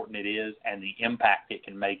how important it is and the impact it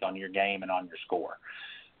can make on your game and on your score.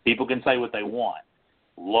 People can say what they want.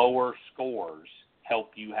 Lower scores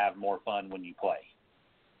help you have more fun when you play.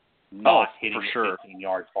 Not hitting it 15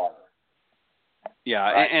 yards farther.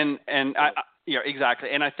 Yeah, right? and I exactly.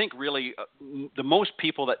 And I think really the most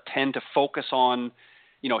people that tend to focus on,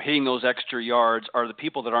 hitting those extra yards are the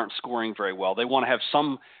people that aren't scoring very well. They want to have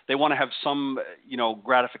some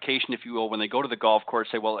gratification, if you will, when they go to the golf course.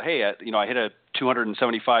 Say, well, hey, I hit a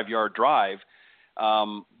 275-yard drive,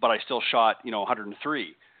 but I still shot,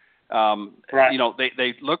 103. Right.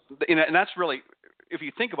 They look, and that's really, if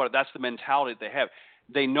you think about it, that's the mentality that they have.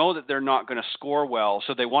 They know that they're not going to score well,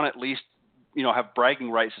 so they want to at least, have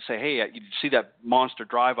bragging rights to say, hey, you see that monster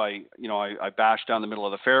drive I bashed down the middle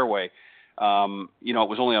of the fairway. It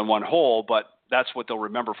was only on one hole, but that's what they'll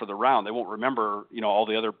remember for the round. They won't remember, all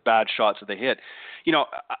the other bad shots that they hit.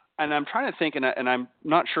 And I'm trying to think, and I'm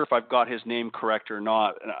not sure if I've got his name correct or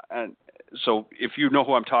not. And so if you know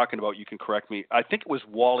who I'm talking about, you can correct me. I think it was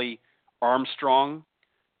Wally Armstrong,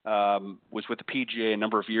 was with the PGA a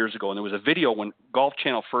number of years ago, and there was a video when Golf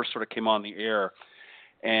Channel first sort of came on the air,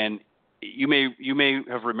 and you may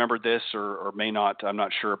have remembered this or may not, I'm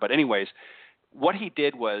not sure. But anyways, what he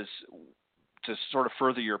did was, to sort of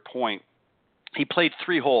further your point, he played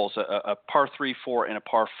 3 holes, a par 3, 4, and a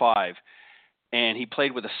par 5, and he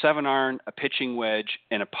played with a 7-iron, a pitching wedge,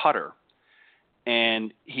 and a putter.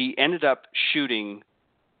 And he ended up shooting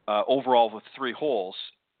overall with 3 holes,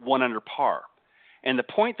 1 under par. And the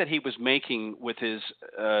point that he was making with his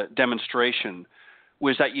demonstration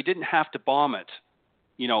was that you didn't have to bomb it,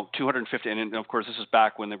 250. And of course, this is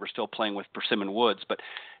back when they were still playing with persimmon woods. But,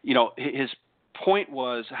 his point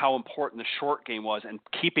was how important the short game was, and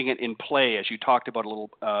keeping it in play, as you talked about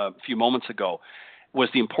a few moments ago, was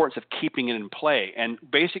the importance of keeping it in play. And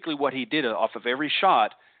basically what he did off of every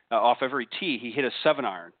shot, off every tee, he hit a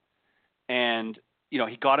 7-iron. And,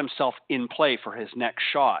 he got himself in play for his next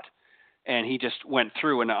shot. And he just went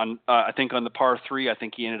through, and I think on the par 3, I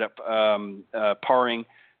think he ended up parring.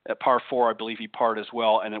 At par 4, I believe he parred as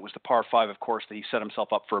well, and it was the par 5, of course, that he set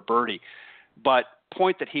himself up for a birdie. But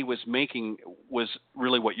point that he was making was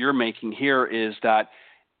really what you're making here, is that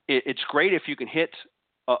it's great if you can hit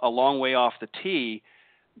a long way off the tee,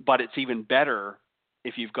 but it's even better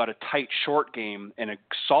if you've got a tight short game and a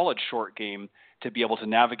solid short game to be able to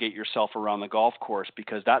navigate yourself around the golf course,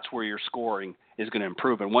 because that's where your scoring is going to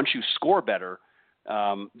improve. And once you score better,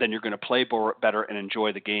 then you're going to play better and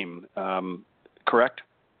enjoy the game. Correct?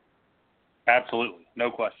 Absolutely. No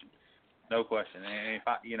question. No question. And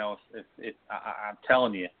I'm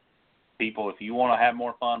telling you, people, if you want to have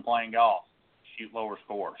more fun playing golf, shoot lower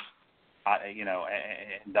scores.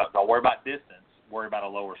 And don't worry about distance. Worry about a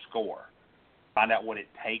lower score. Find out what it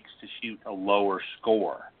takes to shoot a lower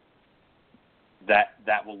score.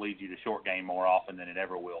 That will lead you to short game more often than it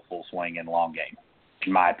ever will full swing and long game,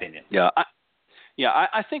 in my opinion. Yeah.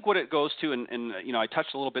 I think what it goes to, and I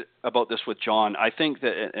touched a little bit about this with John. I think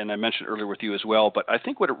that, and I mentioned earlier with you as well, but I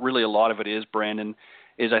think what a lot of it is, Brandon,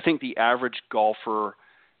 is I think the average golfer,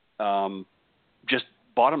 just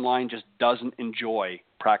bottom line, just doesn't enjoy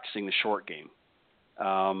practicing the short game.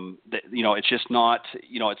 It's just not,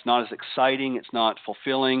 it's not as exciting. It's not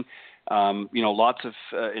fulfilling. Lots of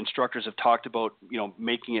instructors have talked about,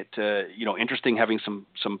 making it, interesting, having some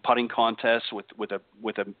putting contests with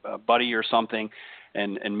a buddy or something,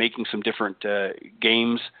 and making some different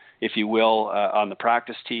games, if you will, on the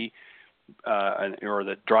practice tee, or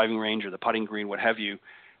the driving range or the putting green, what have you.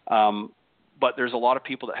 But there's a lot of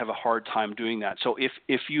people that have a hard time doing that. So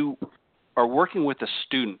if you are working with a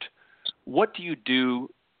student, what do you do,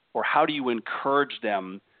 or how do you encourage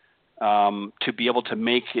them to be able to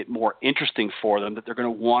make it more interesting for them, that they're going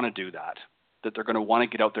to want to do that they're going to want to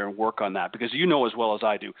get out there and work on that? Because as well as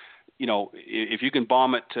I do, if you can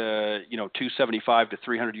bomb it to, 275 to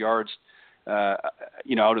 300 yards,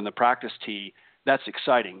 out in the practice tee, that's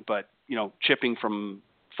exciting. But, chipping from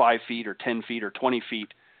 5 feet or 10 feet or 20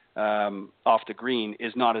 feet off the green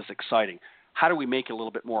is not as exciting. How do we make it a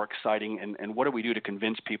little bit more exciting, and what do we do to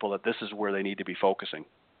convince people that this is where they need to be focusing?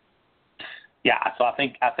 Yeah, so I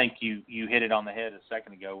think you hit it on the head a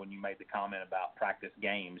second ago when you made the comment about practice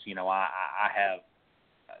games. I have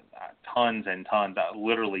tons and tons,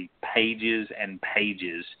 literally pages and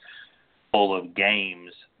pages full of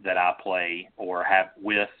games that I play or have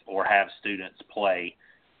students play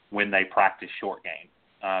when they practice short game.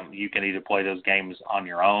 You can either play those games on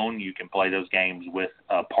your own. You can play those games with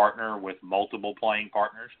a partner, with multiple playing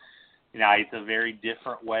partners. It's a very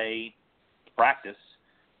different way to practice,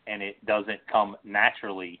 and it doesn't come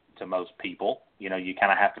naturally to most people. You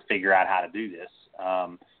kind of have to figure out how to do this.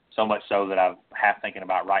 So much so that I'm half thinking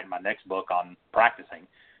about writing my next book on practicing.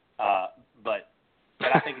 But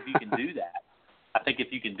I think if you can do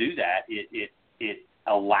that, it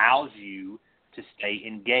allows you to stay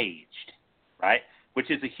engaged, right? Which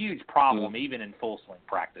is a huge problem even in full swing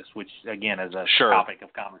practice, which again is a topic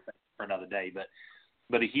of conversation for another day.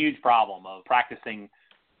 But a huge problem of practicing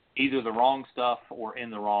either the wrong stuff or in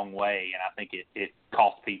the wrong way, and I think it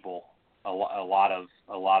costs people a lot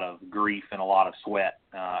of grief and a lot of sweat,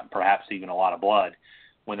 perhaps even a lot of blood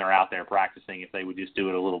when they're out there practicing. If they would just do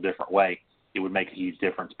it a little different way, it would make a huge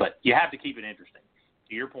difference. But you have to keep it interesting.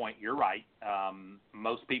 To your point, you're right.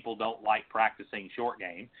 Most people don't like practicing short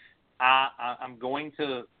game. I'm going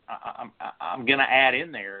to add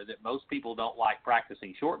in there that most people don't like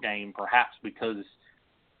practicing short game, perhaps because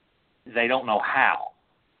they don't know how.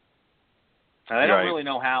 Now, they don't really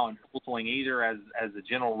know how in full swing either, as a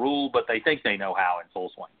general rule, but they think they know how in full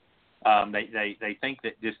swing. They think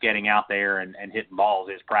that just getting out there and hitting balls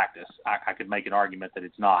is practice. I could make an argument that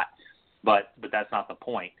it's not, but that's not the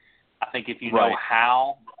point. I think if you know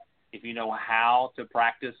how to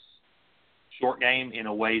practice short game in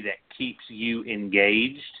a way that keeps you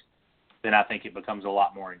engaged, then I think it becomes a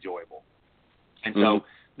lot more enjoyable. And so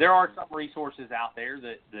there are some resources out there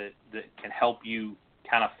that can help you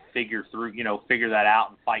kind of figure that out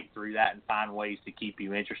and fight through that and find ways to keep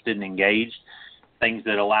you interested and engaged. Things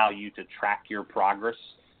that allow you to track your progress,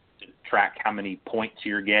 to track how many points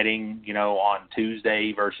you're getting, on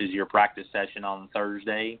Tuesday versus your practice session on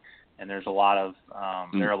Thursday. And there's a lot of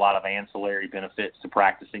there are a lot of ancillary benefits to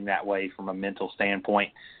practicing that way from a mental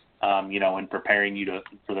standpoint, and preparing you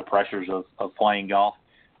for the pressures of playing golf.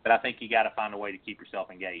 But I think you got to find a way to keep yourself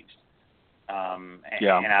engaged. And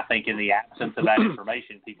I think in the absence of that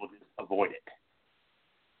information, people just avoid it.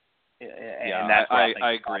 And that's what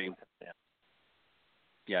I agree.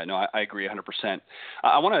 Yeah, no, I agree 100%.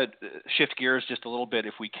 I want to shift gears just a little bit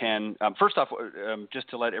if we can. First off, just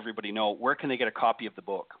to let everybody know, where can they get a copy of the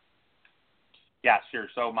book? Yeah, sure.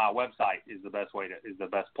 So my website is the best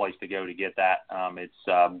place to go to get that. It's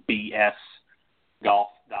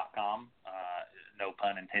bsgolf.com. No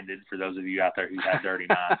pun intended for those of you out there who have dirty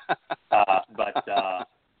minds. But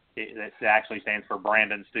it actually stands for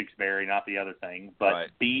Brandon Stooksbury, not the other thing.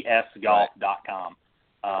 But bsgolf.com.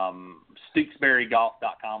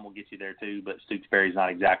 Stooksburygolf.com will get you there too, but Stooksbury is not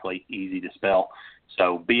exactly easy to spell.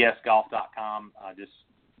 So bsgolf.com, just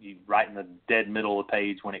you right in the dead middle of the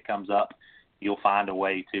page when it comes up, you'll find a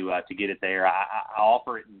way to get it there. I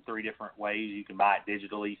offer it in 3 different ways. You can buy it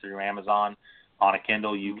digitally through Amazon on a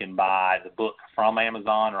Kindle. You can buy the book from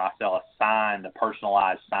Amazon, or I sell a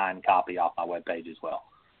personalized signed copy off my webpage as well.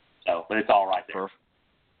 So, but it's all right there.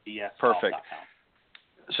 Perfect.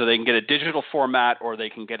 So they can get a digital format, or they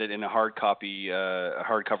can get it in a hard copy,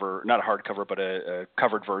 hardcover, not a hardcover, but a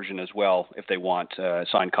covered version as well, if they want a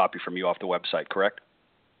signed copy from you off the website, correct?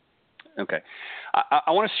 Okay.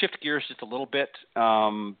 I want to shift gears just a little bit,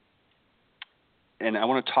 and I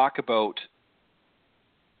want to talk about,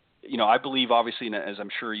 I believe, obviously, and as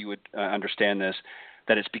I'm sure you would understand this,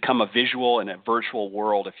 that it's become a visual and a virtual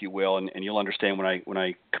world, if you will, and you'll understand when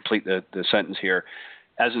I complete the sentence here.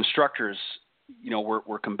 As instructors,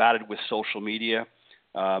 we're combated with social media.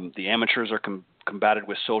 The amateurs are combated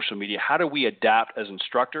with social media. How do we adapt as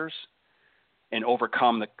instructors and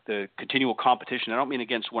overcome the continual competition? I don't mean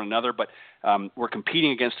against one another, but we're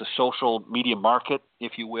competing against a social media market,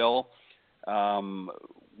 if you will,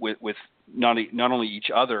 with not only each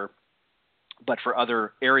other, but for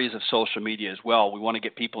other areas of social media as well. We want to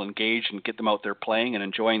get people engaged and get them out there playing and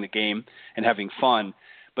enjoying the game and having fun.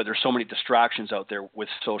 But there's so many distractions out there with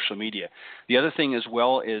social media. The other thing as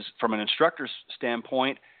well is, from an instructor's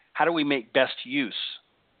standpoint, how do we make best use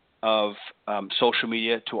of social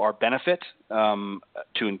media to our benefit, to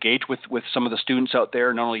engage with some of the students out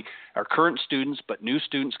there, not only our current students, but new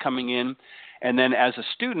students coming in. And then as a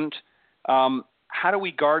student, how do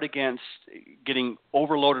we guard against getting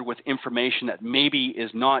overloaded with information that maybe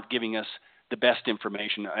is not giving us the best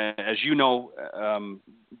information? As you know,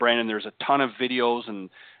 Brandon, there's a ton of videos and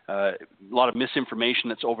a lot of misinformation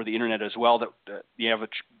that's over the internet as well that the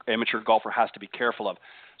amateur golfer has to be careful of.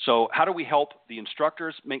 So how do we help the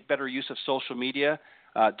instructors make better use of social media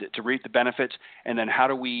to reap the benefits? And then how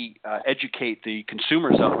do we educate the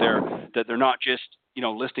consumers out there that they're not just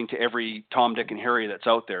listening to every Tom, Dick, and Harry that's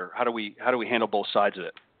out there? How do we handle both sides of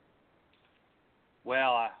it?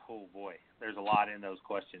 Well, oh boy, there's a lot in those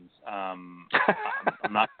questions. I'm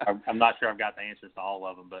not sure I've got the answers to all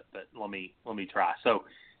of them, but let me try. So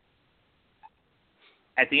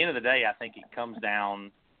at the end of the day, I think it comes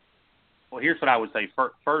down. Well, here's what I would say.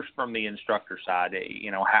 First, from the instructor side,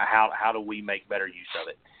 how do we make better use of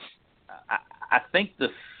it? I think the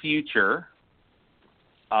future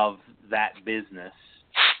of that business,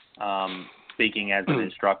 speaking as an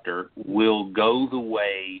instructor, will go the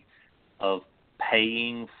way of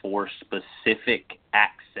paying for specific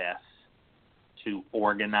access to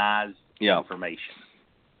organized information.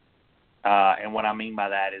 And what I mean by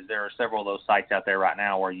that is there are several of those sites out there right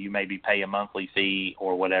now where you maybe pay a monthly fee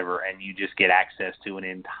or whatever, and you just get access to an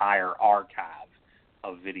entire archive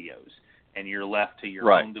of videos. And you're left to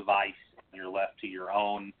your own device, you're left to your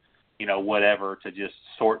own, whatever, to just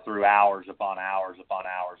sort through hours upon hours upon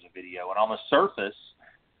hours of video. And on the surface,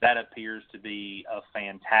 that appears to be of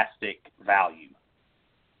fantastic value.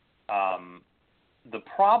 The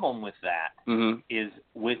problem with that is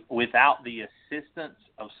without the assistance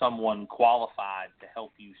of someone qualified to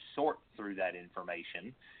help you sort through that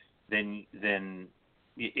information, then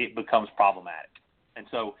it becomes problematic. And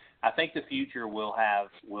so I think the future will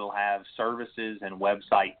have services and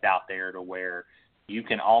websites out there to where you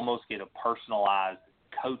can almost get a personalized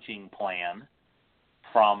coaching plan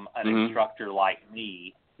from an instructor like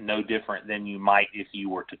me, no different than you might if you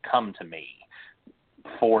were to come to me.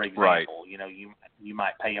 For example, you know, you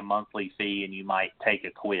might pay a monthly fee and you might take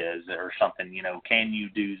a quiz or something, you know, can you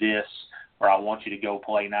do this? Or I want you to go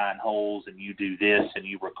play 9 holes and you do this and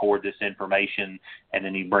you record this information and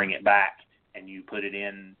then you bring it back and you put it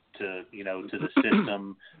in to, you know, to the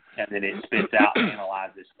system, and then it spits out and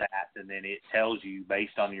analyzes stats, and then it tells you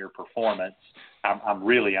based on your performance. I'm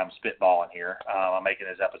spitballing here. I'm making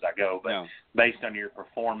this up as I go, but based on your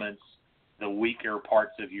performance, the weaker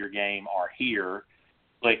parts of your game are here.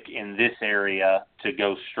 Click in this area to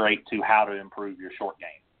go straight to how to improve your short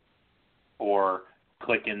game, or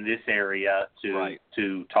click in this area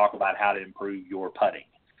to talk about how to improve your putting.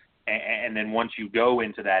 And then once you go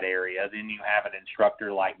into that area, then you have an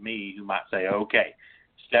instructor like me who might say, okay,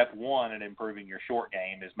 step 1 in improving your short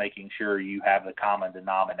game is making sure you have the common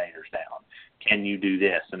denominators down. Can you do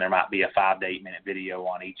this? And there might be a 5 to 8 minute video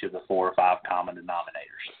on each of the 4 or 5 common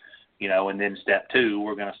denominators. You know, and then step 2,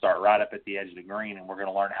 we're going to start right up at the edge of the green, and we're going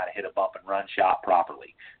to learn how to hit a bump and run shot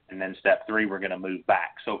properly. And then step 3, we're going to move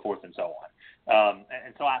back, so forth and so on.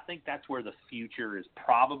 And so I think that's where the future is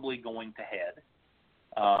probably going to head.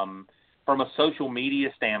 From a social media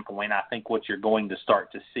standpoint, I think what you're going to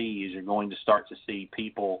start to see is you're going to start to see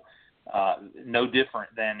people no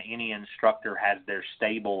different than any instructor has their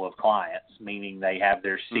stable of clients, meaning they have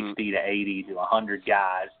their 60 to 80 to 100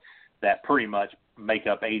 guys that pretty much make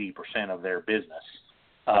up 80% of their business,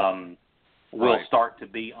 will start to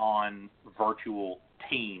be on virtual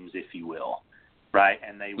teams, if you will, right?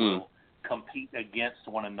 And they will compete against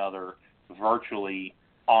one another virtually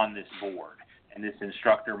on this board. And this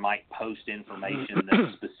instructor might post information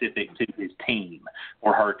that's specific to his team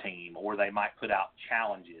or her team, or they might put out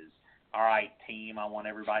challenges. All right, team, I want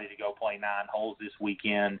everybody to go play 9 holes this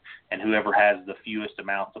weekend, and whoever has the fewest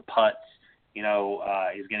amounts of putts, you know,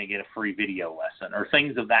 is going to get a free video lesson, or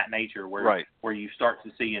things of that nature where you start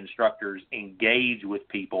to see instructors engage with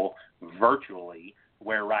people virtually,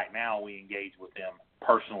 where right now we engage with them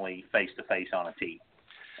personally, face-to-face on a tee.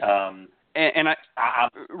 I'm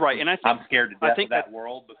scared to death of that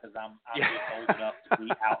world because I'm just old enough to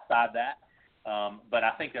be outside that. But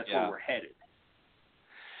I think that's where we're headed.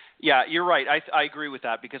 Yeah, you're right. I agree with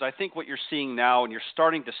that, because I think what you're seeing now, and you're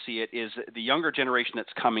starting to see it, is the younger generation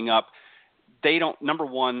that's coming up. They don't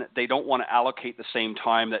want to allocate the same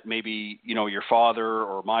time that maybe, you know, your father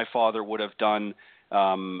or my father would have done,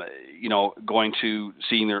 you know, going to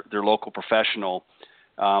seeing their local professional.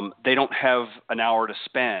 They don't have an hour to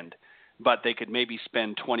spend, but they could maybe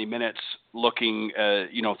spend 20 minutes looking,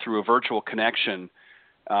 you know, through a virtual connection,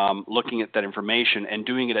 looking at that information and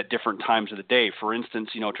doing it at different times of the day. For instance,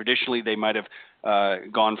 you know, traditionally they might have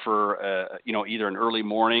gone for, you know, either an early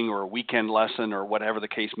morning or a weekend lesson or whatever the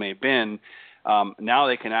case may have been. Now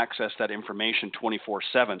they can access that information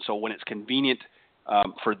 24/7. So when it's convenient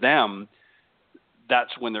for them,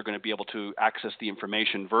 that's when they're going to be able to access the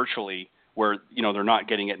information virtually, where, you know, they're not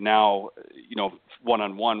getting it now, you know,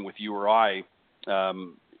 one-on-one with you or I.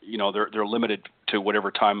 You know, they're limited to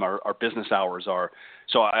whatever time our business hours are.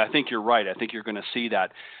 So I think you're right. I think you're going to see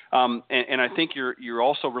that. And I think you're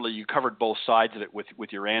also really, you covered both sides of it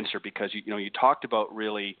with your answer, because, you know, you talked about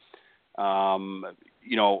really,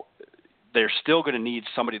 you know, they're still going to need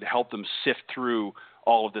somebody to help them sift through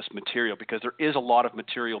all of this material, because there is a lot of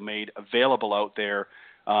material made available out there,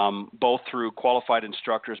 both through qualified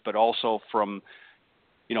instructors, but also from,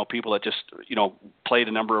 you know, people that just, you know, played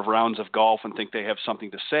a number of rounds of golf and think they have something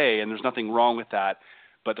to say, and there's nothing wrong with that.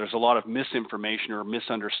 But there's a lot of misinformation or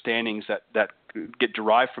misunderstandings that get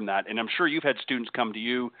derived from that. And I'm sure you've had students come to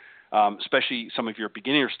you, especially some of your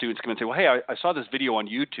beginner students, come and say, well, hey, I saw this video on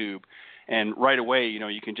YouTube. And right away, you know,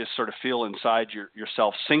 you can just sort of feel inside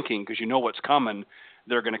yourself sinking, because you know what's coming.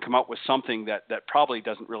 They're going to come up with something that probably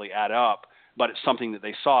doesn't really add up, but it's something that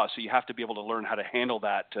they saw. So you have to be able to learn how to handle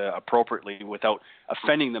that appropriately without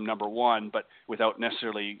offending them, number one, but without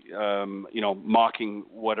necessarily, you know, mocking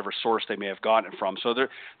whatever source they may have gotten it from. So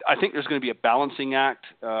I think there's going to be a balancing act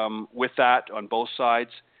with that on both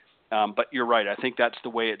sides. But you're right. I think that's the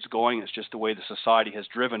way it's going. It's just the way the society has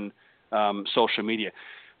driven social media.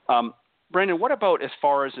 Brandon, what about as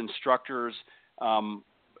far as instructors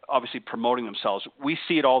obviously promoting themselves? We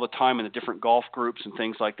see it all the time in the different golf groups and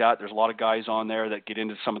things like that. There's a lot of guys on there that get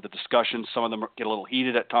into some of the discussions. Some of them get a little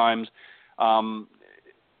heated at times.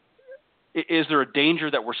 Is there a danger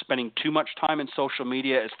that we're spending too much time in social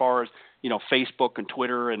media as far as, you know, Facebook and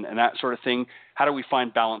Twitter and that sort of thing? How do we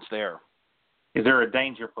find balance there? Is there a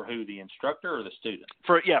danger for who, the instructor or the student?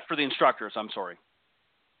 For the instructors. I'm sorry.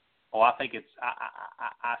 Well, I think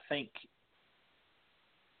I think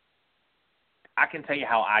I can tell you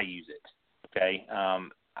how I use it. Okay,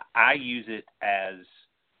 I use it as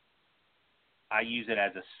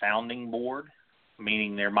a sounding board,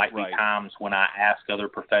 meaning there might be times when I ask other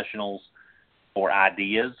professionals for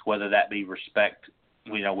ideas, whether that be with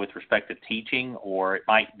respect to teaching, or it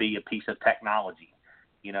might be a piece of technology,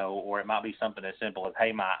 or it might be something as simple as,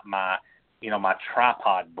 hey, my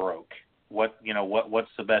tripod broke. What's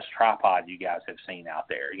the best tripod you guys have seen out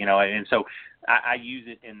there? And so I use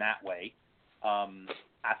it in that way.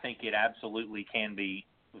 I think it absolutely can be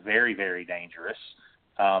very, very dangerous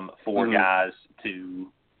for guys to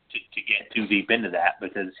get too deep into that,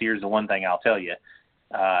 because here's the one thing I'll tell you.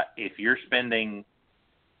 If you're spending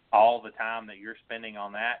all the time that you're spending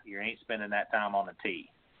on that, you ain't spending that time on the tee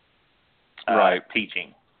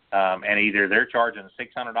teaching. And either they're charging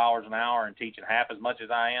 $600 an hour and teaching half as much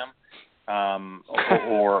as I am,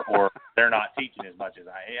 or they're not teaching as much as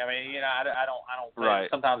I am. I mean, I don't.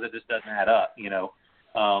 Sometimes it just doesn't add up,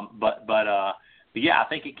 But yeah, I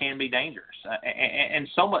think it can be dangerous, and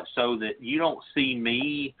so much so that you don't see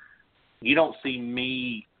me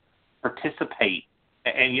participate.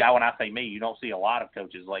 And when I say me, you don't see a lot of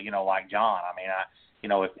coaches like John. I mean,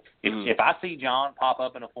 if I see John pop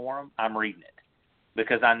up in a forum, I'm reading it,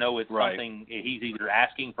 because I know it's something he's either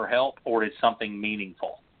asking for help or it's something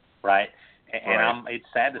meaningful, right? And it's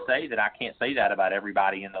sad to say that I can't say that about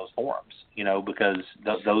everybody in those forums, because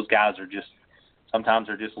those guys are sometimes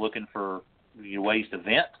they're just looking for ways to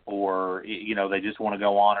vent, or they just want to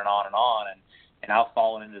go on and on and on. And I've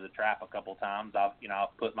fallen into the trap a couple times. I've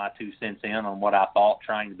put my 2 cents in on what I thought,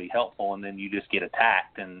 trying to be helpful, and then you just get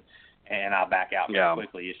attacked, and I back out very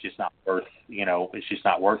quickly. It's just not worth it's just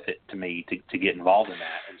not worth it to me to get involved in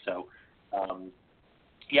that. And so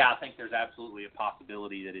I think there's absolutely a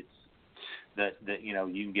possibility that that you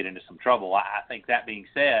can get into some trouble. I think, that being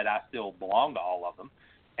said, I still belong to all of them,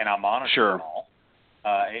 and I monitor them all.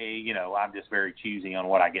 I'm just very choosy on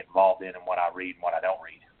what I get involved in and what I read and what I don't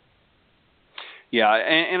read. Yeah,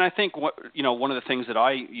 and I think one of the things that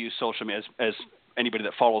I use social media, as anybody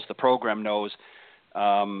that follows the program knows,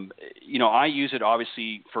 I use it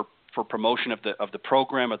obviously for promotion of the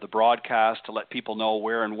program, of the broadcast, to let people know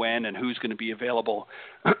where and when and who's going to be available.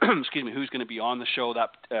 Excuse me, who's going to be on the show that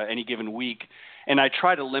any given week. And I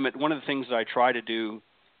try to limit. One of the things that I try to do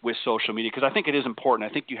with social media, because I think it is important.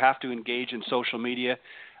 I think you have to engage in social media.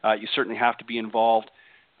 You certainly have to be involved.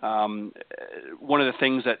 One of the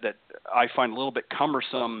things that I find a little bit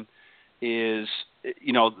cumbersome is,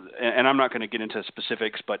 and I'm not going to get into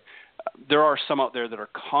specifics, but there are some out there that are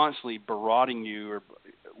constantly berating you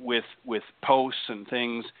with posts and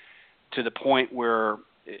things, to the point where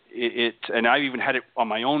and I've even had it on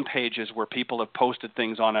my own pages where people have posted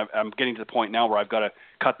things on. I'm getting to the point now where I've got to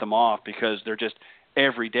cut them off, because they're just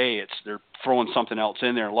every day they're throwing something else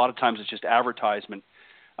in there. A lot of times it's just advertisement.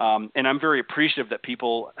 And I'm very appreciative that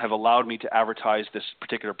people have allowed me to advertise this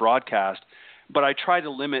particular broadcast, but I try to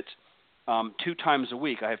limit 2 times a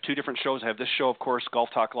week. I have 2 different shows. I have this show, of course, Golf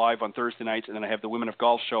Talk Live on Thursday nights, and then I have the Women of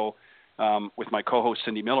Golf show with my co-host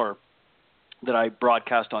Cindy Miller that I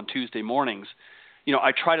broadcast on Tuesday mornings.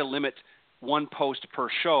 I try to limit 1 post per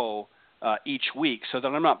show each week, so that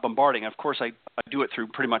I'm not bombarding. Of course, I do it through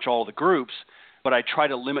pretty much all the groups, but I try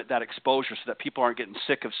to limit that exposure so that people aren't getting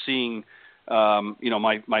sick of seeing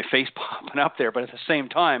my face popping up there. But at the same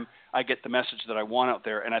time, I get the message that I want out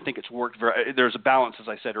there, and I think it's worked there's a balance, as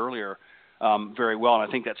I said earlier, very well, and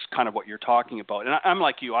I think that's kind of what you're talking about. And I'm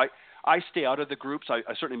like you. I stay out of the groups. I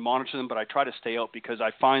certainly monitor them, but I try to stay out, because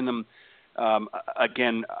I find them,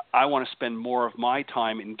 again, I want to spend more of my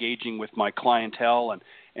time engaging with my clientele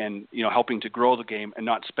and helping to grow the game, and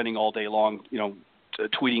not spending all day long,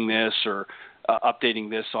 tweeting this or updating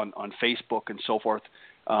this on Facebook and so forth,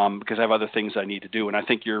 because I have other things I need to do. And I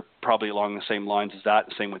think you're probably along the same lines as that,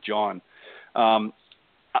 same with John.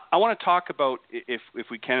 I want to talk about, if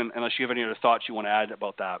we can, unless you have any other thoughts you want to add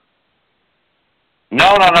about that.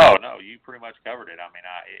 No. You pretty much covered it. I mean,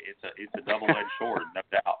 it's a double-edged sword, no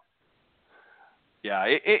doubt. Yeah,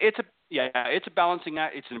 it's a balancing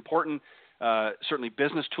act. It's an important, certainly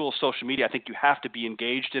business tool, social media. I think you have to be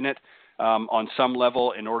engaged in it on some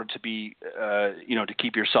level in order to be, to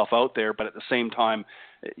keep yourself out there. But at the same time,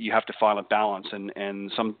 you have to find a balance,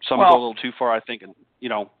 and some go a little too far, I think. And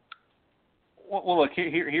Well, look,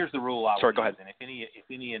 here's the rule I would Sorry, go ahead. use. And if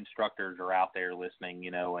any instructors are out there listening,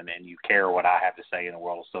 and you care what I have to say in the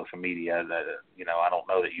world of social media, that I don't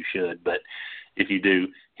know that you should, but if you do,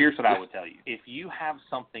 here's what I would tell you. If you have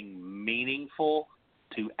something meaningful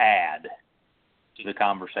to add to the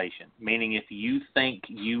conversation. Meaning, if you think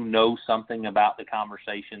you know something about the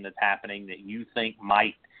conversation that's happening that you think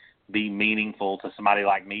might be meaningful to somebody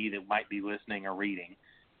like me that might be listening or reading,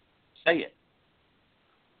 say it.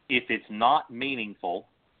 If it's not meaningful,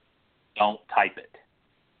 don't type it.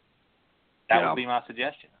 That would be my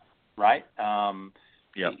suggestion, right?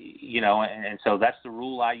 You know, and so that's the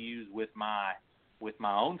rule I use with my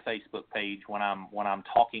own Facebook page when I'm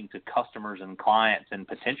talking to customers and clients and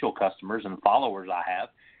potential customers and followers I have.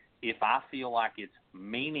 If I feel like it's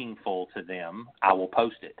meaningful to them, I will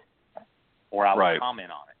post it or I will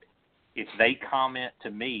comment on it. If they comment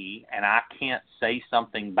to me and I can't say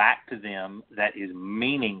something back to them that is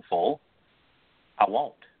meaningful, I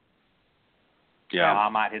won't. Yeah. Now, I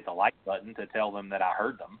might hit the like button to tell them that I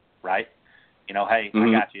heard them, right? You know, hey,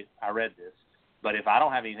 I got you. I read this. But if I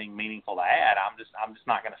don't have anything meaningful to add, I'm just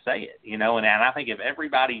not going to say it, you know. And I think if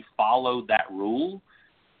everybody followed that rule,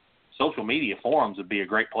 social media forums would be a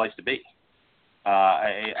great place to be.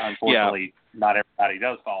 Unfortunately, not everybody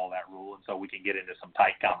does follow that rule, and so we can get into some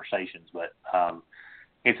tight conversations. But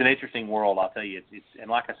it's an interesting world, I'll tell you. And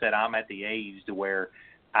like I said, I'm at the age to where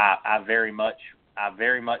I very much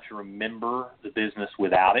remember the business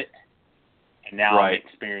without it, and now I'm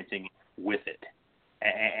experiencing it with it.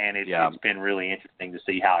 And it's been really interesting to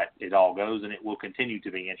see how it all goes, and it will continue to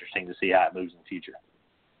be interesting to see how it moves in the future.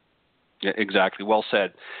 Yeah, exactly. Well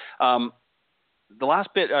said. The last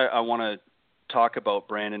bit I want to talk about,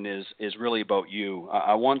 Brandon, is really about you.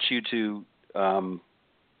 I want you to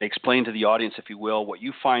explain to the audience, if you will, what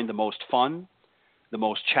you find the most fun, the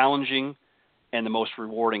most challenging, and the most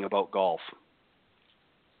rewarding about golf.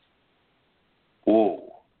 Whoa.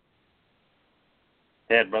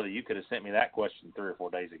 Dad, brother, you could have sent me that question 3 or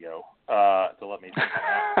 4 days ago to let me think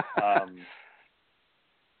of that.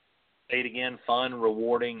 Say it again, fun,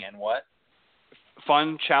 rewarding, and what?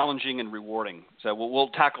 Fun, challenging, and rewarding. So we'll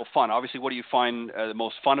tackle fun. Obviously, what do you find the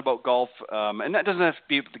most fun about golf? And that doesn't have to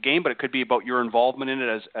be the game, but it could be about your involvement in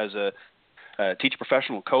it as a teacher,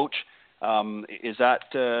 professional, coach. Is that?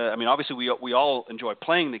 I mean, obviously, we all enjoy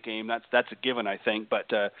playing the game. That's a given, I think.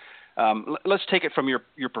 But let's take it from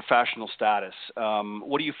your professional status.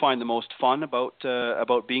 What do you find the most fun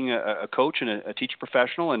about being a coach and a teacher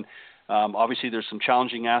professional? And obviously, there's some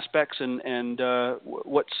challenging aspects. And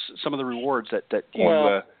what's some of the rewards that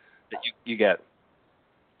you get?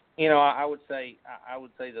 You know, I would say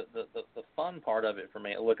the fun part of it for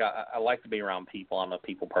me. Look, I like to be around people. I'm a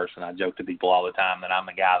people person. I joke to people all the time that I'm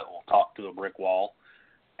the guy that will talk to a brick wall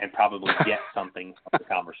and probably get something from the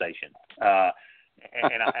conversation.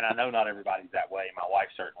 And I know not everybody's that way. My wife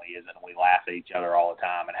certainly isn't. And we laugh at each other all the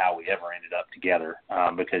time and how we ever ended up together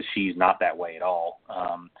because she's not that way at all,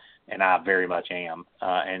 and I very much am.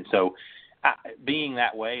 And so being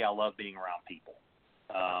that way, I love being around people.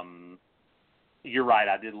 You're right.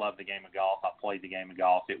 I did love the game of golf. I played the game of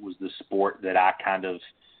golf. It was the sport that I kind of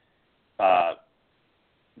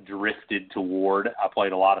drifted toward. I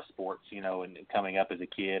played a lot of sports, you know, and coming up as a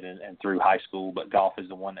kid and through high school, but golf is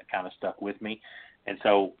the one that kind of stuck with me. And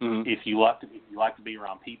so if you like to be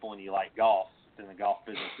around people and you like golf, then the golf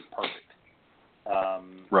business is perfect.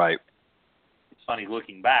 Right. It's funny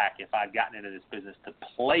looking back, if I'd gotten into this business to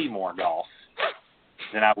play more golf,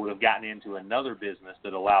 then I would have gotten into another business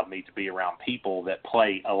that allowed me to be around people that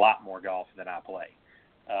play a lot more golf than I play.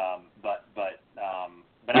 But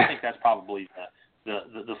I think that's probably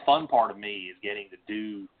the fun part of me is getting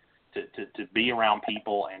to be around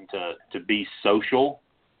people and to be social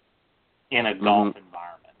in a golf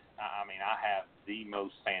environment. I mean, I have the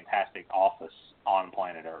most fantastic office on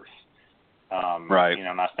planet Earth. Right. You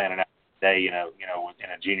know, I'm not standing out today, you know, in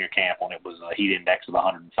a junior camp when it was a heat index of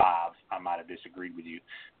 105. I might have disagreed with you.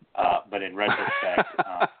 But in retrospect,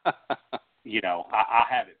 you know, I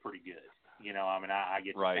have it pretty good. You know, I mean, I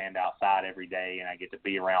get to stand outside every day and I get to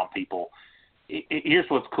be around people. Here's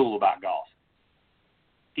what's cool about golf.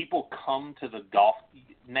 People come to the golf.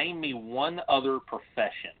 Name me one other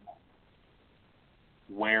profession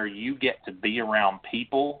where you get to be around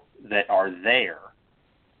people that are there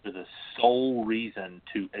for the sole reason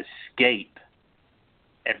to escape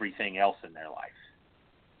everything else in their life.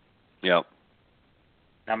 Yep.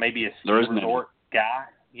 Now, maybe a ski resort guy,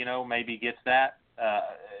 you know, maybe gets that,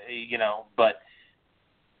 you know, but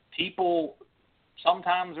people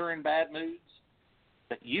sometimes are in bad moods.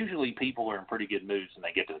 But usually people are in pretty good moods when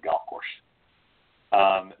they get to the golf course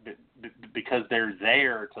because they're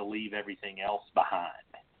there to leave everything else behind.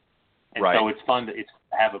 And so it's fun to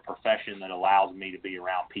have a profession that allows me to be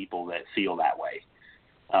around people that feel that way.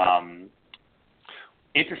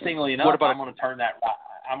 Interestingly enough, I'm going to turn that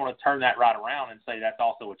I'm going to turn that right around and say that's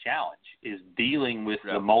also a challenge, is dealing with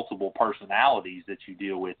the multiple personalities that you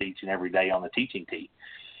deal with each and every day on the teaching tee.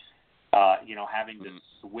 Having to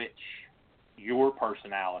switch your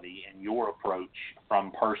personality and your approach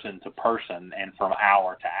from person to person and from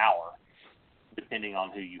hour to hour, depending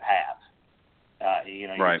on who you have.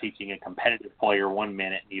 You're teaching a competitive player 1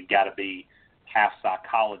 minute, and you've got to be half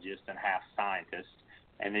psychologist and half scientist.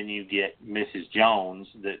 And then you get Mrs. Jones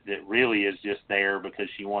that really is just there because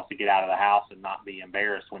she wants to get out of the house and not be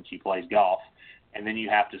embarrassed when she plays golf. And then you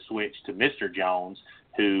have to switch to Mr. Jones,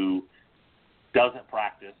 who doesn't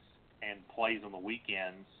practice and plays on the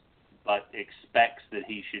weekends, but expects that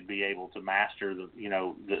he should be able to master the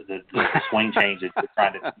swing change that you're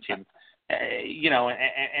trying to teach him.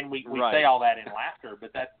 And we say all that in laughter,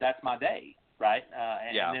 but that's my day, right?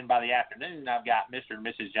 And then by the afternoon, I've got Mr. and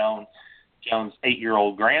Mrs. Jones'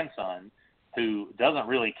 8-year-old grandson, who doesn't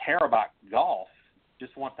really care about golf,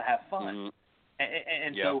 just wants to have fun.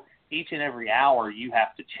 And so each and every hour you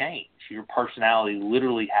have to change. Your personality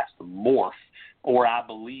literally has to morph, or I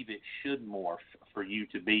believe it should morph for you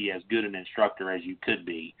to be as good an instructor as you could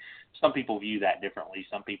be. Some people view that differently.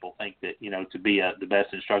 Some people think that, to be the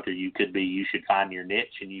best instructor you could be, you should find your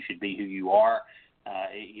niche and you should be who you are,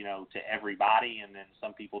 to everybody. And then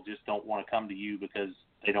some people just don't want to come to you because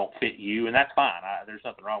they don't fit you, and that's fine. There's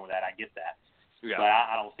nothing wrong with that. I get that. Yeah. But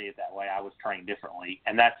I don't see it that way. I was trained differently,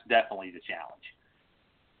 and that's definitely the challenge,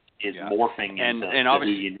 is morphing into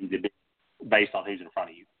who you need to be based on who's in front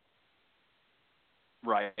of you.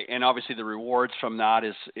 Right, and obviously the rewards from that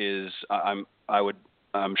is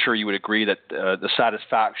I'm sure you would agree that the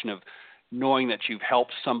satisfaction of knowing that you've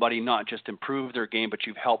helped somebody not just improve their game, but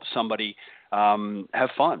you've helped somebody have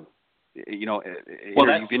fun.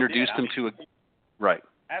 You've introduced them to a right.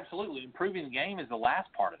 Absolutely, improving the game is the last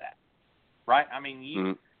part of that, right? I mean,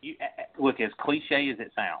 you look, as cliche as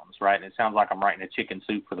it sounds, right? And it sounds like I'm writing a chicken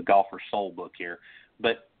soup for the golfer's soul book here,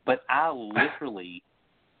 but I literally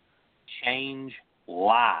change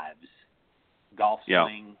lives, golf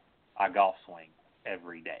swing by golf swing,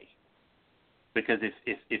 every day. Because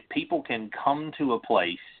if people can come to a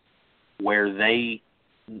place where they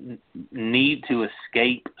need to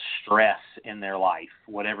escape stress in their life,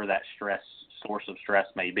 whatever that source of stress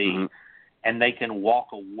may be, and they can walk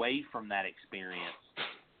away from that experience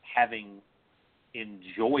having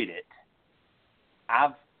enjoyed it,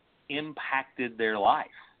 I've impacted their life.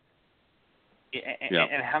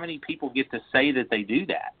 And how many people get to say that they do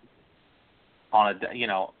that?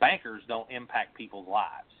 Bankers don't impact people's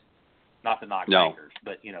lives. Not to knock bankers,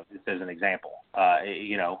 but just as an example,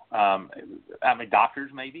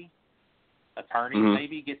 doctors maybe, attorneys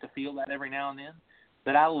maybe get to feel that every now and then.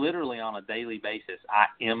 But I literally, on a daily basis, I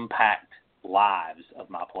impact lives of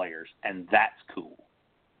my players, and that's cool.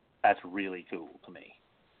 That's really cool to me.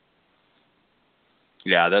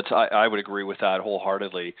 Yeah, I would agree with that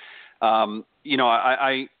wholeheartedly. I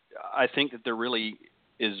think that there really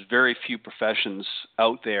is very few professions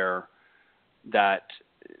out there that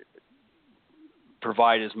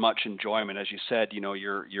provide as much enjoyment. As you said,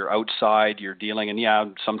 you're outside, you're dealing,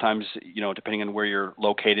 and sometimes, depending on where you're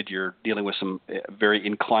located, you're dealing with some very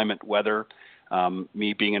inclement weather.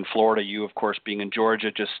 Me being in Florida, you, of course, being in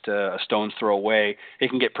Georgia, just a stone's throw away.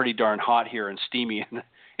 It can get pretty darn hot here and steamy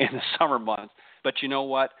in the summer months. But you know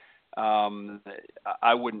what?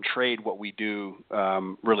 I wouldn't trade what we do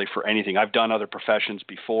really for anything. I've done other professions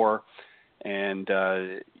before, and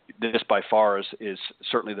this by far is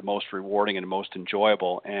certainly the most rewarding and most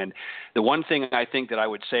enjoyable. And the one thing I think that I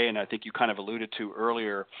would say, and I think you kind of alluded to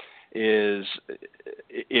earlier, is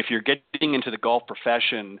if you're getting into the golf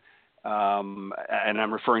profession, and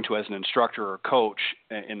I'm referring to as an instructor or coach,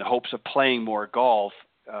 in the hopes of playing more golf,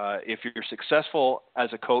 if you're successful as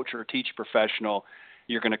a coach or a teaching professional,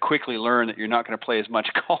 you're going to quickly learn that you're not going to play as much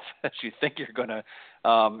golf as you think you're going to.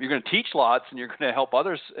 You're going to teach lots and you're going to help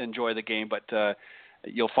others enjoy the game, but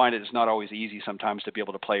you'll find it's not always easy sometimes to be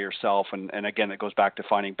able to play yourself. And again, it goes back to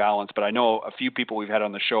finding balance. But I know a few people we've had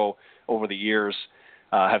on the show over the years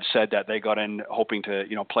have said that they got in hoping to,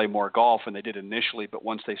 play more golf, and they did initially, but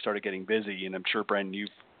once they started getting busy, and I'm sure, Brandon, you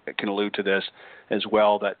can allude to this as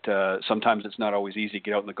well, that sometimes it's not always easy to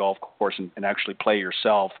get out in the golf course and actually play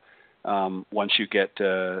yourself once you get,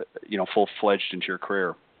 full-fledged into your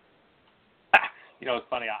career. It's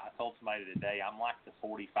funny. I told somebody today, I'm like the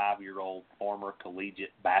 45-year-old former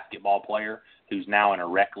collegiate basketball player who's now in a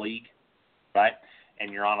rec league, right?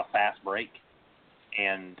 And you're on a fast break,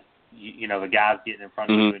 and the guy's getting in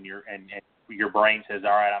front of you, and your brain says,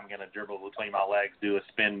 all right, I'm going to dribble between my legs, do a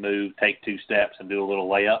spin move, take 2 steps, and do a little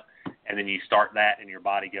layup. And then you start that, and your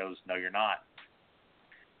body goes, no, you're not.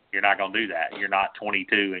 You're not going to do that. You're not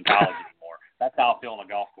 22 in college anymore. That's how I feel on a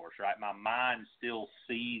golf course, right? My mind still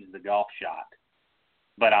sees the golf shot,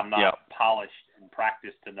 but I'm not polished and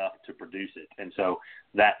practiced enough to produce it. And so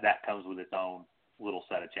that comes with its own little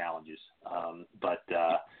set of challenges.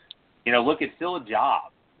 Look, it's still a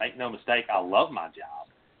job. Make no mistake, I love my job,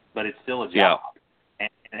 but it's still a job. Yeah.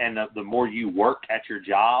 And the more you work at your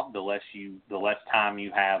job, the less time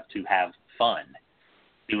you have to have fun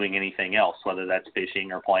doing anything else, whether that's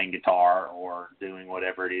fishing or playing guitar or doing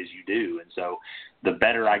whatever it is you do. And so the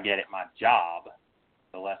better I get at my job,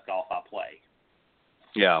 the less golf I play.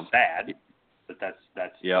 Yeah. It's sad, but that's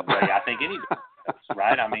the way I think anybody does,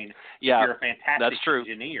 right? I mean, if you're a fantastic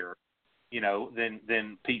engineer,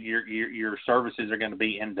 then your services are going to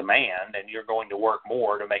be in demand, and you're going to work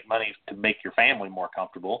more to make money to make your family more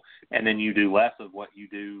comfortable, and then you do less of what you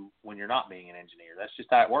do when you're not being an engineer. That's just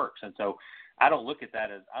how it works. And so I don't look at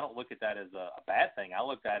that as a bad thing. I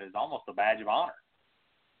look at it as almost a badge of honor.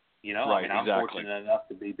 Right, I'm fortunate enough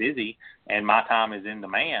to be busy, and my time is in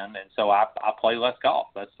demand, and so I play less golf.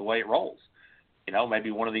 That's the way it rolls.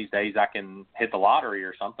 Maybe one of these days I can hit the lottery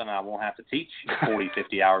or something. I won't have to teach 40,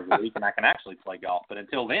 50 hours a week, and I can actually play golf. But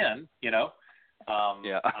until then, I'm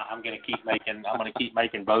going to keep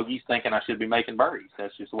making bogeys, thinking I should be making birdies.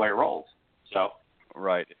 That's just the way it rolls. So.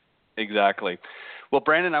 Right. Exactly. Well,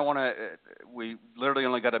 Brandon, we literally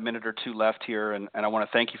only got a minute or two left here, and I want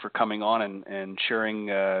to thank you for coming on and sharing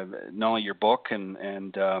not only your book, and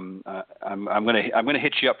I'm going to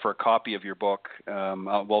hit you up for a copy of your book.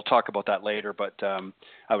 We'll talk about that later, but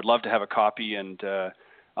I would love to have a copy, and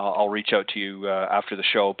I'll reach out to you after the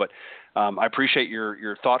show. But I appreciate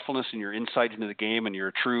your thoughtfulness and your insight into the game, and you're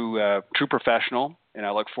a true professional, and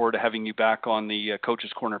I look forward to having you back on the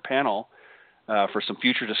Coach's Corner panel for some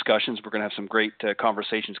future discussions. We're going to have some great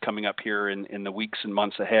conversations coming up here in the weeks and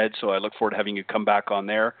months ahead, so I look forward to having you come back on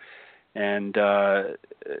there. And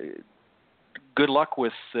good luck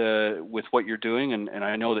with what you're doing, and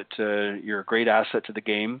I know that you're a great asset to the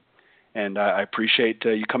game, and I appreciate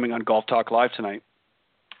you coming on Golf Talk Live tonight.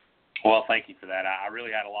 Well, thank you for that. I really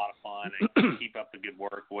had a lot of fun, and keep up the good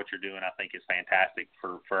work. What you're doing, I think, is fantastic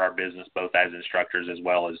for our business, both as instructors as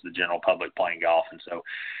well as the general public playing golf. And so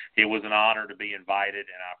it was an honor to be invited,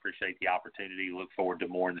 and I appreciate the opportunity. Look forward to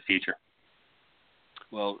more in the future.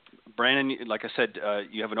 Well, Brandon, like I said,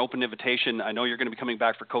 you have an open invitation. I know you're going to be coming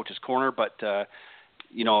back for Coach's Corner, but I'm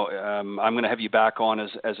going to have you back on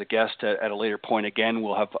as a guest at a later point. Again,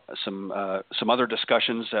 we'll have some other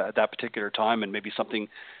discussions at that particular time, and maybe something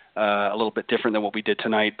a little bit different than what we did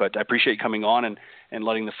tonight. But I appreciate you coming on and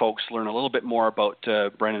letting the folks learn a little bit more about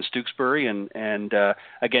Brandon Stooksbury. And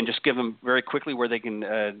again, just give them very quickly where they can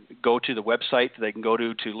go to the website they can go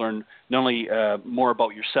to learn not only more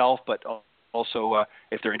about yourself, but also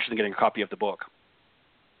if they're interested in getting a copy of the book.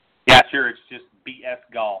 Yeah, sure. It's just BS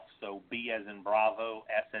Golf. So B as in Bravo,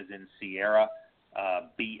 S as in Sierra,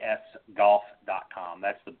 bsgolf.com.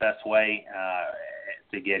 That's the best way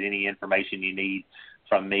to get any information you need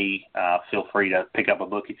from me. Feel free to pick up a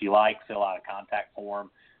book if you like, fill out a contact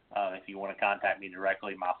form. If you want to contact me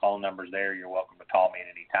directly, my phone number's there. You're welcome to call me at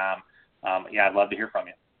any time. I'd love to hear from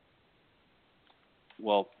you.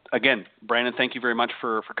 Well, again, Brandon, thank you very much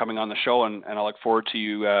for coming on the show, and I look forward to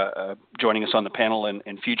you joining us on the panel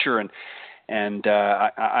in future. And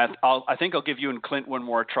I think I'll give you and Clint one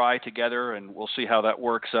more try together, and we'll see how that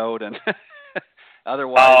works out. And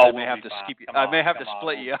otherwise, I may have to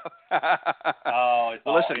split you up.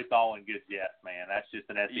 It's all in good jest, man. That's just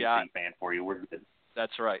an SEC fan for you. We're good.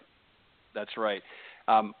 That's right.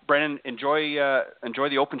 Brandon, enjoy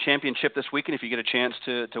the Open Championship this weekend if you get a chance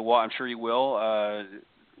to watch. I'm sure you will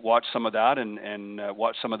watch some of that and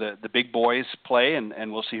watch some of the big boys play,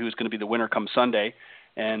 and we'll see who's going to be the winner come Sunday.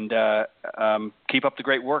 And keep up the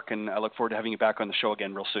great work, and I look forward to having you back on the show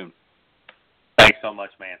again real soon. Thanks so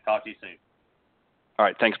much, man. Talk to you soon. All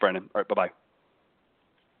right. Thanks, Brandon. All right. Bye-bye.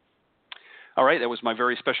 All right. That was my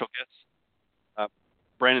very special guest,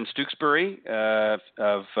 Brandon Stooksbury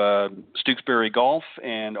of Stooksbury Golf,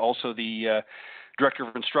 and also the Director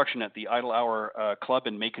of Instruction at the Idle Hour Club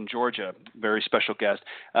in Macon, Georgia. Very special guest.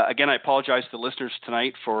 Again, I apologize to the listeners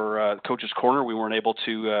tonight for Coach's Corner. We weren't able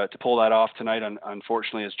to pull that off tonight.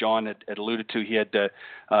 Unfortunately, as John had alluded to, he had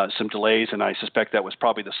some delays, and I suspect that was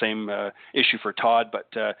probably the same issue for Todd.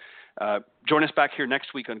 But join us back here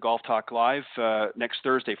next week on Golf Talk Live next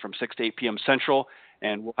Thursday from 6 to 8 p.m. Central,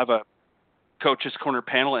 and we'll have a Coach's Corner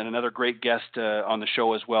panel and another great guest on the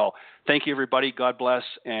show as well. Thank you, everybody. God bless,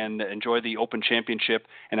 and enjoy the Open Championship,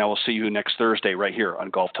 and I will see you next Thursday right here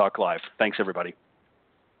on Golf Talk Live. Thanks, everybody.